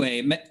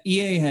 Anyway,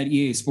 EA had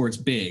EA Sports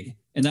Big,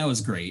 and that was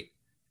great.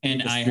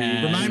 And I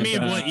had Remind me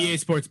of what EA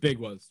Sports Big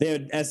was. They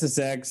had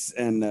SSX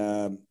and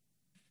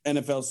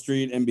NFL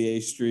Street,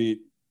 NBA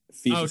Street,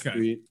 FIFA Okay.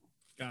 Street.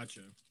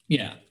 Gotcha.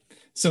 Yeah.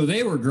 So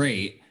they were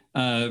great.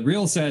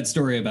 Real sad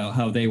story about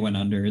how they went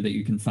under that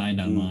you can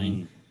find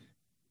online.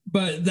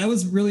 But that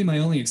was really my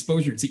only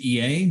exposure to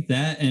EA,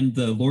 that and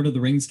the Lord of the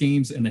Rings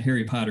games and the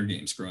Harry Potter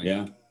games growing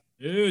up.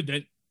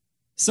 Dude,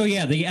 So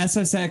yeah, the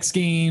SSX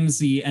games,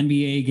 the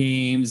NBA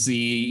games, the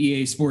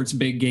EA Sports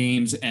big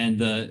games, and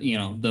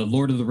the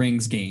Lord of the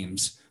Rings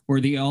games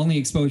were the only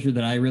exposure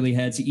that I really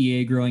had to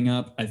EA growing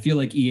up. I feel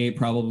like EA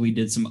probably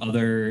did some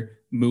other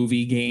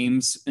movie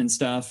games and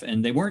stuff,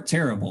 and they weren't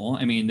terrible.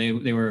 I mean,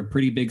 they were a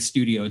pretty big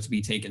studio to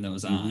be taking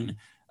those on.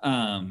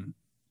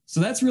 So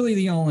that's really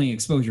the only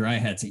exposure I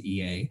had to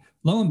EA.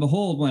 Lo and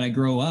behold, when I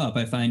grow up,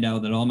 I find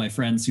out that all my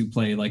friends who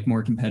play like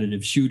more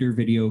competitive shooter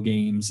video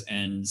games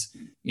and,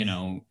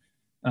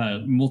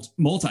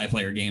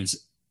 multiplayer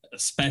games,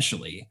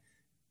 especially,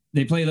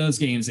 they play those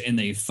games and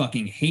they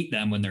fucking hate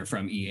them when they're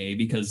from EA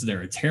because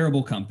they're a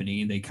terrible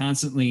company. They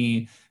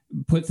constantly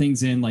put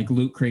things in like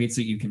loot crates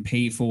that you can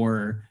pay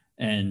for.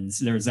 And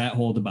there's that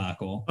whole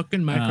debacle.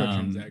 Fucking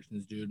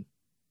microtransactions, dude.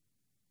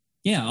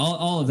 Yeah,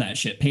 all of that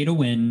shit, pay to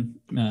win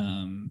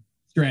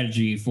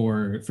strategy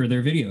for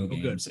their video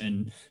games,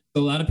 and a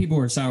lot of people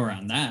were sour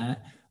on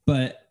that.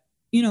 But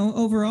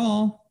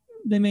overall,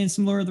 they made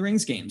some Lord of the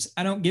Rings games.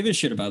 I don't give a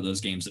shit about those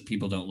games that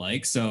people don't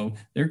like, so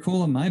they're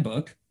cool in my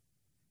book.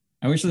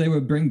 I wish they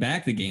would bring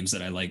back the games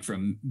that I like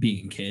from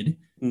being a kid.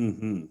 I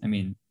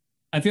mean,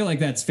 I feel like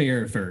that's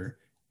fair for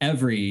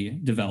every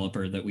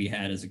developer that we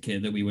had as a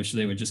kid, that we wish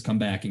they would just come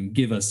back and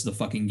give us the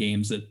fucking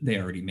games that they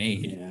already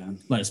made. Yeah.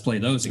 Let us play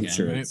those again.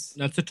 Sure, right?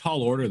 That's a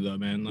tall order though,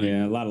 man. Like,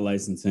 a lot of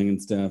licensing and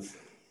stuff.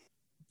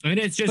 I mean,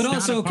 it's just. But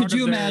also, could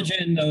you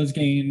imagine those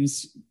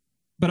games?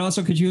 But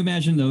also, could you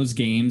imagine those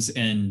games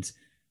and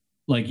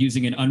like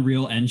using an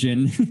Unreal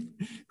Engine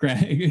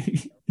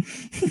graphics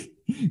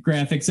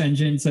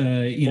engine to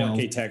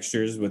 4K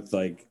textures with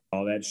like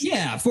all that shit?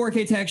 Yeah,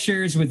 4K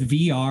textures with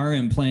VR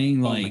and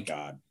playing like. Oh my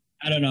God.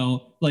 I don't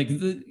know, like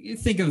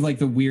think of like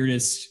the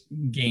weirdest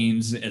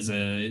games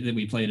that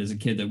we played as a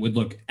kid that would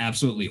look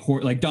absolutely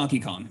like Donkey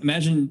Kong.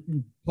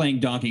 Imagine playing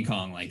Donkey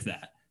Kong like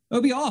that. It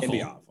would be awful. It'd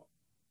be awful.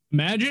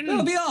 Imagine. It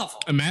would be awful.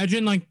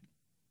 Imagine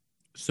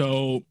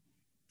so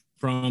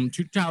from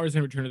Two Towers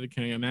and Return of the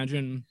King.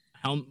 Imagine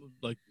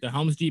the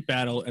Helm's Deep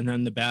battle and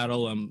then the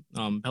battle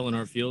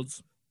Pelennor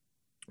Fields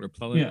or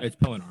It's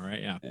Pelennor,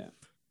 right? Yeah.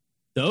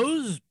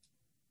 Those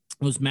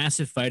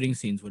massive fighting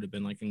scenes would have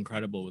been like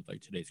incredible with like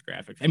today's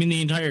graphics. I mean,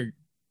 the entire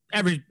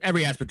every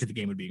aspect of the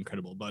game would be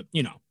incredible, but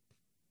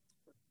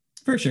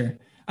for sure.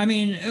 I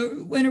mean,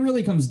 when it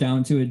really comes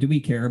down to it, do we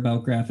care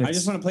about graphics? I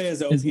just want to play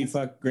as OP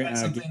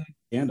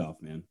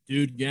Gandalf, man.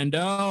 Dude,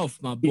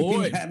 Gandalf, my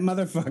boy. That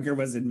motherfucker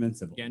was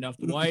invincible. Gandalf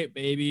the White,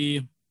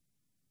 baby.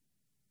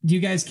 Do you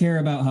guys care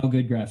about how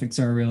good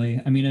graphics are? Really?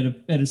 I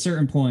mean, at a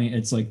certain point,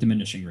 it's like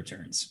diminishing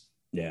returns.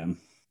 Yeah.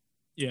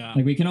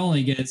 Like we can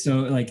only get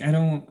so like I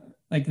don't.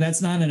 Like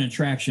that's not an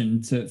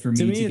attraction for me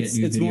to get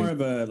new. It's more of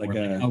a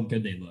how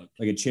good they look,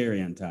 like a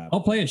cherry on top.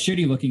 I'll play a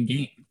shitty looking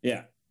game.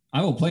 Yeah,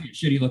 I will play a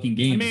shitty looking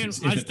game. I mean,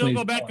 I still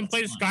go back and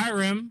play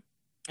Skyrim,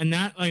 and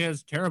that like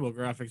has terrible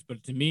graphics.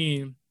 But to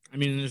me, I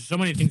mean, there's so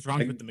many things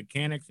wrong with the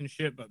mechanics and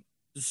shit. But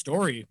the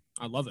story,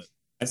 I love it.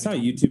 I saw a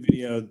YouTube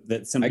video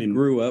that somebody. I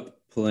grew up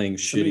playing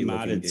shitty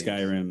modded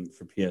Skyrim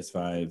for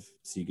PS5,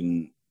 so you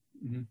can.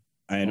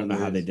 I don't know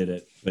how they did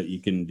it, but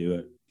you can do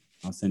it.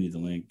 I'll send you the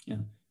link. Yeah.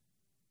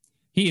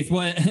 Heath,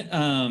 what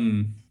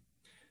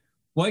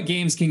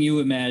games can you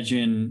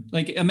imagine?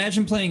 Like,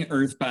 imagine playing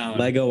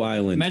Earthbound. Lego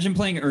Island. Imagine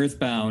playing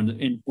Earthbound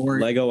in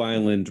Lego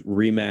Island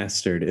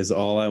remastered is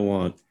all I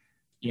want.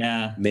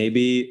 Yeah.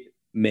 Maybe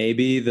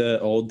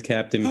the old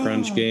Captain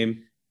Crunch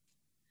game.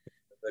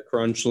 The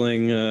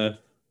Crunchling.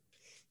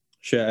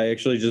 Shit, I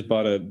actually just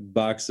bought a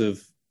box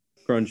of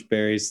Crunch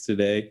Berries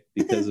today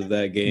because of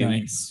that game.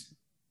 Nice.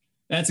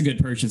 That's a good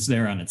purchase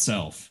there on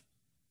itself.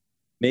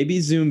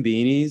 Maybe Zoom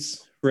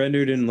Beanies.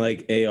 Rendered in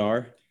like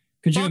AR.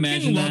 Could you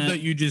imagine that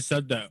you just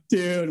said that?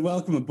 Dude,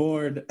 welcome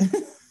aboard.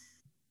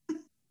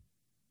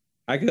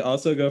 I could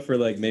also go for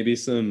like maybe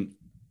some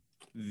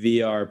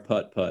VR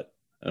putt-putt.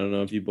 I don't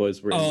know if you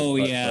boys were into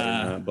putt-putt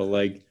or not, but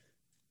like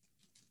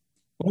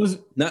what was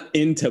it? Not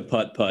into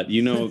putt-putt.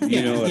 You know what I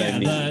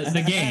mean.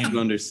 The game. I don't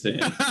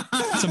understand.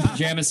 Some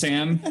Pajama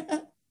Sam.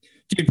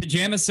 Dude,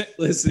 Pajama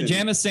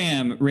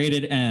Sam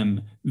rated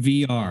M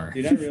VR.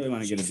 Dude, I really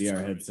want to get a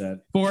VR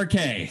headset.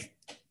 4K.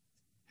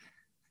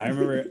 I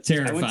remember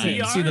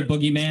terrifying. See the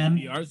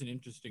boogeyman. VR is an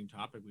interesting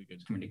topic. We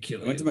could. I'm gonna kill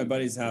you. I went to my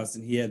buddy's house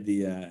and he had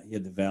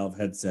the Valve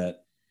headset,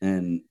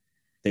 and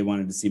they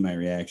wanted to see my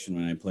reaction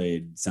when I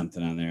played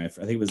something on there. I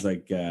think it was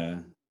like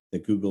the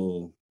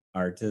Google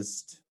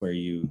Artist, where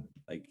you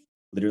like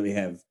literally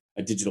have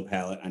a digital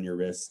palette on your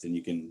wrist and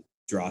you can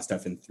draw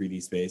stuff in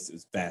 3D space. It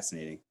was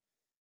fascinating.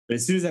 But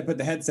as soon as I put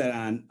the headset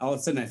on, all of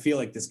a sudden I feel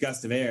like this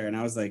gust of air, and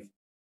I was like,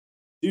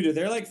 dude, are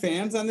there like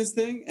fans on this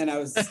thing? And I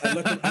look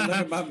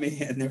above me,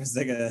 and there was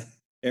like a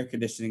air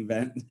conditioning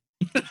vent.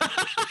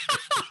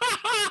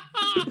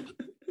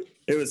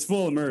 It was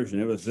full immersion.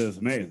 It was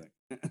amazing.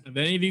 Have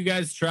any of you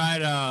guys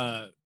tried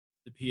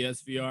the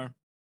PSVR?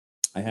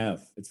 I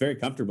have. It's very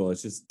comfortable.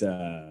 It's just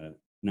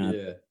not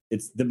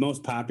it's the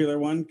most popular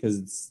one because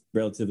it's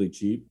relatively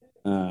cheap.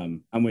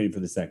 I'm waiting for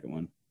the second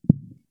one.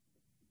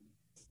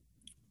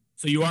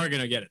 So you are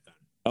gonna get it then.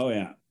 Oh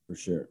yeah, for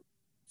sure.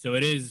 So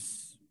it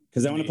is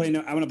because I want to play.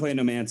 I want to play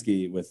No Man's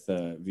Sky with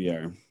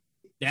VR.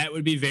 That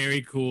would be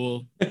very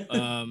cool.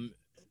 No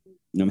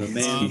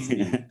Man's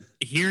Sky.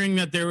 Hearing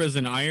that there was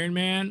an Iron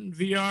Man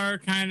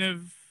VR kind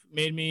of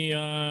made me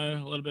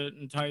a little bit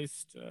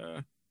enticed.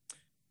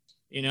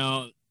 You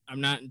know,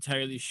 I'm not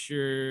entirely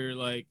sure.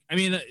 Like, I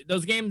mean,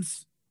 those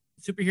games,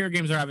 superhero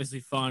games, are obviously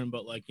fun,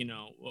 but like, you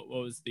know, what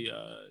was the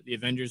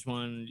Avengers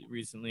one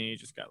recently?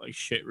 Just got like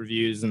shit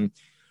reviews, and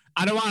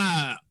I don't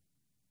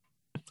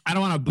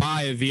want to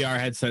buy a VR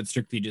headset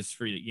strictly just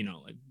for, you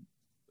know, like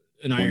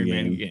an Iron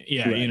Man game.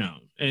 Yeah, right. You know,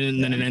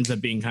 and then it ends up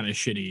being kind of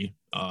shitty.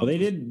 Well, they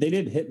did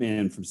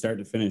Hitman from start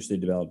to finish. They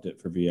developed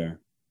it for VR.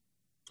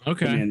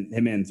 Okay.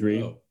 Hitman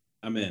 3. Oh,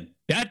 I'm in.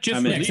 That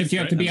just released, except you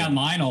have to be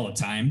online all the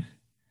time.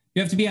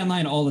 You have to be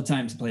online all the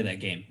time to play that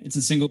game. It's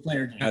a single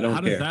player game. I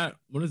don't care.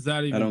 What does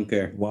that even? I don't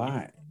care.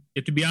 Why? You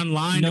have to be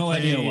online no to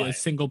play idea why. A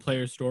single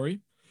player story.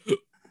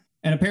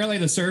 And apparently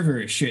the server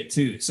is shit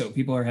too, so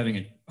people are having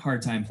a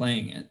hard time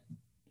playing it.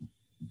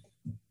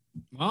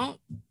 Well,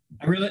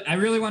 I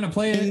really want to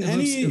play it.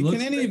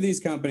 Can any of these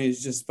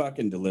companies just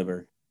fucking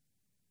deliver?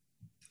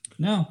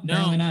 No,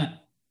 apparently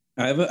not.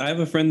 I have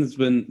a friend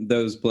that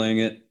was playing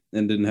it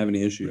and didn't have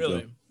any issues.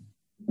 Really?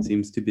 Though.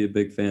 Seems to be a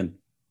big fan.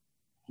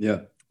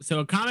 Yeah. So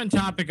a common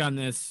topic on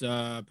this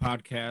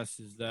podcast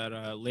is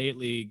that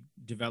lately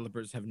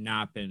developers have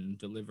not been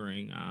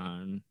delivering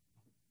on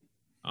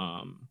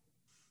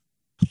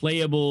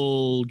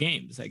playable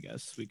games. I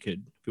guess if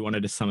we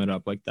wanted to sum it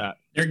up like that.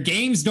 Their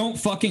games don't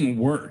fucking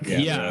work.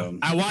 Yeah.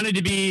 I wanted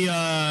to be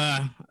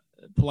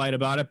polite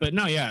about it, but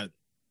no, yeah.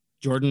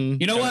 Jordan,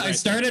 you know what? I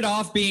started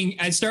off being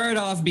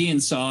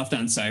soft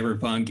on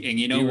Cyberpunk, and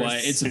you know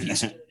what? It's a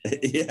piece of,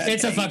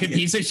 it's a fucking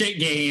piece of shit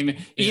game.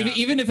 Yeah.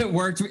 Even if it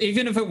worked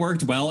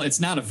well, it's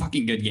not a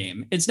fucking good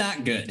game. It's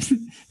not good.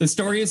 The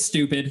story is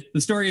stupid.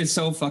 The story is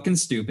so fucking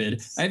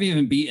stupid. I haven't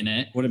even beaten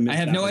it. I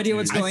have no idea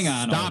what's going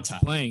on. I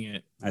stopped playing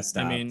it. I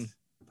stopped. I mean,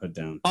 put it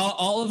down.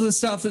 All of the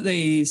stuff that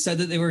they said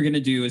that they were going to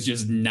do is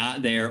just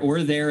not there,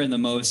 or there in the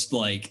most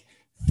like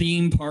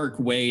theme park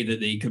way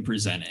that they could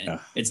present it.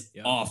 It's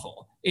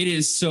awful. It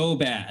is so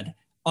bad.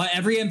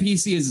 Every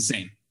NPC is the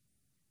same.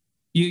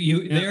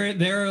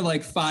 There are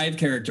like 5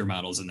 character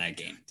models in that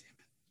game.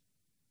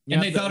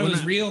 And they thought it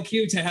was real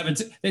cute to have it.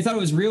 They thought it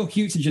was real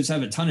cute to just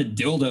have a ton of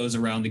dildos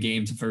around the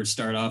game to first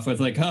start off with.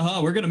 Like,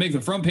 haha, we're gonna make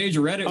the front page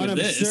of Reddit with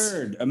this. An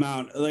absurd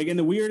amount, like in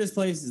the weirdest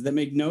places that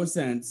make no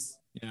sense.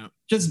 Yeah,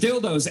 just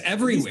dildos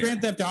everywhere.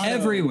 Grand Theft Auto,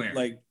 everywhere.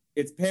 Like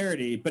it's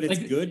parody, but it's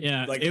like, good.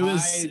 Yeah, like it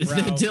was the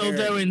dildo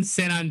parody. in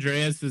San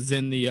Andreas was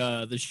in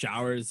the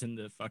showers in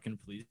the fucking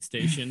police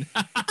station.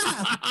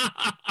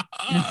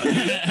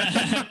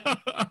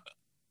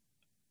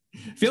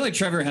 I feel like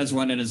Trevor has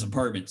one in his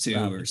apartment too,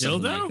 or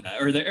something like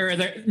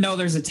that. No,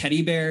 there's a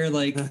teddy bear,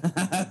 like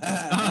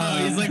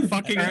he's like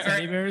fucking a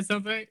teddy bear or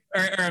something,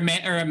 or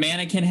a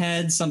mannequin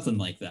head, something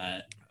like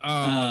that.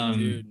 Oh,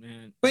 dude,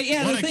 man. But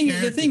yeah, what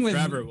the thing with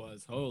Trevor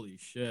was holy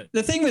shit.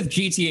 The thing with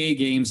GTA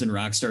games and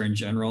Rockstar in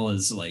general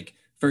is like,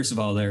 first of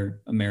all, they're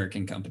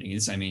American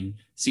companies. I mean,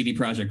 CD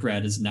Projekt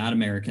Red is not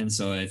American,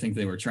 so I think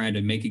they were trying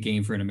to make a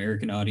game for an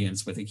American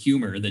audience with a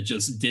humor that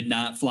just did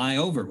not fly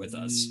over with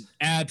us.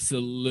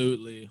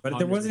 Absolutely, but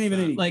there wasn't even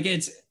any like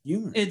it's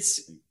humor. I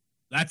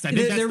think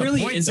there the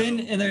really point, isn't,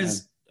 though. and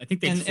there's I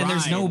think they tried,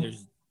 and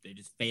they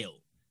just failed.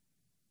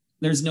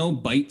 There's no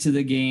bite to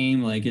the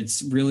game. Like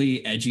it's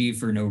really edgy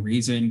for no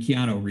reason.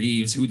 Keanu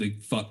Reeves, who the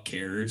fuck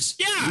cares?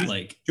 Yeah,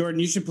 like Jordan,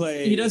 you should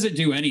play. He doesn't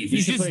do anything.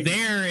 He's just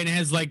there and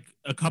has like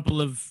a couple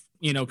of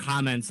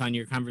comments on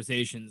your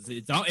conversations.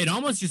 It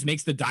almost just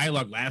makes the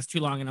dialogue last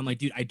too long. And I'm like,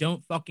 dude, I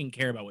don't fucking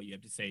care about what you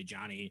have to say,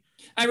 Johnny.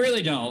 I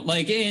really don't.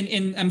 Like,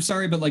 and I'm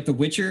sorry, but like The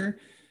Witcher,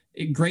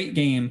 great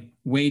game.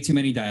 Way too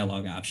many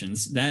dialogue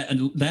options. That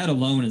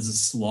alone is a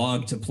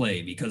slog to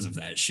play because of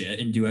that shit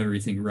and do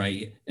everything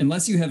right.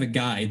 Unless you have a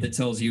guide that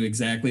tells you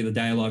exactly the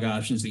dialogue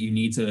options that you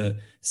need to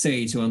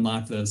say to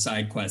unlock the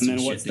side quests. And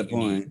then what's the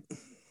point?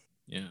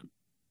 Yeah.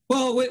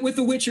 Well, with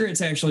The Witcher,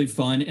 it's actually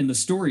fun and the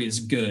story is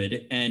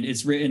good and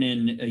it's written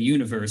in a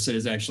universe that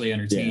is actually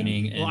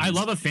entertaining. Yeah. Well, I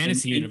love a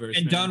fantasy universe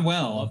and done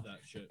well. I love that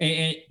shit.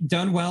 And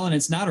done well, and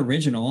it's not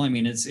original. I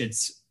mean,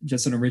 it's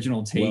just an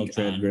original take.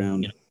 Well-tread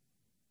ground.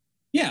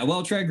 Yeah,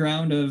 well-tread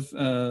ground of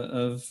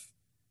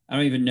I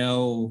don't even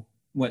know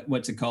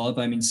what to call it,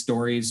 but I mean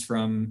stories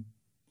from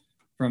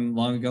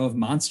long ago of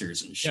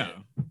monsters and shit.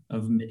 Yeah.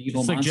 Of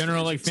medieval monsters. It's like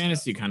general like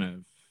fantasy stuff. kind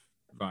of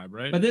vibe,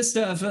 right? But this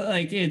stuff,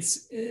 like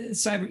it's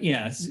cyber,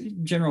 it's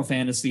general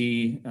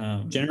fantasy.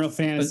 General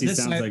fantasy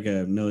sounds like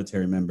a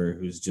military member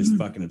who's just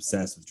fucking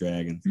obsessed with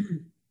dragons.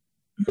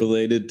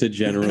 Related to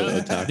General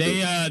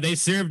Otaku. They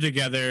served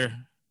together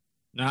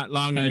not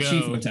long ago.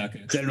 Chief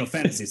Otaku. General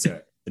fantasy,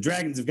 sir. The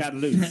dragons have gotten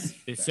loose.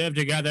 They served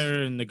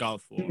together in the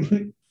Gulf War.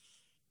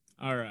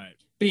 All right.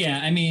 But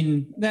yeah, I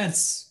mean,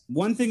 that's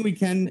one thing we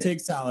can take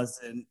solace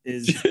in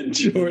is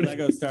Jordan.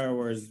 Lego Star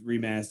Wars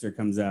remaster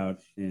comes out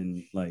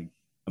in like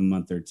a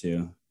month or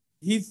two.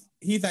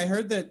 Heath, I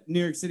heard that New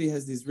York City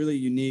has these really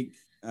unique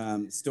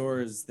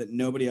stores that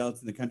nobody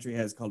else in the country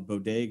has called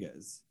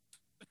bodegas.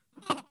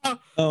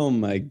 Oh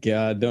my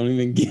God! Don't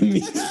even get me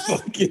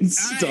fucking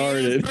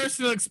started.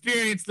 Personal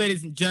experience,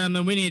 ladies and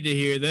gentlemen. We need to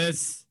hear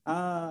this.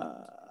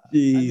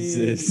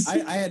 Jesus.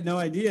 I had no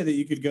idea that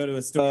you could go to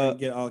a store and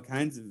get all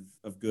kinds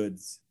of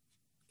goods.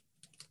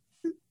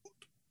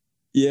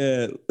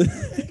 Yeah.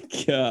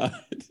 God.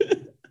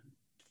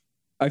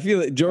 I feel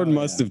like Jordan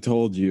must have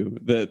told you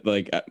that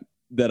like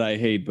that I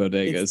hate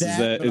bodegas.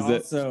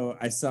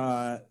 I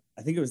saw,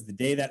 I think it was the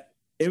day that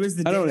it was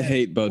the day I don't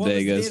hate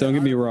bodegas. Don't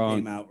get me wrong.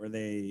 Came out where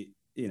they,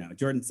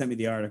 Jordan sent me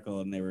the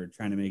article and they were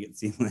trying to make it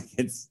seem like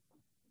it's.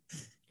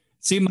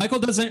 See, Michael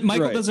doesn't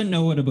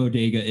know what a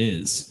bodega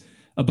is.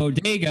 A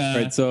bodega.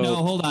 Right, so, no,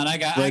 hold on. I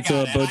got it.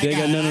 I've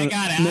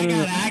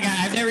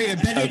never even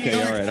been to New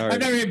York.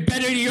 I've never even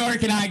been to New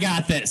York, and I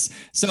got this.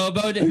 So a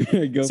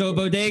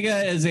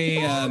bodega is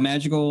a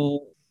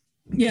magical.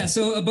 Yeah.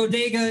 So a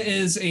bodega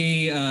is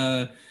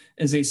a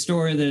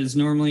store that is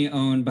normally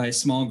owned by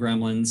small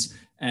gremlins,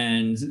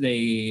 and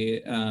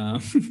they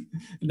have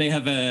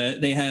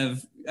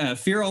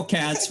feral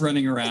cats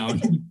running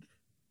around.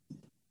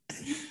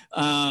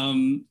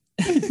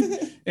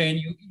 And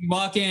you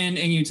walk in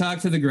and you talk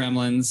to the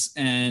gremlins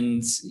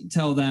and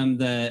tell them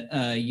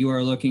that you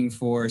are looking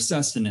for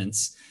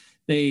sustenance.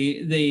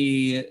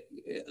 They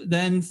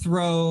then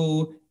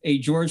throw a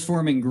George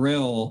Foreman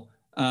grill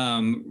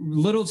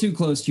little too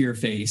close to your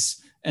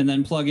face and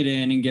then plug it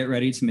in and get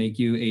ready to make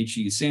you a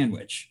cheese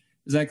sandwich.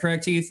 Is that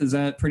correct, Heath? Is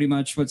that pretty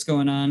much what's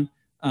going on?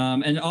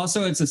 And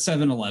also it's a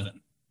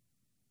 7-Eleven,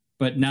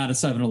 but not a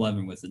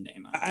 7-Eleven with the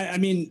name on it. I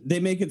mean,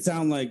 they make it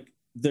sound like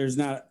there's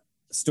not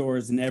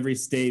stores in every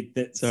state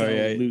that sell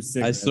loose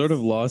cigarettes. I sort of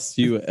lost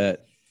you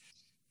at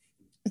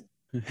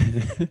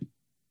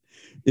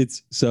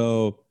it's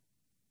so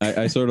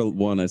I sort of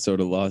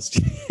lost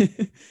you.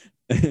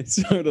 I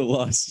sort of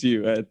lost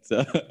you at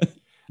all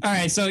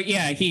right, so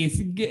yeah, Heath,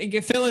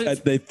 fill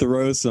it. They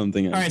throw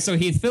something at all right, so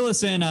Heath, fill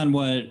us in on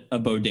what a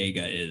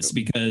bodega is,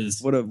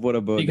 because what a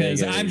bodega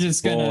because I'm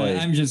just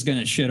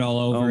gonna shit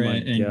all over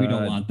it, and we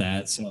don't want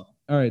that. So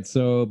all right,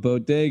 so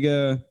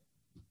bodega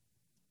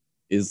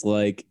is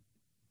like,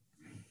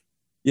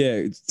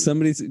 yeah, did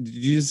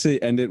you just say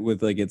end it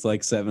with like it's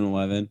like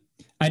 7-Eleven?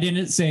 I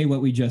didn't say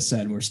what we just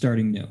said. We're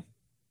starting new.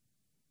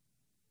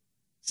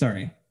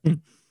 Sorry.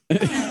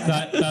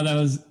 thought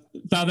that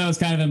was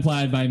kind of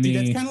implied by me.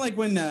 Dude, that's kind of like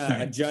when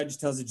a judge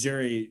tells a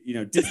jury,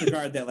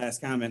 disregard that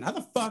last comment. How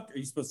the fuck are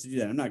you supposed to do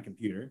that? I'm not a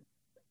computer.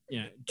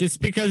 Yeah, just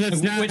because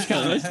it's not which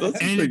comment?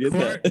 in a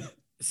court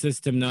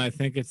system, though. I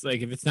think it's like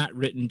if it's not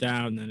written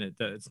down, then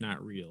it's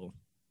not real.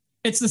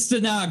 It's the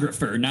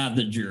stenographer, not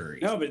the jury.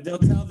 No, but they'll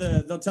tell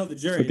the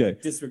jury to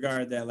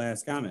disregard that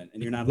last comment,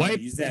 and you're not allowed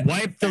to use that.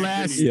 Wipe the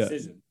last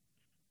decision.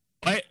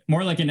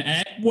 More like an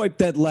wipe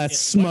that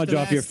last smudge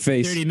off your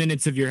face. 30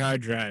 minutes of your hard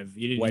drive.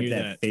 You didn't wipe hear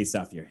that face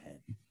off your head.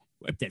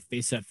 Wipe that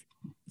face off.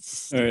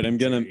 All right, I'm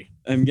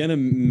gonna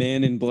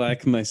Man in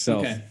Black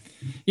myself. Okay.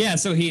 Yeah.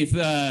 So Heath,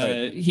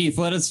 Heath,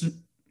 let us.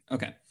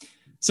 Okay.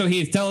 So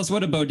Heath, tell us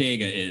what a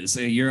bodega is.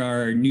 You're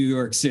our New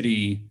York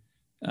City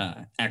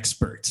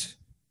expert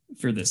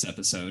for this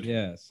episode.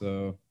 Yeah.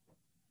 So,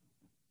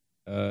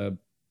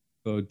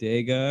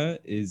 bodega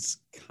is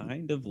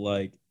kind of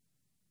like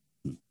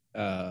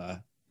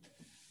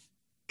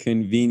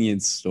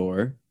convenience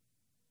store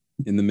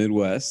in the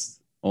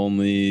Midwest,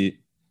 only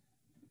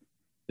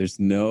there's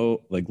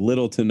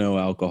little to no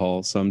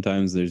alcohol.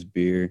 Sometimes there's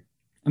beer.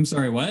 I'm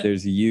sorry, what?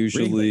 There's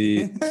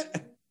usually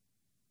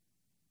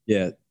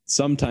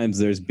sometimes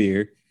there's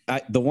beer.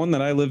 The one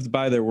that I lived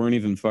by, there weren't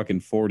even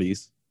fucking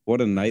 40s.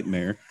 What a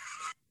nightmare.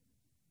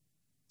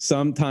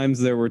 Sometimes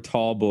there were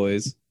tall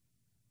boys.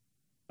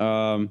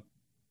 A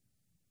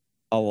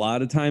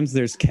lot of times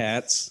there's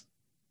cats.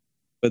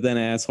 But then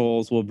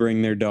assholes will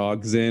bring their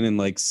dogs in and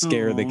like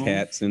scare the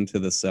cats into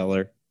the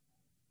cellar.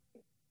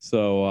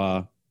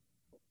 So,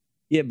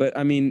 but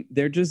I mean,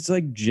 they're just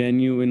like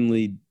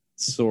genuinely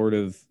sort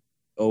of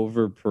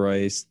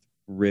overpriced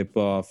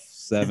rip-off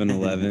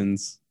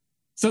 7-Elevens.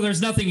 So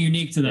there's nothing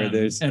unique to them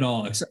at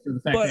all, except for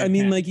the fact. But I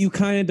mean, like you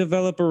kind of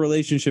develop a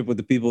relationship with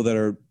the people that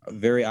are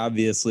very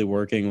obviously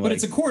working. But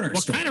it's a corner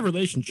store. What kind of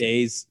relationship?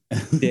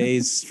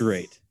 Days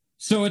straight.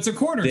 So it's a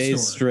corner store.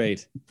 Days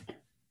straight.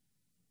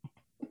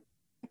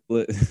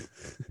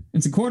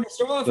 It's a corner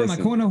store for my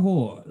corner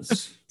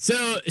whores.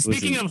 So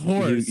speaking of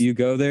whores, you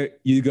go there.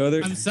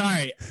 I'm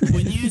sorry.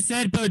 When you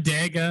said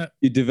bodega,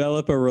 you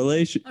develop a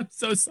relation. I'm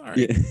so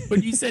sorry. Yeah.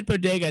 When you said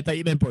bodega, I thought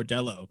you meant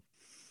Bordello.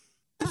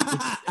 This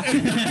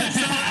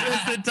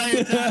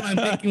entire time I'm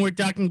thinking we're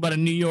talking about a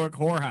New York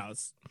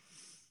whorehouse.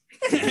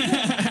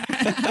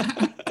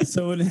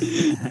 So and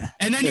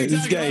then you're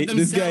this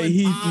guy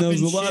Heath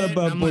knows a lot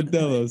about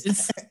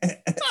Bordellos.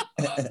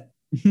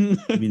 You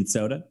mean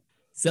soda?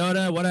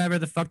 Soda, whatever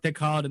the fuck they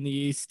call it in the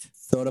East.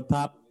 Soda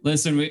pop.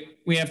 Listen,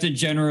 we have to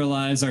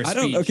generalize our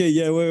speech. Okay,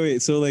 yeah,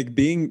 wait. So like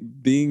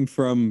being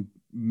from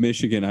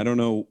Michigan, I don't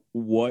know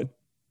what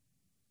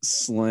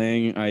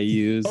slang I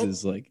use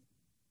is like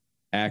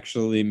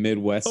actually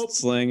Midwest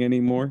slang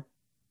anymore.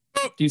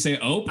 Do you say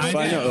ope?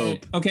 I know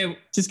ope. Okay.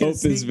 Just Ope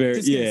is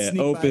very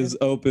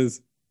ope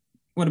is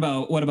What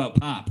about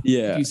pop?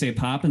 Yeah. Do you say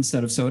pop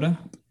instead of soda?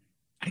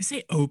 I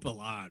say ope a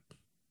lot.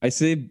 I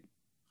say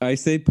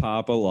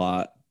pop a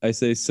lot. I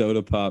say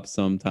soda pop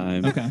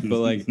sometimes. Okay. But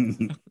like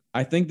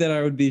I think that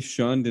I would be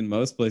shunned in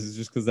most places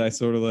just because I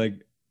sort of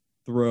like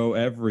throw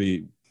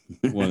every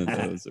one of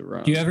those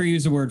around. Do you ever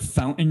use the word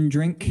fountain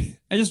drink?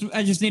 I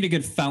just need a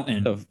good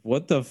fountain.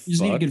 What the fuck? You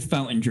just need a good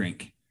fountain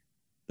drink.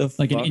 The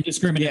Like fuck? an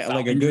indiscriminate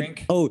fountain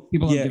drink. Oh,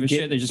 People don't give a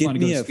shit. They just want to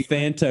go give me a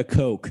Fanta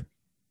Coke.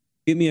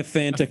 Give me a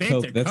Fanta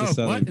Coke. That's a Coke.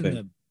 Southern What in thing.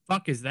 the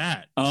fuck is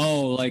that?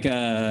 Oh, like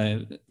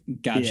gotcha.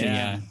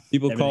 Yeah.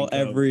 People Everything call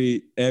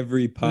Coke.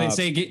 every pop.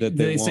 Do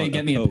they say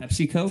get me a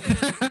Pepsi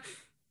Coke?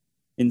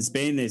 In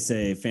Spain, they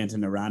say Fanta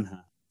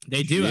Naranja.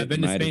 They do. Shit, I've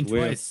been to might Spain as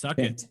well. twice. Suck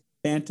it.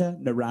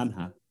 Fanta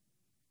Naranja.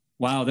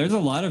 Wow, there's a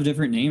lot of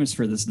different names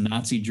for this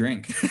Nazi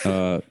drink.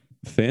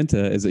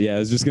 Fanta is I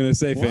was just gonna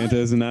say What? Fanta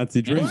is a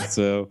Nazi drink. What?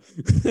 So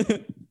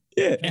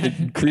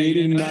it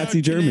created in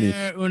Nazi Germany.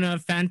 Una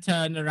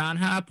Fanta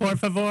Naranja, por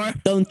favor.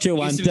 Don't you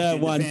want a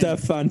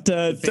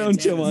Fanta?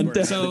 Don't you want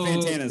The a? So-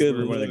 Fantanas Good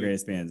were one of the Lord.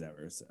 greatest bands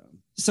ever.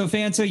 So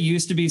Fanta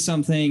used to be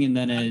something, and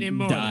then it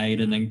Anymore.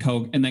 died, and then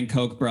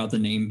Coke brought the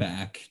name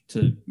back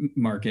to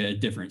market a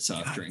different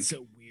soft drink.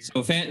 So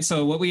weird.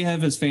 So what we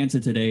have as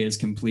Fanta today is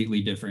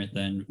completely different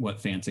than what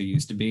Fanta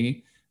used to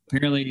be.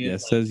 Apparently,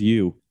 Yes, says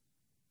you.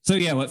 So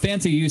yeah, what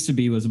Fanta used to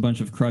be was a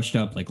bunch of crushed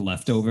up like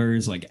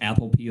leftovers, like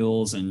apple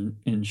peels and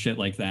shit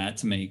like that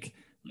to make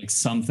like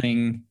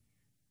something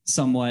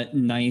somewhat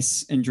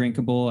nice and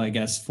drinkable, I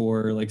guess,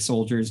 for like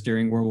soldiers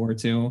during World War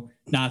II.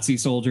 Nazi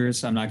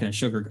soldiers. I'm not going to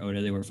sugarcoat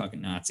it. They were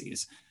fucking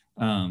Nazis.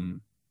 But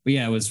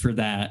yeah, it was for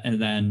that. And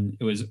then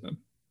it was,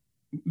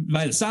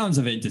 by the sounds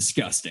of it,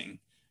 disgusting.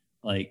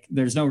 Like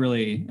there's no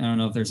really, I don't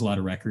know if there's a lot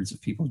of records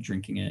of people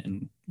drinking it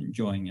and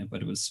enjoying it,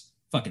 but it was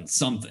fucking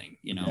something,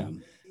 you know?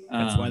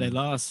 That's why they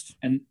lost.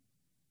 And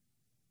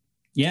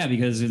yeah,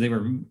 because they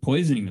were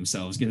poisoning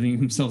themselves, giving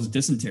themselves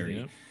dysentery.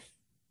 Yep.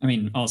 I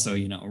mean, also,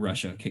 you know,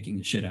 Russia kicking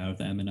the shit out of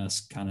them and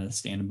us kind of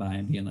standing by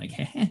and being like,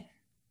 hey,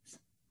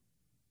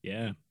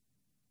 Yeah.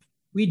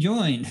 we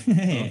joined.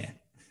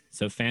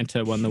 So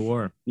Fanta won the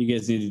war. You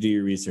guys need to do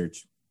your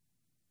research.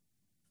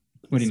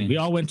 What do you mean? We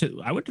all went to.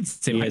 I went to the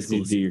same You high guys school.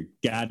 need to do your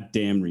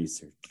goddamn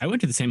research. I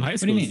went to the same high do you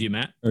school mean? as you,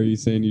 Matt. Are you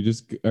saying did you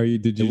just Google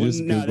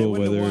wouldn't have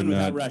whether or won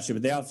without not Russia,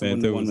 but they also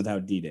wouldn't Fanta have won was-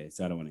 without D-Day,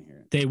 so I don't want to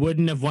hear They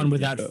wouldn't have won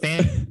without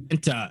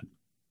Fanta.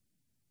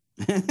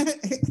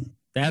 it.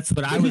 That's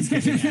what I was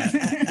getting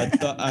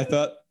at. I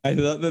thought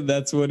that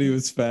that's what he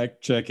was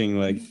fact checking.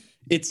 Like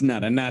it's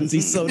not a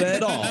Nazi soda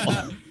at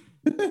all.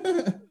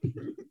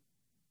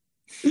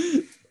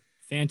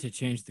 Fanta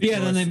changed the Yeah,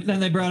 course. then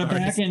they brought it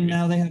Hard to back, and say.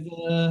 now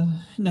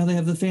they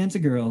have the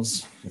Fanta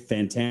girls. The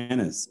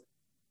Fantanas.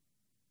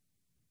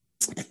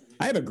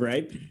 I have a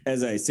gripe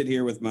as I sit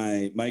here with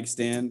my mic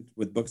stand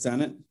with books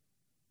on it.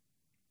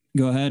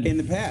 Go ahead. In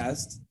the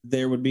past,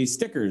 there would be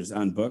stickers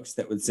on books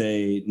that would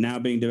say, now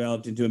being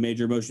developed into a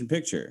major motion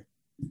picture.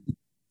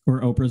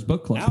 Or Oprah's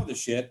book club. Now the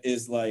shit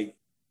is like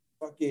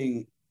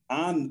fucking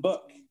on the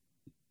book.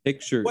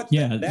 Pictures. What?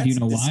 Yeah, do you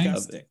know why?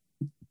 disgusting.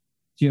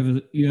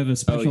 Do you have a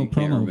special you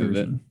can't promo remove it.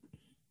 version?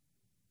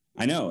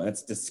 I know,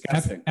 that's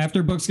disgusting.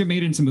 After books get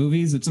made into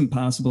movies, it's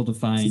impossible to It's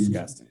find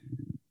disgusting.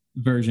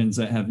 versions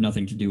that have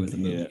nothing to do with the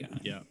movie. Yeah.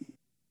 Yeah,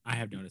 I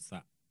have noticed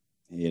that.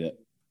 I hate it.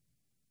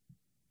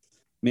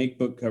 Make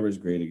book covers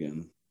great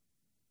again.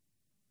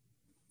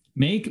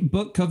 Make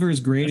book covers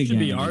great That should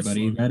again, be our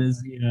everybody. slogan.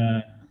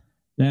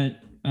 That is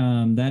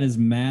that is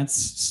Matt's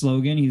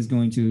slogan. He's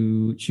going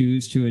to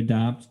choose to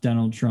adopt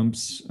Donald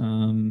Trump's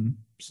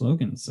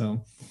slogan.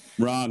 So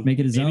Wrong. make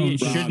it his Maybe own it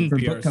for shouldn't book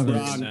be our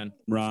covers. slogan then.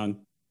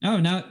 Wrong. Oh,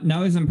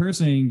 now he's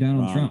impersonating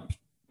Donald Wrong. Trump.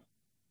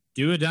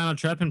 Do a Donald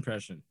Trump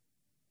impression.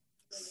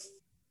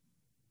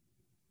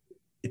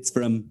 It's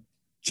from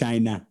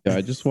China. Yeah,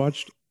 I just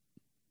watched.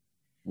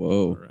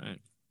 Whoa! All right.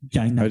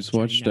 China. I just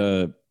watched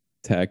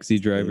Taxi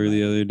Driver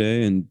the other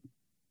day, and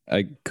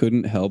I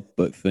couldn't help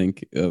but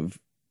think of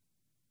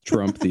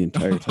Trump the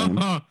entire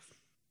time.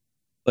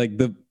 Like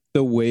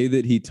the way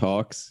that he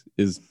talks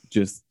is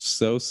just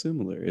so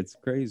similar. It's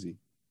crazy.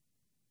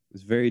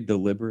 It's very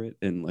deliberate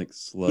and like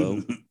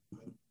slow.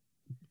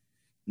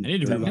 I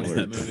need to Dumb rewatch as-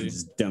 that movie.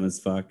 Just dumb as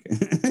fuck.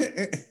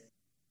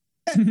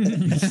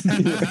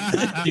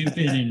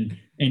 Stupid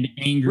and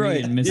angry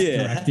Right, and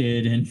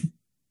misdirected and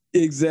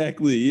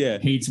Exactly. Yeah.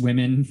 hates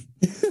women.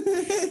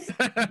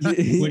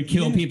 Would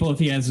kill people if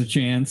he has a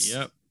chance.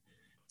 Yep.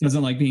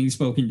 Doesn't like being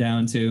spoken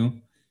down to.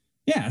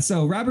 Yeah,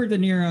 so Robert De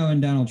Niro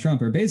and Donald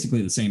Trump are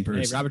basically the same Hey,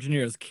 person. Robert De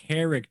Niro's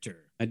character.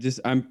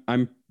 I'm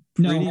No,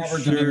 pretty Robert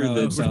De sure Niro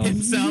that himself.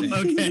 Himself.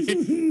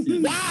 Okay.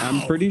 Wow.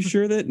 I'm pretty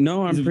sure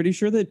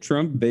that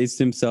Trump based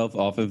himself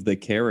off of the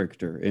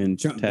character in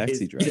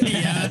Taxi Driver.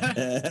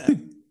 Yeah.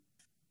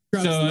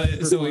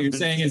 So what you're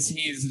saying is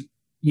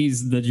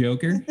he's the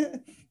Joker?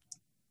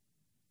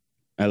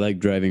 I like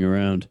driving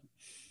around.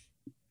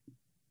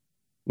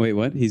 Wait,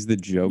 what? He's the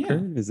Joker?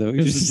 Yeah. Is that what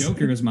Because the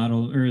Joker is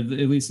modeled, or at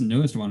least the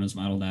newest one is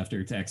modeled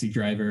after Taxi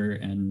Driver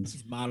and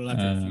He's modeled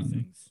after a few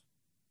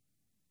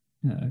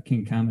things.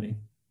 King Comedy.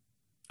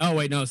 Oh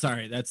wait, no,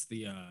 sorry. That's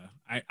the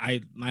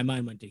my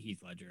mind went to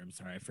Heath Ledger. I'm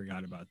sorry, I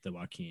forgot about the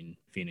Joaquin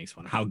Phoenix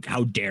one. How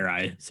dare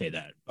I say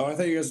that? Oh, I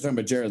thought you guys were talking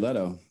about Jared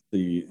Leto,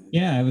 the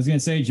I was gonna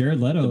say Jared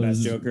Leto best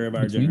is Joker of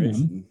our between them.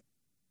 generation.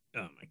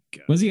 Oh my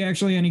god. Was he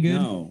actually any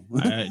good? No,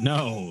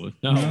 No.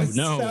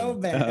 so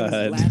bad.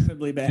 It was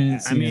laughably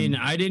bad. I mean,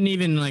 I didn't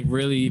even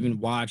really even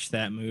watch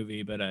that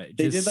movie, but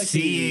just did,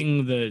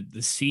 seeing the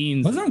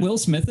scenes. Wasn't Will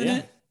Smith in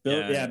it?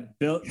 Bill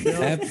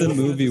Half the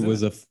movie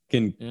was a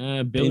fucking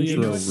Billy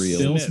intro reel.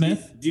 Bill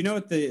Smith? Do you know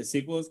what the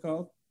sequel is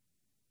called?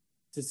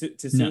 To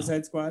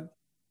Suicide Squad?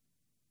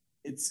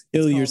 It's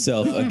Kill called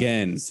yourself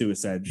again.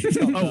 Suicide. It's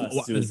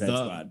called Suicide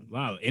Squad.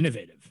 Wow,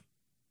 innovative.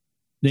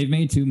 They've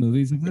made 2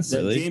 movies of this.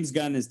 Really? James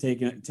Gunn has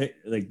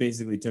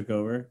basically took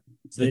over.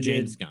 So they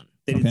James did Gunn.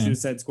 They did Okay.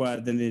 Suicide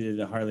Squad. Then they did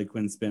a Harley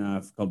Quinn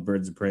spinoff called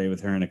Birds of Prey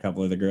with her and a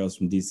couple of the girls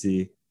from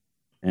DC.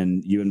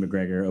 And Ewan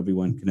McGregor,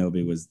 Obi-Wan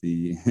Kenobi, was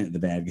the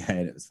bad guy.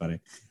 And it was funny.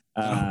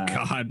 Oh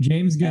God.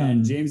 James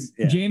Gunn.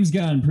 James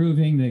Gunn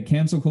proving that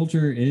cancel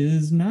culture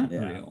is not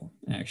Yeah. real,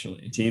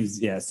 actually. James,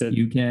 yeah. So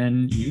You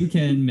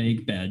can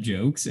make bad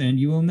jokes and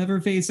you will never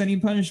face any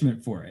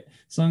punishment for it,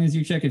 as long as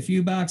you check a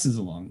few boxes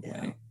along the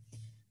way.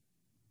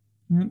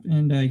 Yep,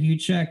 and he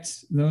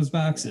checked those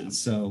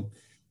boxes, so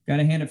got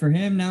to hand it for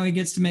him. Now he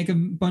gets to make a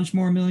bunch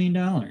more $1 million.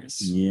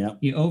 Yep.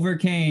 He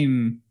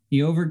overcame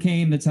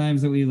the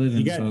times that we live in.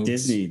 He got folks.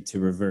 Disney to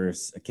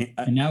reverse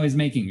and now he's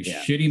making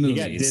shitty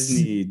movies. He got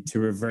Disney to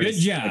reverse Good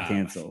job. a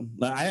cancel.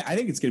 I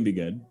think it's going to be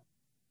good.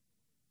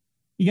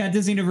 You got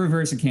Disney to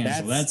reverse a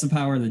cancel. That's the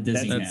power that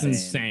Disney That's has.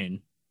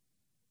 insane.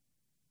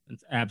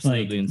 That's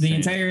absolutely insane. The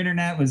entire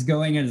internet was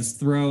going at his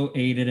throat,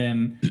 aided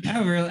him.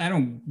 I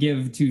don't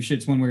give 2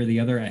 shits one way or the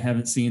other. I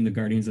haven't seen the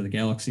Guardians of the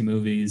Galaxy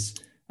movies.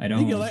 I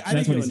don't.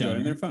 That's what he's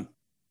done. They're fun.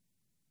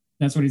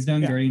 That's what he's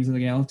done. Yeah. Guardians of the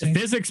Galaxy. The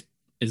physics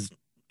is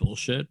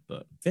bullshit,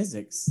 but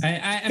Physics.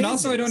 And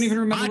also I don't even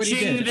remember what he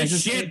watching did. the I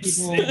just heard ships,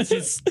 people- it's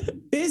just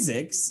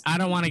Physics. I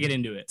don't want to get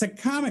into it. It's a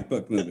comic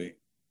book movie.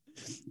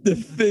 The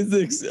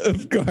physics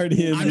of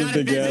Guardians I'm of not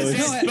the a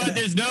physicist, Galaxy. but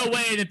there's no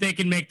way that they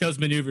can make those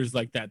maneuvers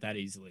like that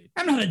easily.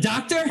 I'm not a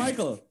doctor.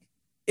 Michael,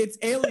 it's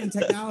alien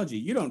technology.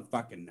 You don't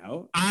fucking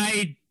know.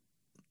 I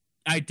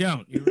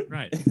don't. You're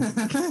right.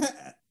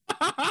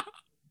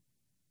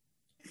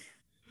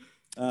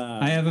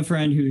 I have a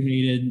friend who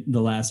hated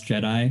The Last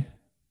Jedi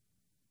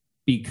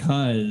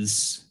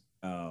because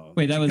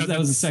wait, that was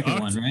the second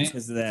one, right?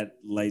 Because of that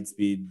light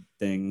speed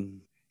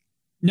thing.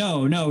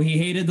 No, he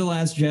hated The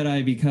Last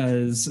Jedi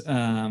because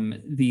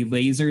the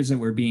lasers that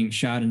were being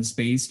shot in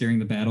space during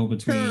the battle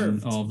between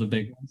Curved. all of the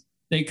big ones.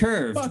 They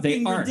curved. Fucking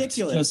They aren't.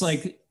 ridiculous.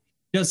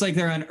 Just like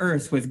they're on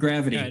Earth with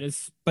gravity. Yeah, it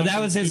is But that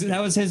was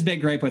fucking his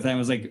big gripe with that. I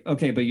was like,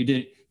 okay, but you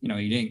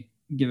didn't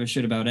give a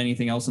shit about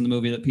anything else in the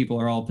movie that people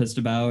are all pissed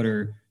about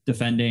or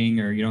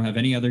defending, or you don't have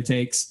any other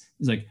takes.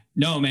 He's like,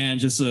 no, man,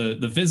 just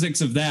the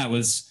physics of that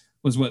was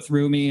what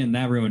threw me, and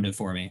that ruined it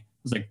for me. I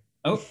was like,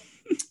 oh,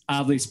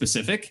 oddly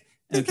specific.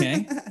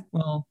 Okay,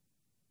 well,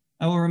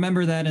 I will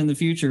remember that in the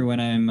future when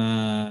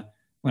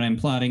I'm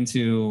plotting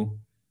to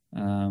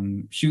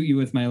shoot you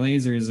with my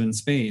lasers in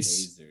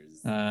space.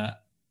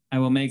 I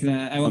will make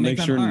that. I'll make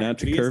sure hard. not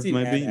to Have you curve seen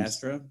my Ad beams.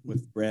 Astra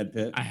with Brad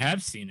Pitt? I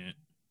have seen it.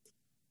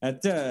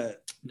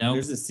 No.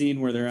 There's a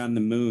scene where they're on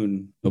the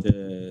moon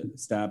to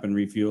stop and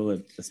refuel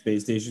at the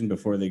space station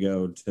before they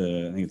go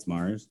to, I think it's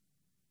Mars,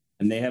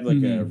 and they have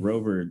like a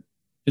rover.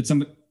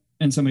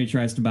 Somebody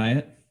tries to buy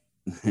it.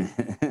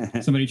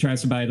 Somebody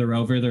tries to buy the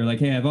rover. They're like,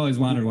 "Hey, I've always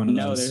wanted one of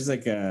those." No, there's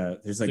like No,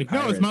 it's my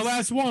pirates.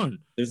 last one.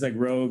 There's like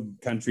rogue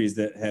countries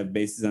that have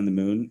bases on the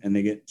moon, and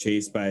they get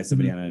chased by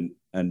somebody on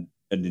an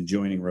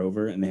adjoining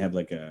rover, and they have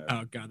like a.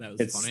 Oh God, that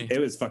was funny. It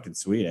was fucking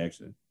sweet,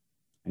 actually.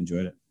 I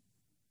enjoyed it.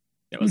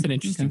 That was an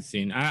interesting Okay.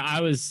 scene. I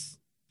was.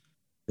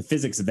 The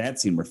physics of that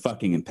scene were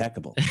fucking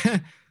impeccable.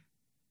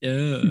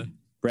 Yeah.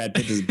 Brad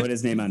Pitt doesn't put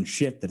his name on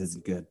shit that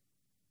isn't good.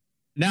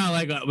 No,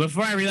 like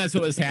before I realized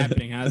what was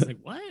happening, I was like,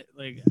 "What?"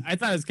 Like I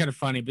thought it was kind of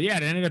funny, but yeah,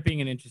 it ended up being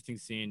an interesting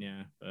scene.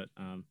 Yeah, but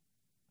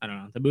I don't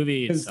know the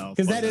movie itself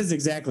Because that wasn't- is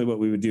exactly what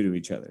we would do to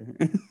each other.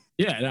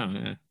 Yeah,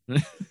 no, yeah.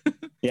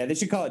 Yeah, they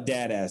should call it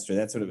Dad Astra.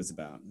 That's what it was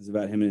about. It was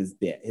about him and his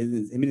dad. Him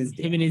and his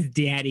dad. Him and his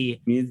daddy.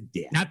 Him and his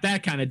dad. Not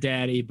that kind of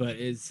daddy, but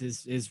is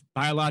his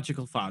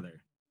biological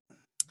father.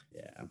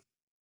 Yeah.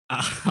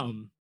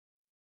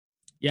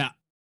 Yeah.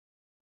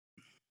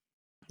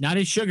 Not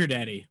his sugar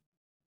daddy.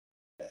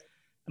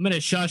 I'm gonna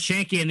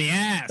Shawshank you in the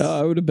ass. Oh,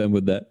 I would have been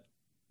with that.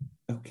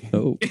 Okay.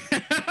 Oh,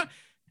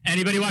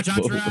 Anybody watch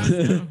Entourage?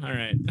 No? All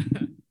right.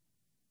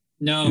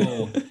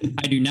 No,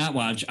 I do not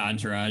watch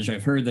Entourage.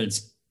 I've heard that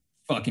it's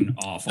fucking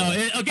awful.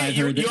 Okay. I've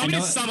You heard that- want me I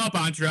to know- sum up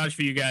Entourage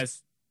for you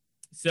guys?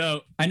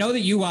 So I know that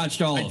you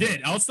watched all I of did.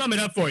 it. I'll sum it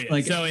up for you.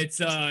 Like- So it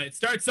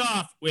starts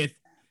off with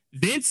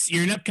Vince,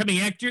 you're an upcoming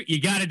actor.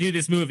 You got to do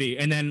this movie.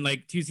 And then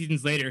like 2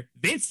 seasons later,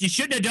 Vince, you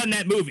shouldn't have done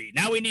that movie.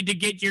 Now we need to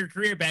get your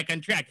career back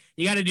on track.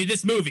 You got to do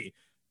this movie.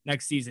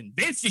 Next season,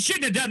 Vince, you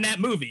shouldn't have done that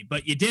movie,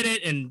 but you did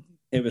it. And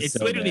it's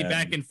so literally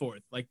back and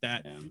forth like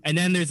that. Yeah. And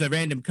then there's a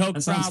random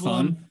Coke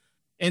problem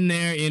in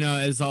there,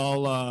 as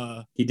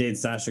all he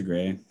dates Sasha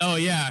Grey. Oh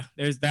yeah,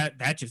 there's that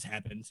just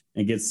happened.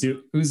 And gets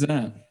sued. Who's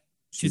that?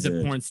 She's a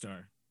porn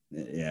star.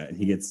 Yeah,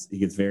 he gets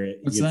very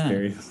What's that?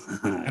 very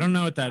I don't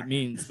know what that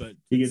means, but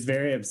he gets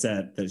very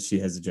upset that she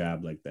has a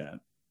job like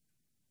that.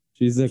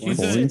 She's a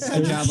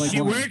job like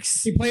she one.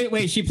 works.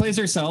 She plays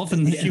herself,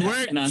 and she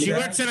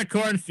works in a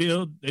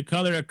cornfield. They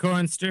call her a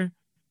cornster.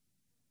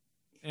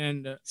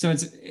 And so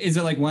is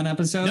it like one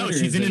episode? No,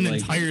 she's in an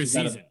entire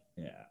season.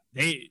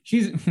 They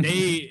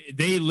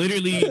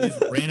literally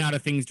just ran out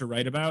of things to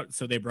write about,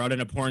 so they brought in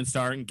a porn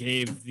star and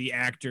gave the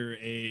character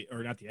a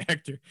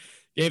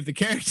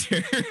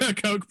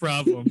Coke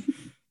problem,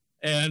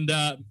 and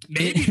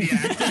maybe the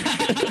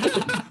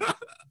actor.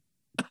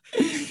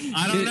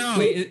 I don't know.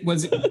 Wait,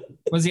 was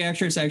the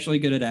actress actually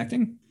good at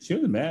acting? She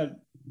wasn't bad.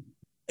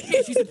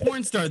 Yeah, she's a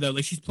porn star though.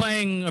 Like she's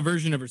playing a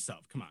version of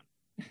herself. Come on.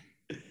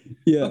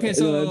 Yeah. Okay,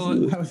 so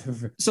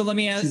let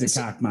me ask. She's a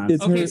cock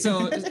monster. Okay,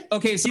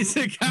 so she's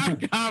a cock.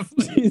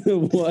 She's a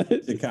what?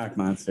 She's a cock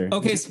monster.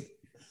 Okay,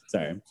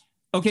 sorry.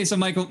 Okay, so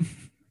Michael,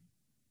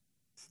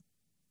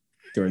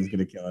 Jordan's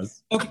gonna kill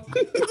us. Okay,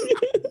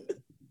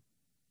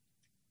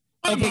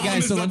 okay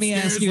guys. So let me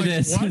ask you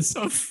this. What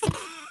the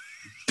fuck?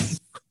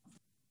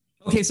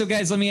 Okay, so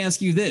guys, let me ask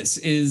you this: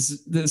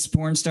 is this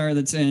porn star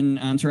that's in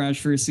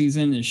Entourage for a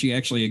season? Is she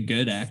actually a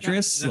good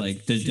actress?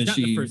 Did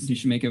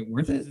she make it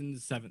worth it? In the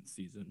 7th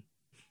season.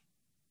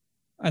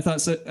 I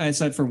thought so. I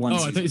said for one. Oh,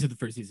 season. I thought you said the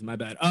first season. My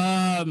bad.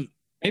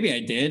 Maybe I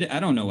did. I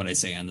don't know what I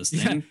say on this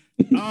thing.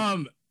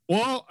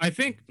 Well, I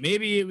think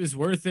maybe it was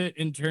worth it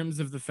in terms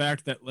of the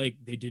fact that like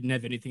they didn't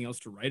have anything else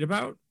to write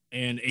about,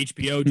 and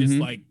HBO just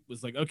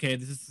was like, okay,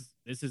 this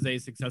is a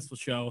successful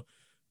show.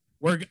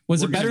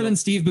 Was it better than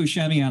Steve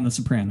Buscemi on The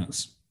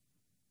Sopranos?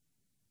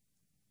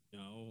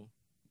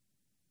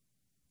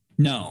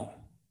 No,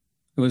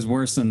 it was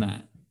worse than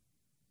that.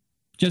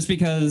 Just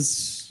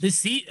because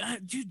just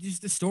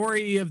the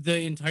story of the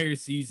entire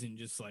season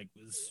just like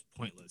was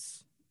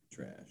pointless.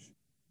 Trash.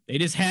 They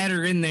just had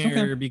her in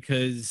there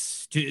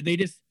because they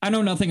just. I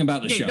know nothing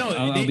about the show.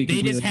 No, they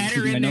just had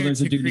her in there. There's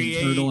a dude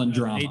named Turtle and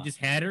drama. They just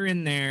had her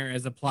in there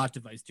as a plot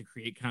device to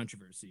create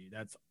controversy.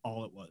 That's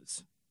all it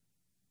was.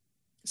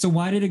 So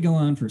why did it go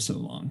on for so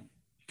long?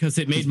 Because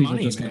it made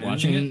money. Just kept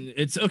watching it?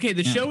 It's okay.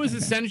 The show is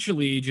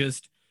essentially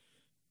just.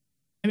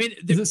 I mean,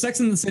 is it Sex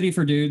in the City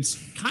for dudes?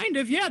 Kind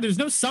of, yeah. There's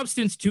no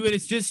substance to it.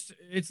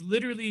 It's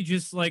literally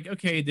just like,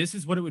 okay, this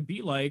is what it would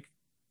be like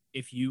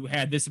if you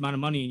had this amount of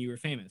money and you were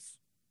famous.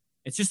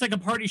 It's just like a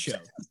party show.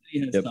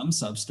 It has some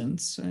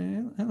substance.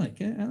 I like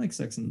it. I like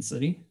Sex in the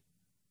City.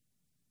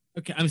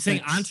 Okay, I'm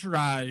saying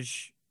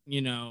Entourage.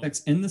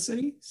 Sex in the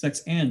City,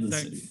 Sex and the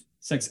City.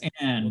 Sex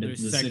and the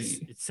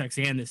City. It's Sex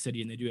and the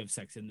City, and they do have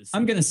Sex in the City.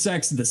 I'm gonna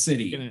sex the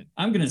city.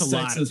 I'm gonna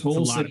sex this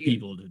whole city. A lot of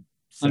people to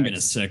sex. I'm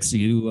gonna sex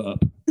you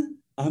up.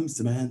 I'm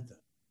Samantha.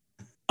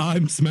 I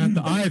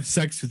have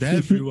sex with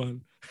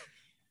everyone.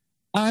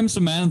 I'm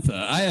Samantha.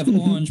 I have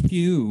orange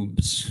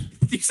pubes.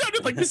 You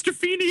sounded like Mr.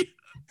 Feeney.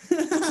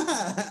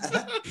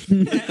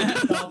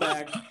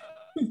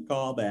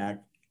 Call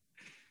back.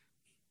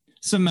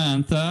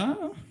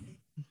 Samantha,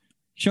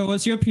 show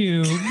us your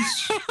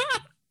pubes.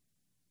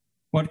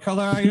 What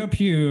color are your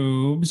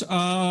pubes?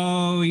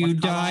 Oh, you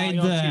dyed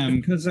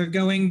them because they're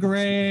going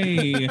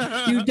gray.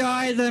 You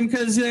dyed them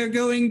because they're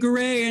going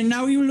gray, and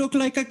now you look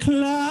like a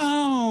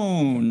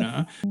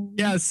clown.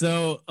 Yeah,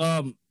 so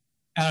I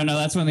don't know.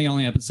 That's one of the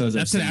only episodes.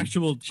 That's an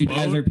actual.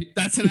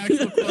 That's an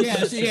actual.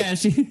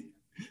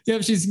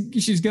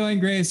 She's going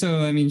gray.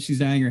 So I mean, she's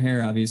dyeing her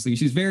hair. Obviously,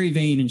 she's very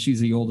vain, and she's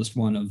the oldest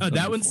one of. Oh,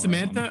 that one's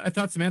Samantha. I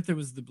thought Samantha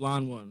was the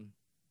blonde one.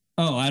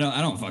 Oh, I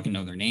don't fucking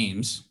know their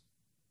names.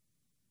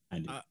 I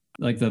do.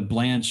 Like the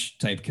Blanche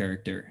type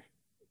character.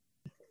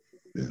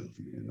 An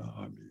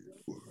army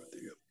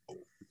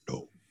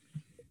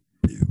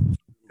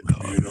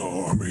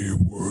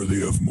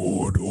worthy of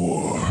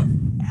Mordor.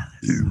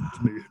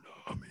 Build me an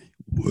army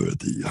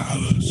worthy of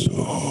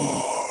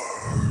Alisar.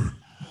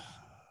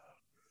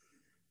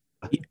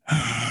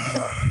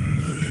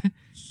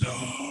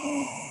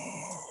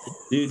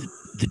 Dude,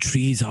 the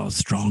trees are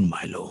strong,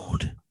 my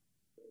lord.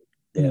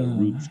 Their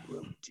roots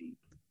grow deep.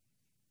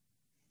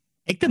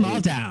 Take them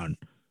all down.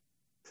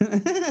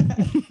 Just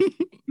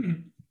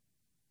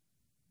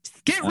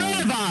get rid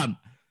of them.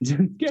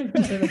 Just get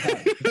rid of them.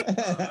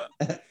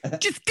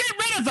 Just get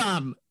rid of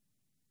them.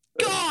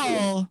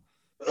 Go.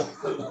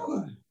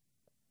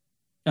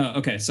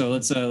 Okay, so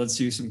let's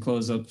do some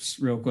close-ups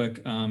real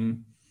quick. Cool.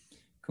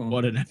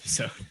 What an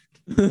episode.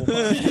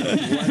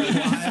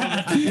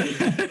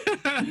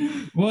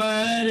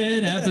 What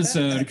an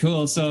episode.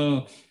 Cool.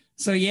 So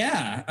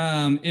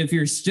yeah, if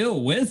you're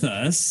still with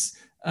us,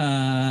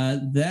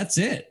 that's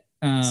it.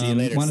 See you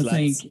later. Want to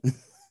thank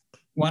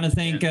Want to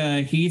thank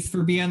Heath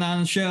for being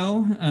on the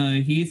show.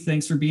 Heath,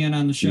 thanks for being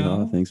on the show.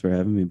 Yeah, thanks for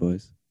having me,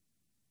 boys.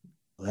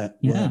 We'll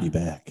Yeah. have you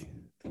back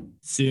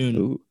Soon.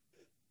 Ooh.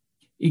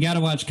 You got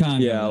to watch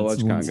Congo. Yeah, I'll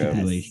That's watch one Congo.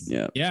 stipulation.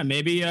 Yeah. Yeah,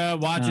 maybe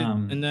watch it,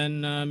 and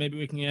then maybe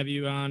we can have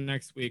you on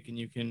next week, and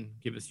you can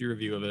give us your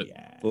review of it.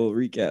 Yeah. Full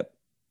recap.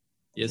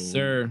 Yes,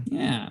 sir.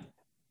 Yeah.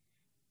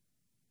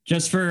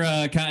 Just for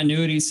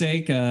continuity's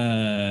sake,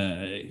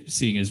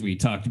 seeing as we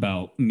talked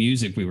about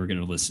music we were going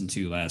to listen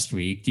to last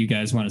week, do you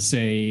guys want to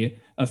say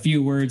a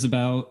few words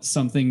about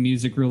something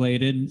music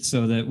related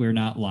so that we're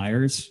not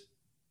liars?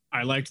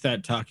 I liked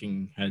that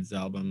Talking Heads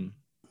album.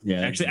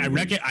 Yeah. Actually,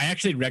 I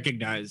actually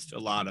recognized a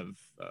lot of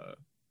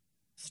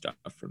stuff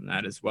from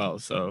that as well.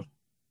 So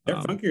they're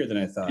funkier than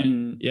I thought.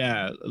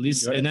 Yeah, at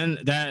least. And then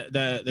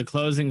the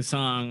closing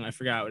song, I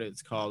forgot what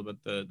it's called, but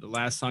the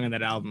last song on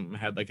that album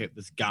had like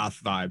this goth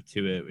vibe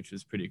to it, which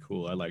was pretty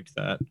cool. I liked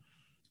that.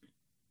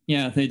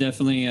 Yeah, they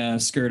definitely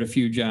skirt a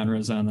few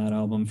genres on that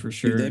album for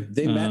sure.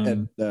 They met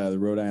at the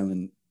Rhode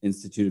Island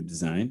Institute of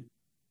Design.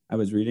 I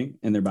was reading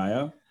in their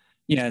bio.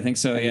 Yeah, I think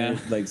so. And yeah,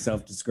 they're, like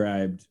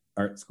self-described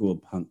art school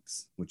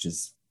punks, which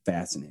is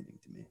fascinating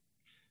to me.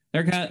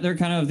 They're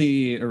kind of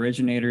the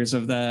originators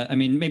of that. I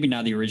mean, maybe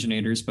not the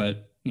originators,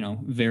 but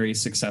very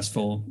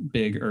successful,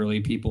 big early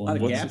people. A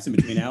lot of gaps in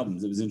between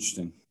albums. It was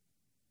interesting.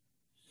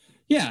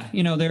 Yeah,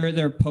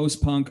 they're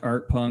post-punk,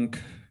 art punk,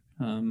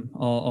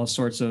 all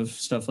sorts of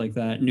stuff like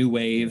that. New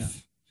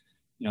wave.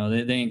 Yeah.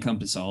 They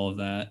encompass all of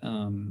that.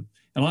 And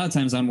a lot of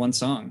times on one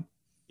song.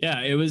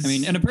 Yeah, it was. I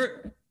mean, and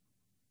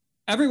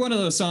every one of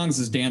those songs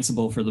is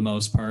danceable for the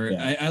most part.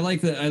 Yeah. I like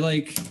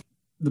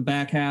the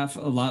back half a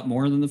lot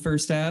more than the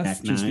first half,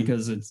 Back just nine.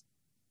 because it's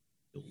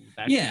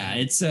Back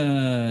it's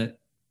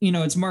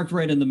it's marked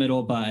right in the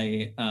middle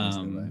by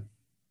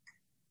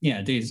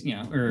days,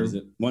 or is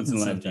it Once in a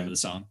Lifetime? The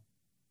song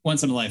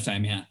Once in a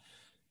Lifetime, yeah.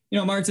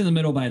 Marked in the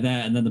middle by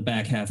that, and then the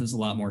back half is a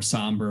lot more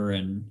somber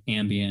and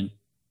ambient.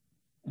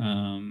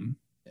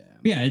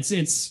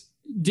 It's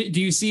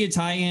do you see a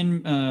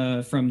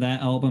tie-in from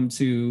that album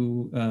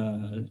to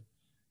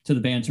the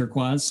band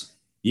Turquoise?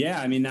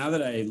 Yeah, I mean, now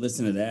that I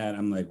listen to that,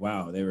 I'm like,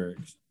 wow, they were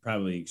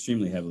probably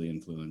extremely heavily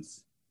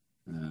influenced.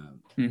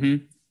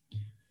 Yeah.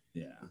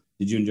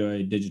 Did you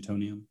enjoy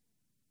Digitonium?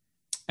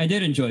 I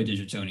did enjoy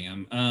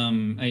Digitonium.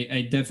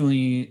 I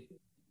definitely,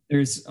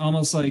 there's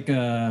almost like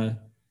there's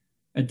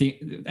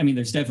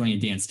definitely a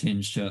dance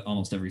tinge to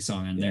almost every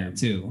song on there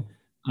too.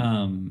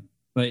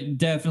 But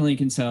definitely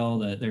can tell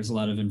that there's a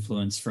lot of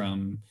influence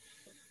from,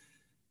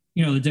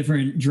 the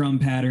different drum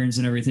patterns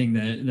and everything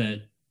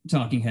that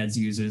Talking Heads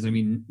uses. I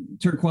mean,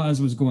 Turquoise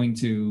was going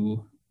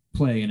to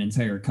play an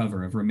entire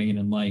cover of Remain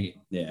in Light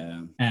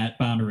at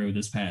Bonnaroo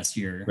this past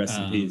year. Rest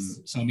in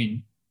peace. So I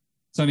mean,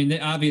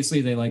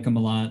 obviously they like them a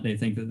lot. They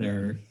think that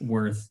they're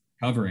worth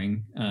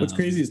covering. What's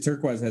crazy is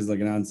Turquoise has like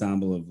an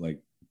ensemble of like,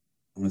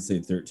 I want to say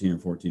 13 or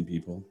 14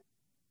 people.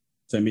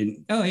 So I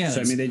mean,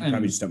 they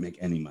probably just don't make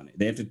any money.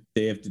 They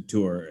have to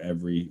tour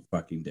every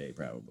fucking day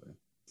probably,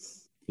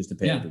 just to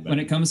pay everybody. When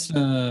it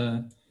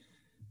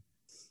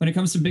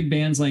comes to big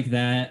bands like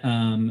that,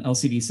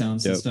 LCD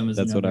Sound System is.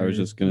 That's what I was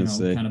just gonna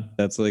say.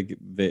 That's like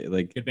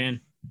good band.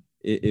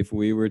 If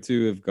we were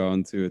to have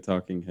gone to a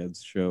Talking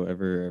Heads show,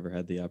 ever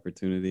had the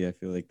opportunity, I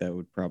feel like that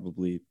would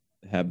probably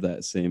have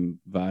that same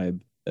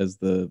vibe as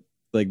that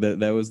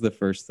was the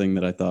first thing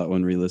that I thought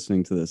when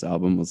re-listening to this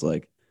album was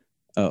like,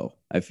 oh,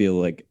 I feel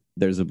like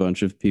there's a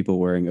bunch of people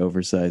wearing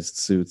oversized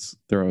suits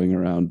throwing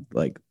around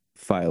like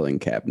filing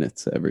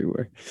cabinets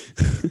everywhere.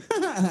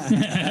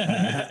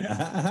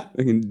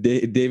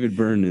 David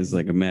Byrne is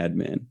like a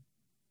madman.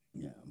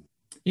 Yeah,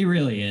 he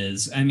really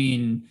is. I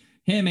mean,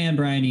 him and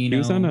Brian Eno. He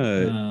was on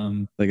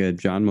a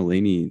John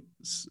Mulaney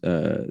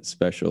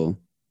special,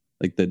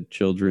 like the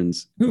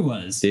children's. Who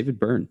was David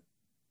Byrne?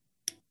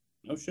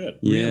 Oh shit!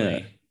 Yeah,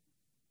 really?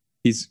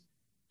 He's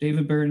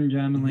David Byrne and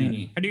John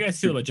Mulaney. How do you guys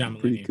feel about John Mulaney?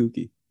 Pretty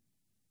kooky.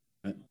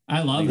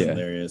 I love him.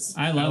 Hilarious.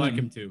 I like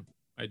him too.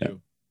 I do.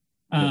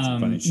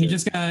 He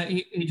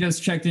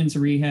just checked into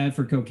rehab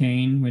for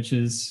cocaine, which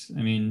is,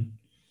 I mean,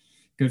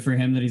 good for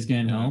him that he's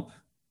getting help.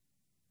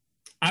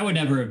 I would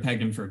never have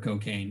pegged him for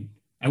cocaine.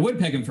 I would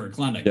peg him for a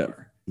Klondike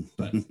bar,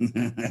 but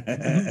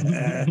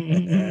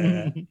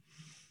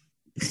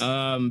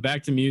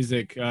back to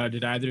music.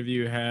 Did either of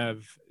you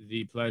have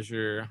the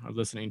pleasure of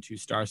listening to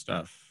Star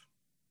Stuff?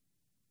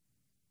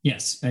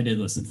 Yes, I did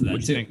listen to that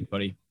What do you think,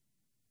 buddy?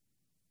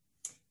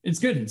 It's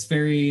good. It's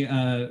very,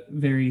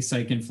 very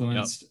psych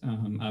influenced.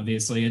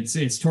 Obviously,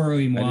 it's Toro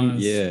y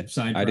Moi's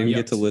side. I didn't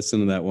get to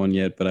listen to that one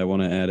yet, but I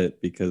want to add it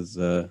because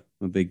I'm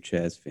a big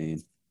Chaz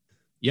fan.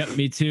 Yep,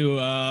 me too.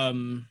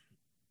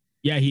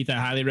 Heath, I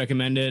highly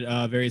recommend it.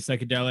 Very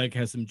psychedelic,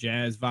 has some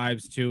jazz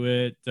vibes to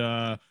it.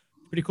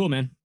 Pretty cool,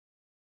 man.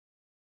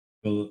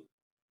 Well,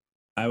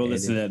 I will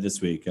listen to that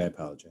this week. I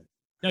apologize.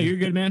 No, you're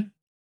good, man.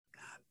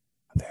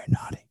 I'm very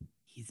naughty.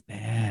 He's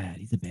bad.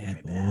 He's a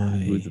bad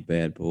boy. Who's a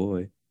bad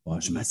boy?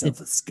 Washing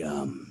myself with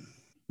scum.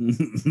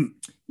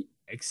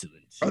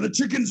 Excellent. Are the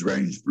chickens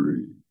range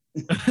free?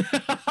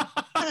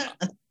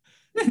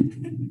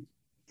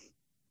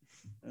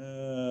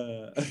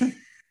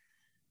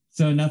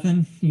 So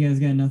nothing. You guys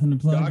got nothing to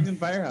plug. Dogs and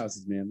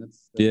firehouses, man. That's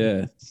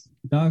Yeah.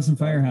 Dogs and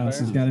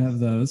firehouses. Got to have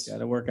those. Got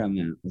to work on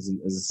that as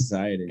a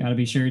society. Got to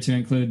be sure to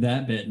include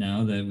that bit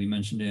now that we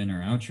mentioned it in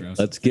our outro.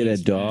 Let's get a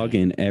dog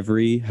in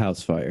every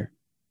house fire.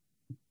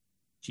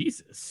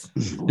 Jesus.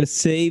 To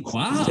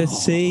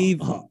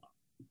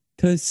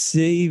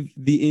save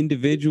the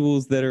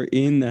individuals that are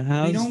in the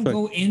house. They don't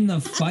go in the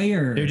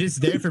fire. They're just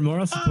there for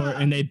moral support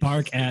and they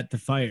bark at the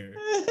fire.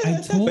 I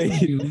told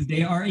you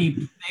they are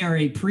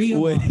a pre.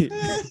 Wait.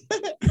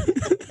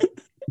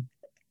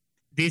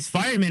 These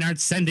firemen aren't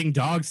sending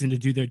dogs in to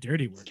do their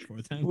dirty work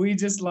for them. We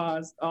just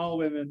lost all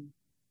women,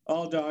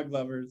 all dog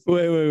lovers.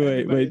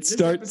 Wait.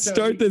 Start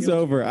this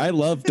over. I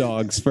love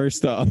dogs,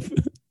 first off.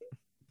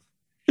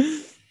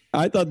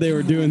 I thought they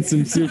were doing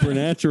some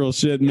supernatural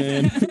shit,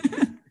 man.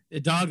 The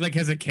dog like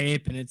has a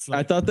cape and it's like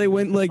I thought they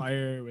went like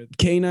fire with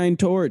canine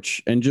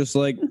torch and just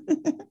like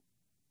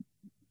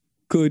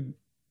could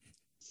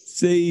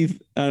save.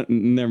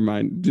 Never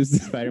mind.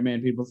 Just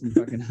Spider-Man people from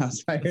fucking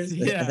house fires.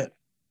 Yeah.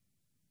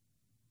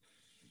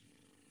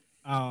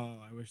 Oh,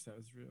 I wish that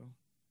was real.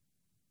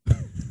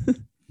 All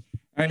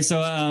right,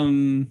 so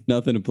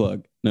nothing to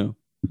plug. No.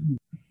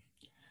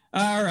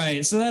 All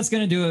right, so that's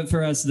going to do it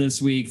for us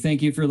this week.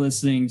 Thank you for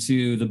listening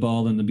to The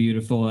Bald and the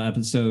Beautiful,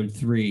 episode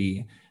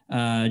 3.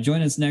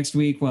 Join us next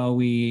week while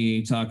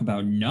we talk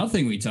about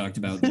nothing we talked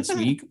about this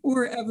week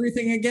or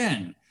everything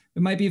again.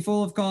 It might be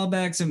full of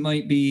callbacks. It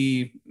might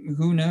be,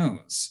 who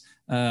knows?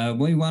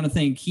 We want to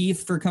thank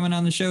Heath for coming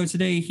on the show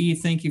today.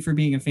 Heath, thank you for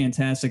being a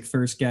fantastic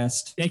first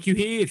guest. Thank you,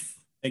 Heath.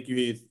 Thank you,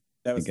 Heath.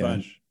 That was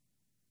fun.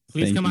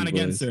 Please Thank come you, on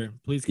again, boys. sir.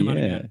 Please come on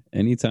again.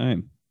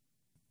 Anytime.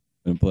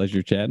 Been a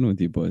pleasure chatting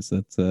with you boys.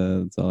 That's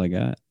all I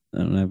got. I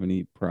don't have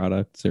any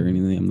products or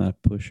anything. I'm not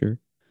a pusher.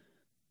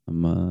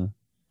 I'm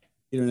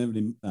You don't have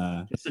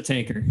any. Just a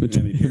taker. You don't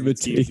have any pyramid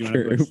schemes you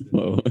wanna push?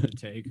 Whoa.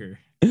 Taker.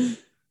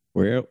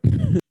 Well,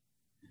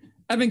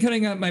 I've been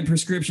cutting up my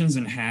prescriptions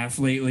in half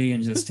lately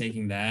and just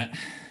taking that.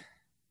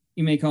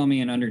 You may call me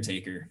an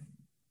undertaker.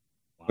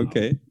 Wow.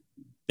 okay.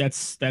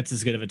 That's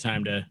as good of a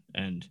time to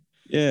end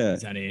Yeah.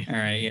 as any. All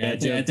right, yeah,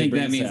 Yeah, I think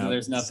bring that us means out. that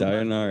there's nothing.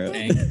 Sayonara.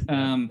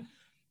 Thank.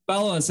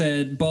 Follow us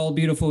at Bald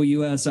Beautiful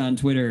US on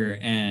Twitter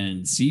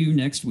and see you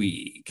next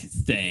week.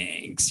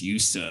 Thanks. You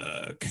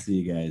suck. See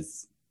you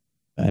guys.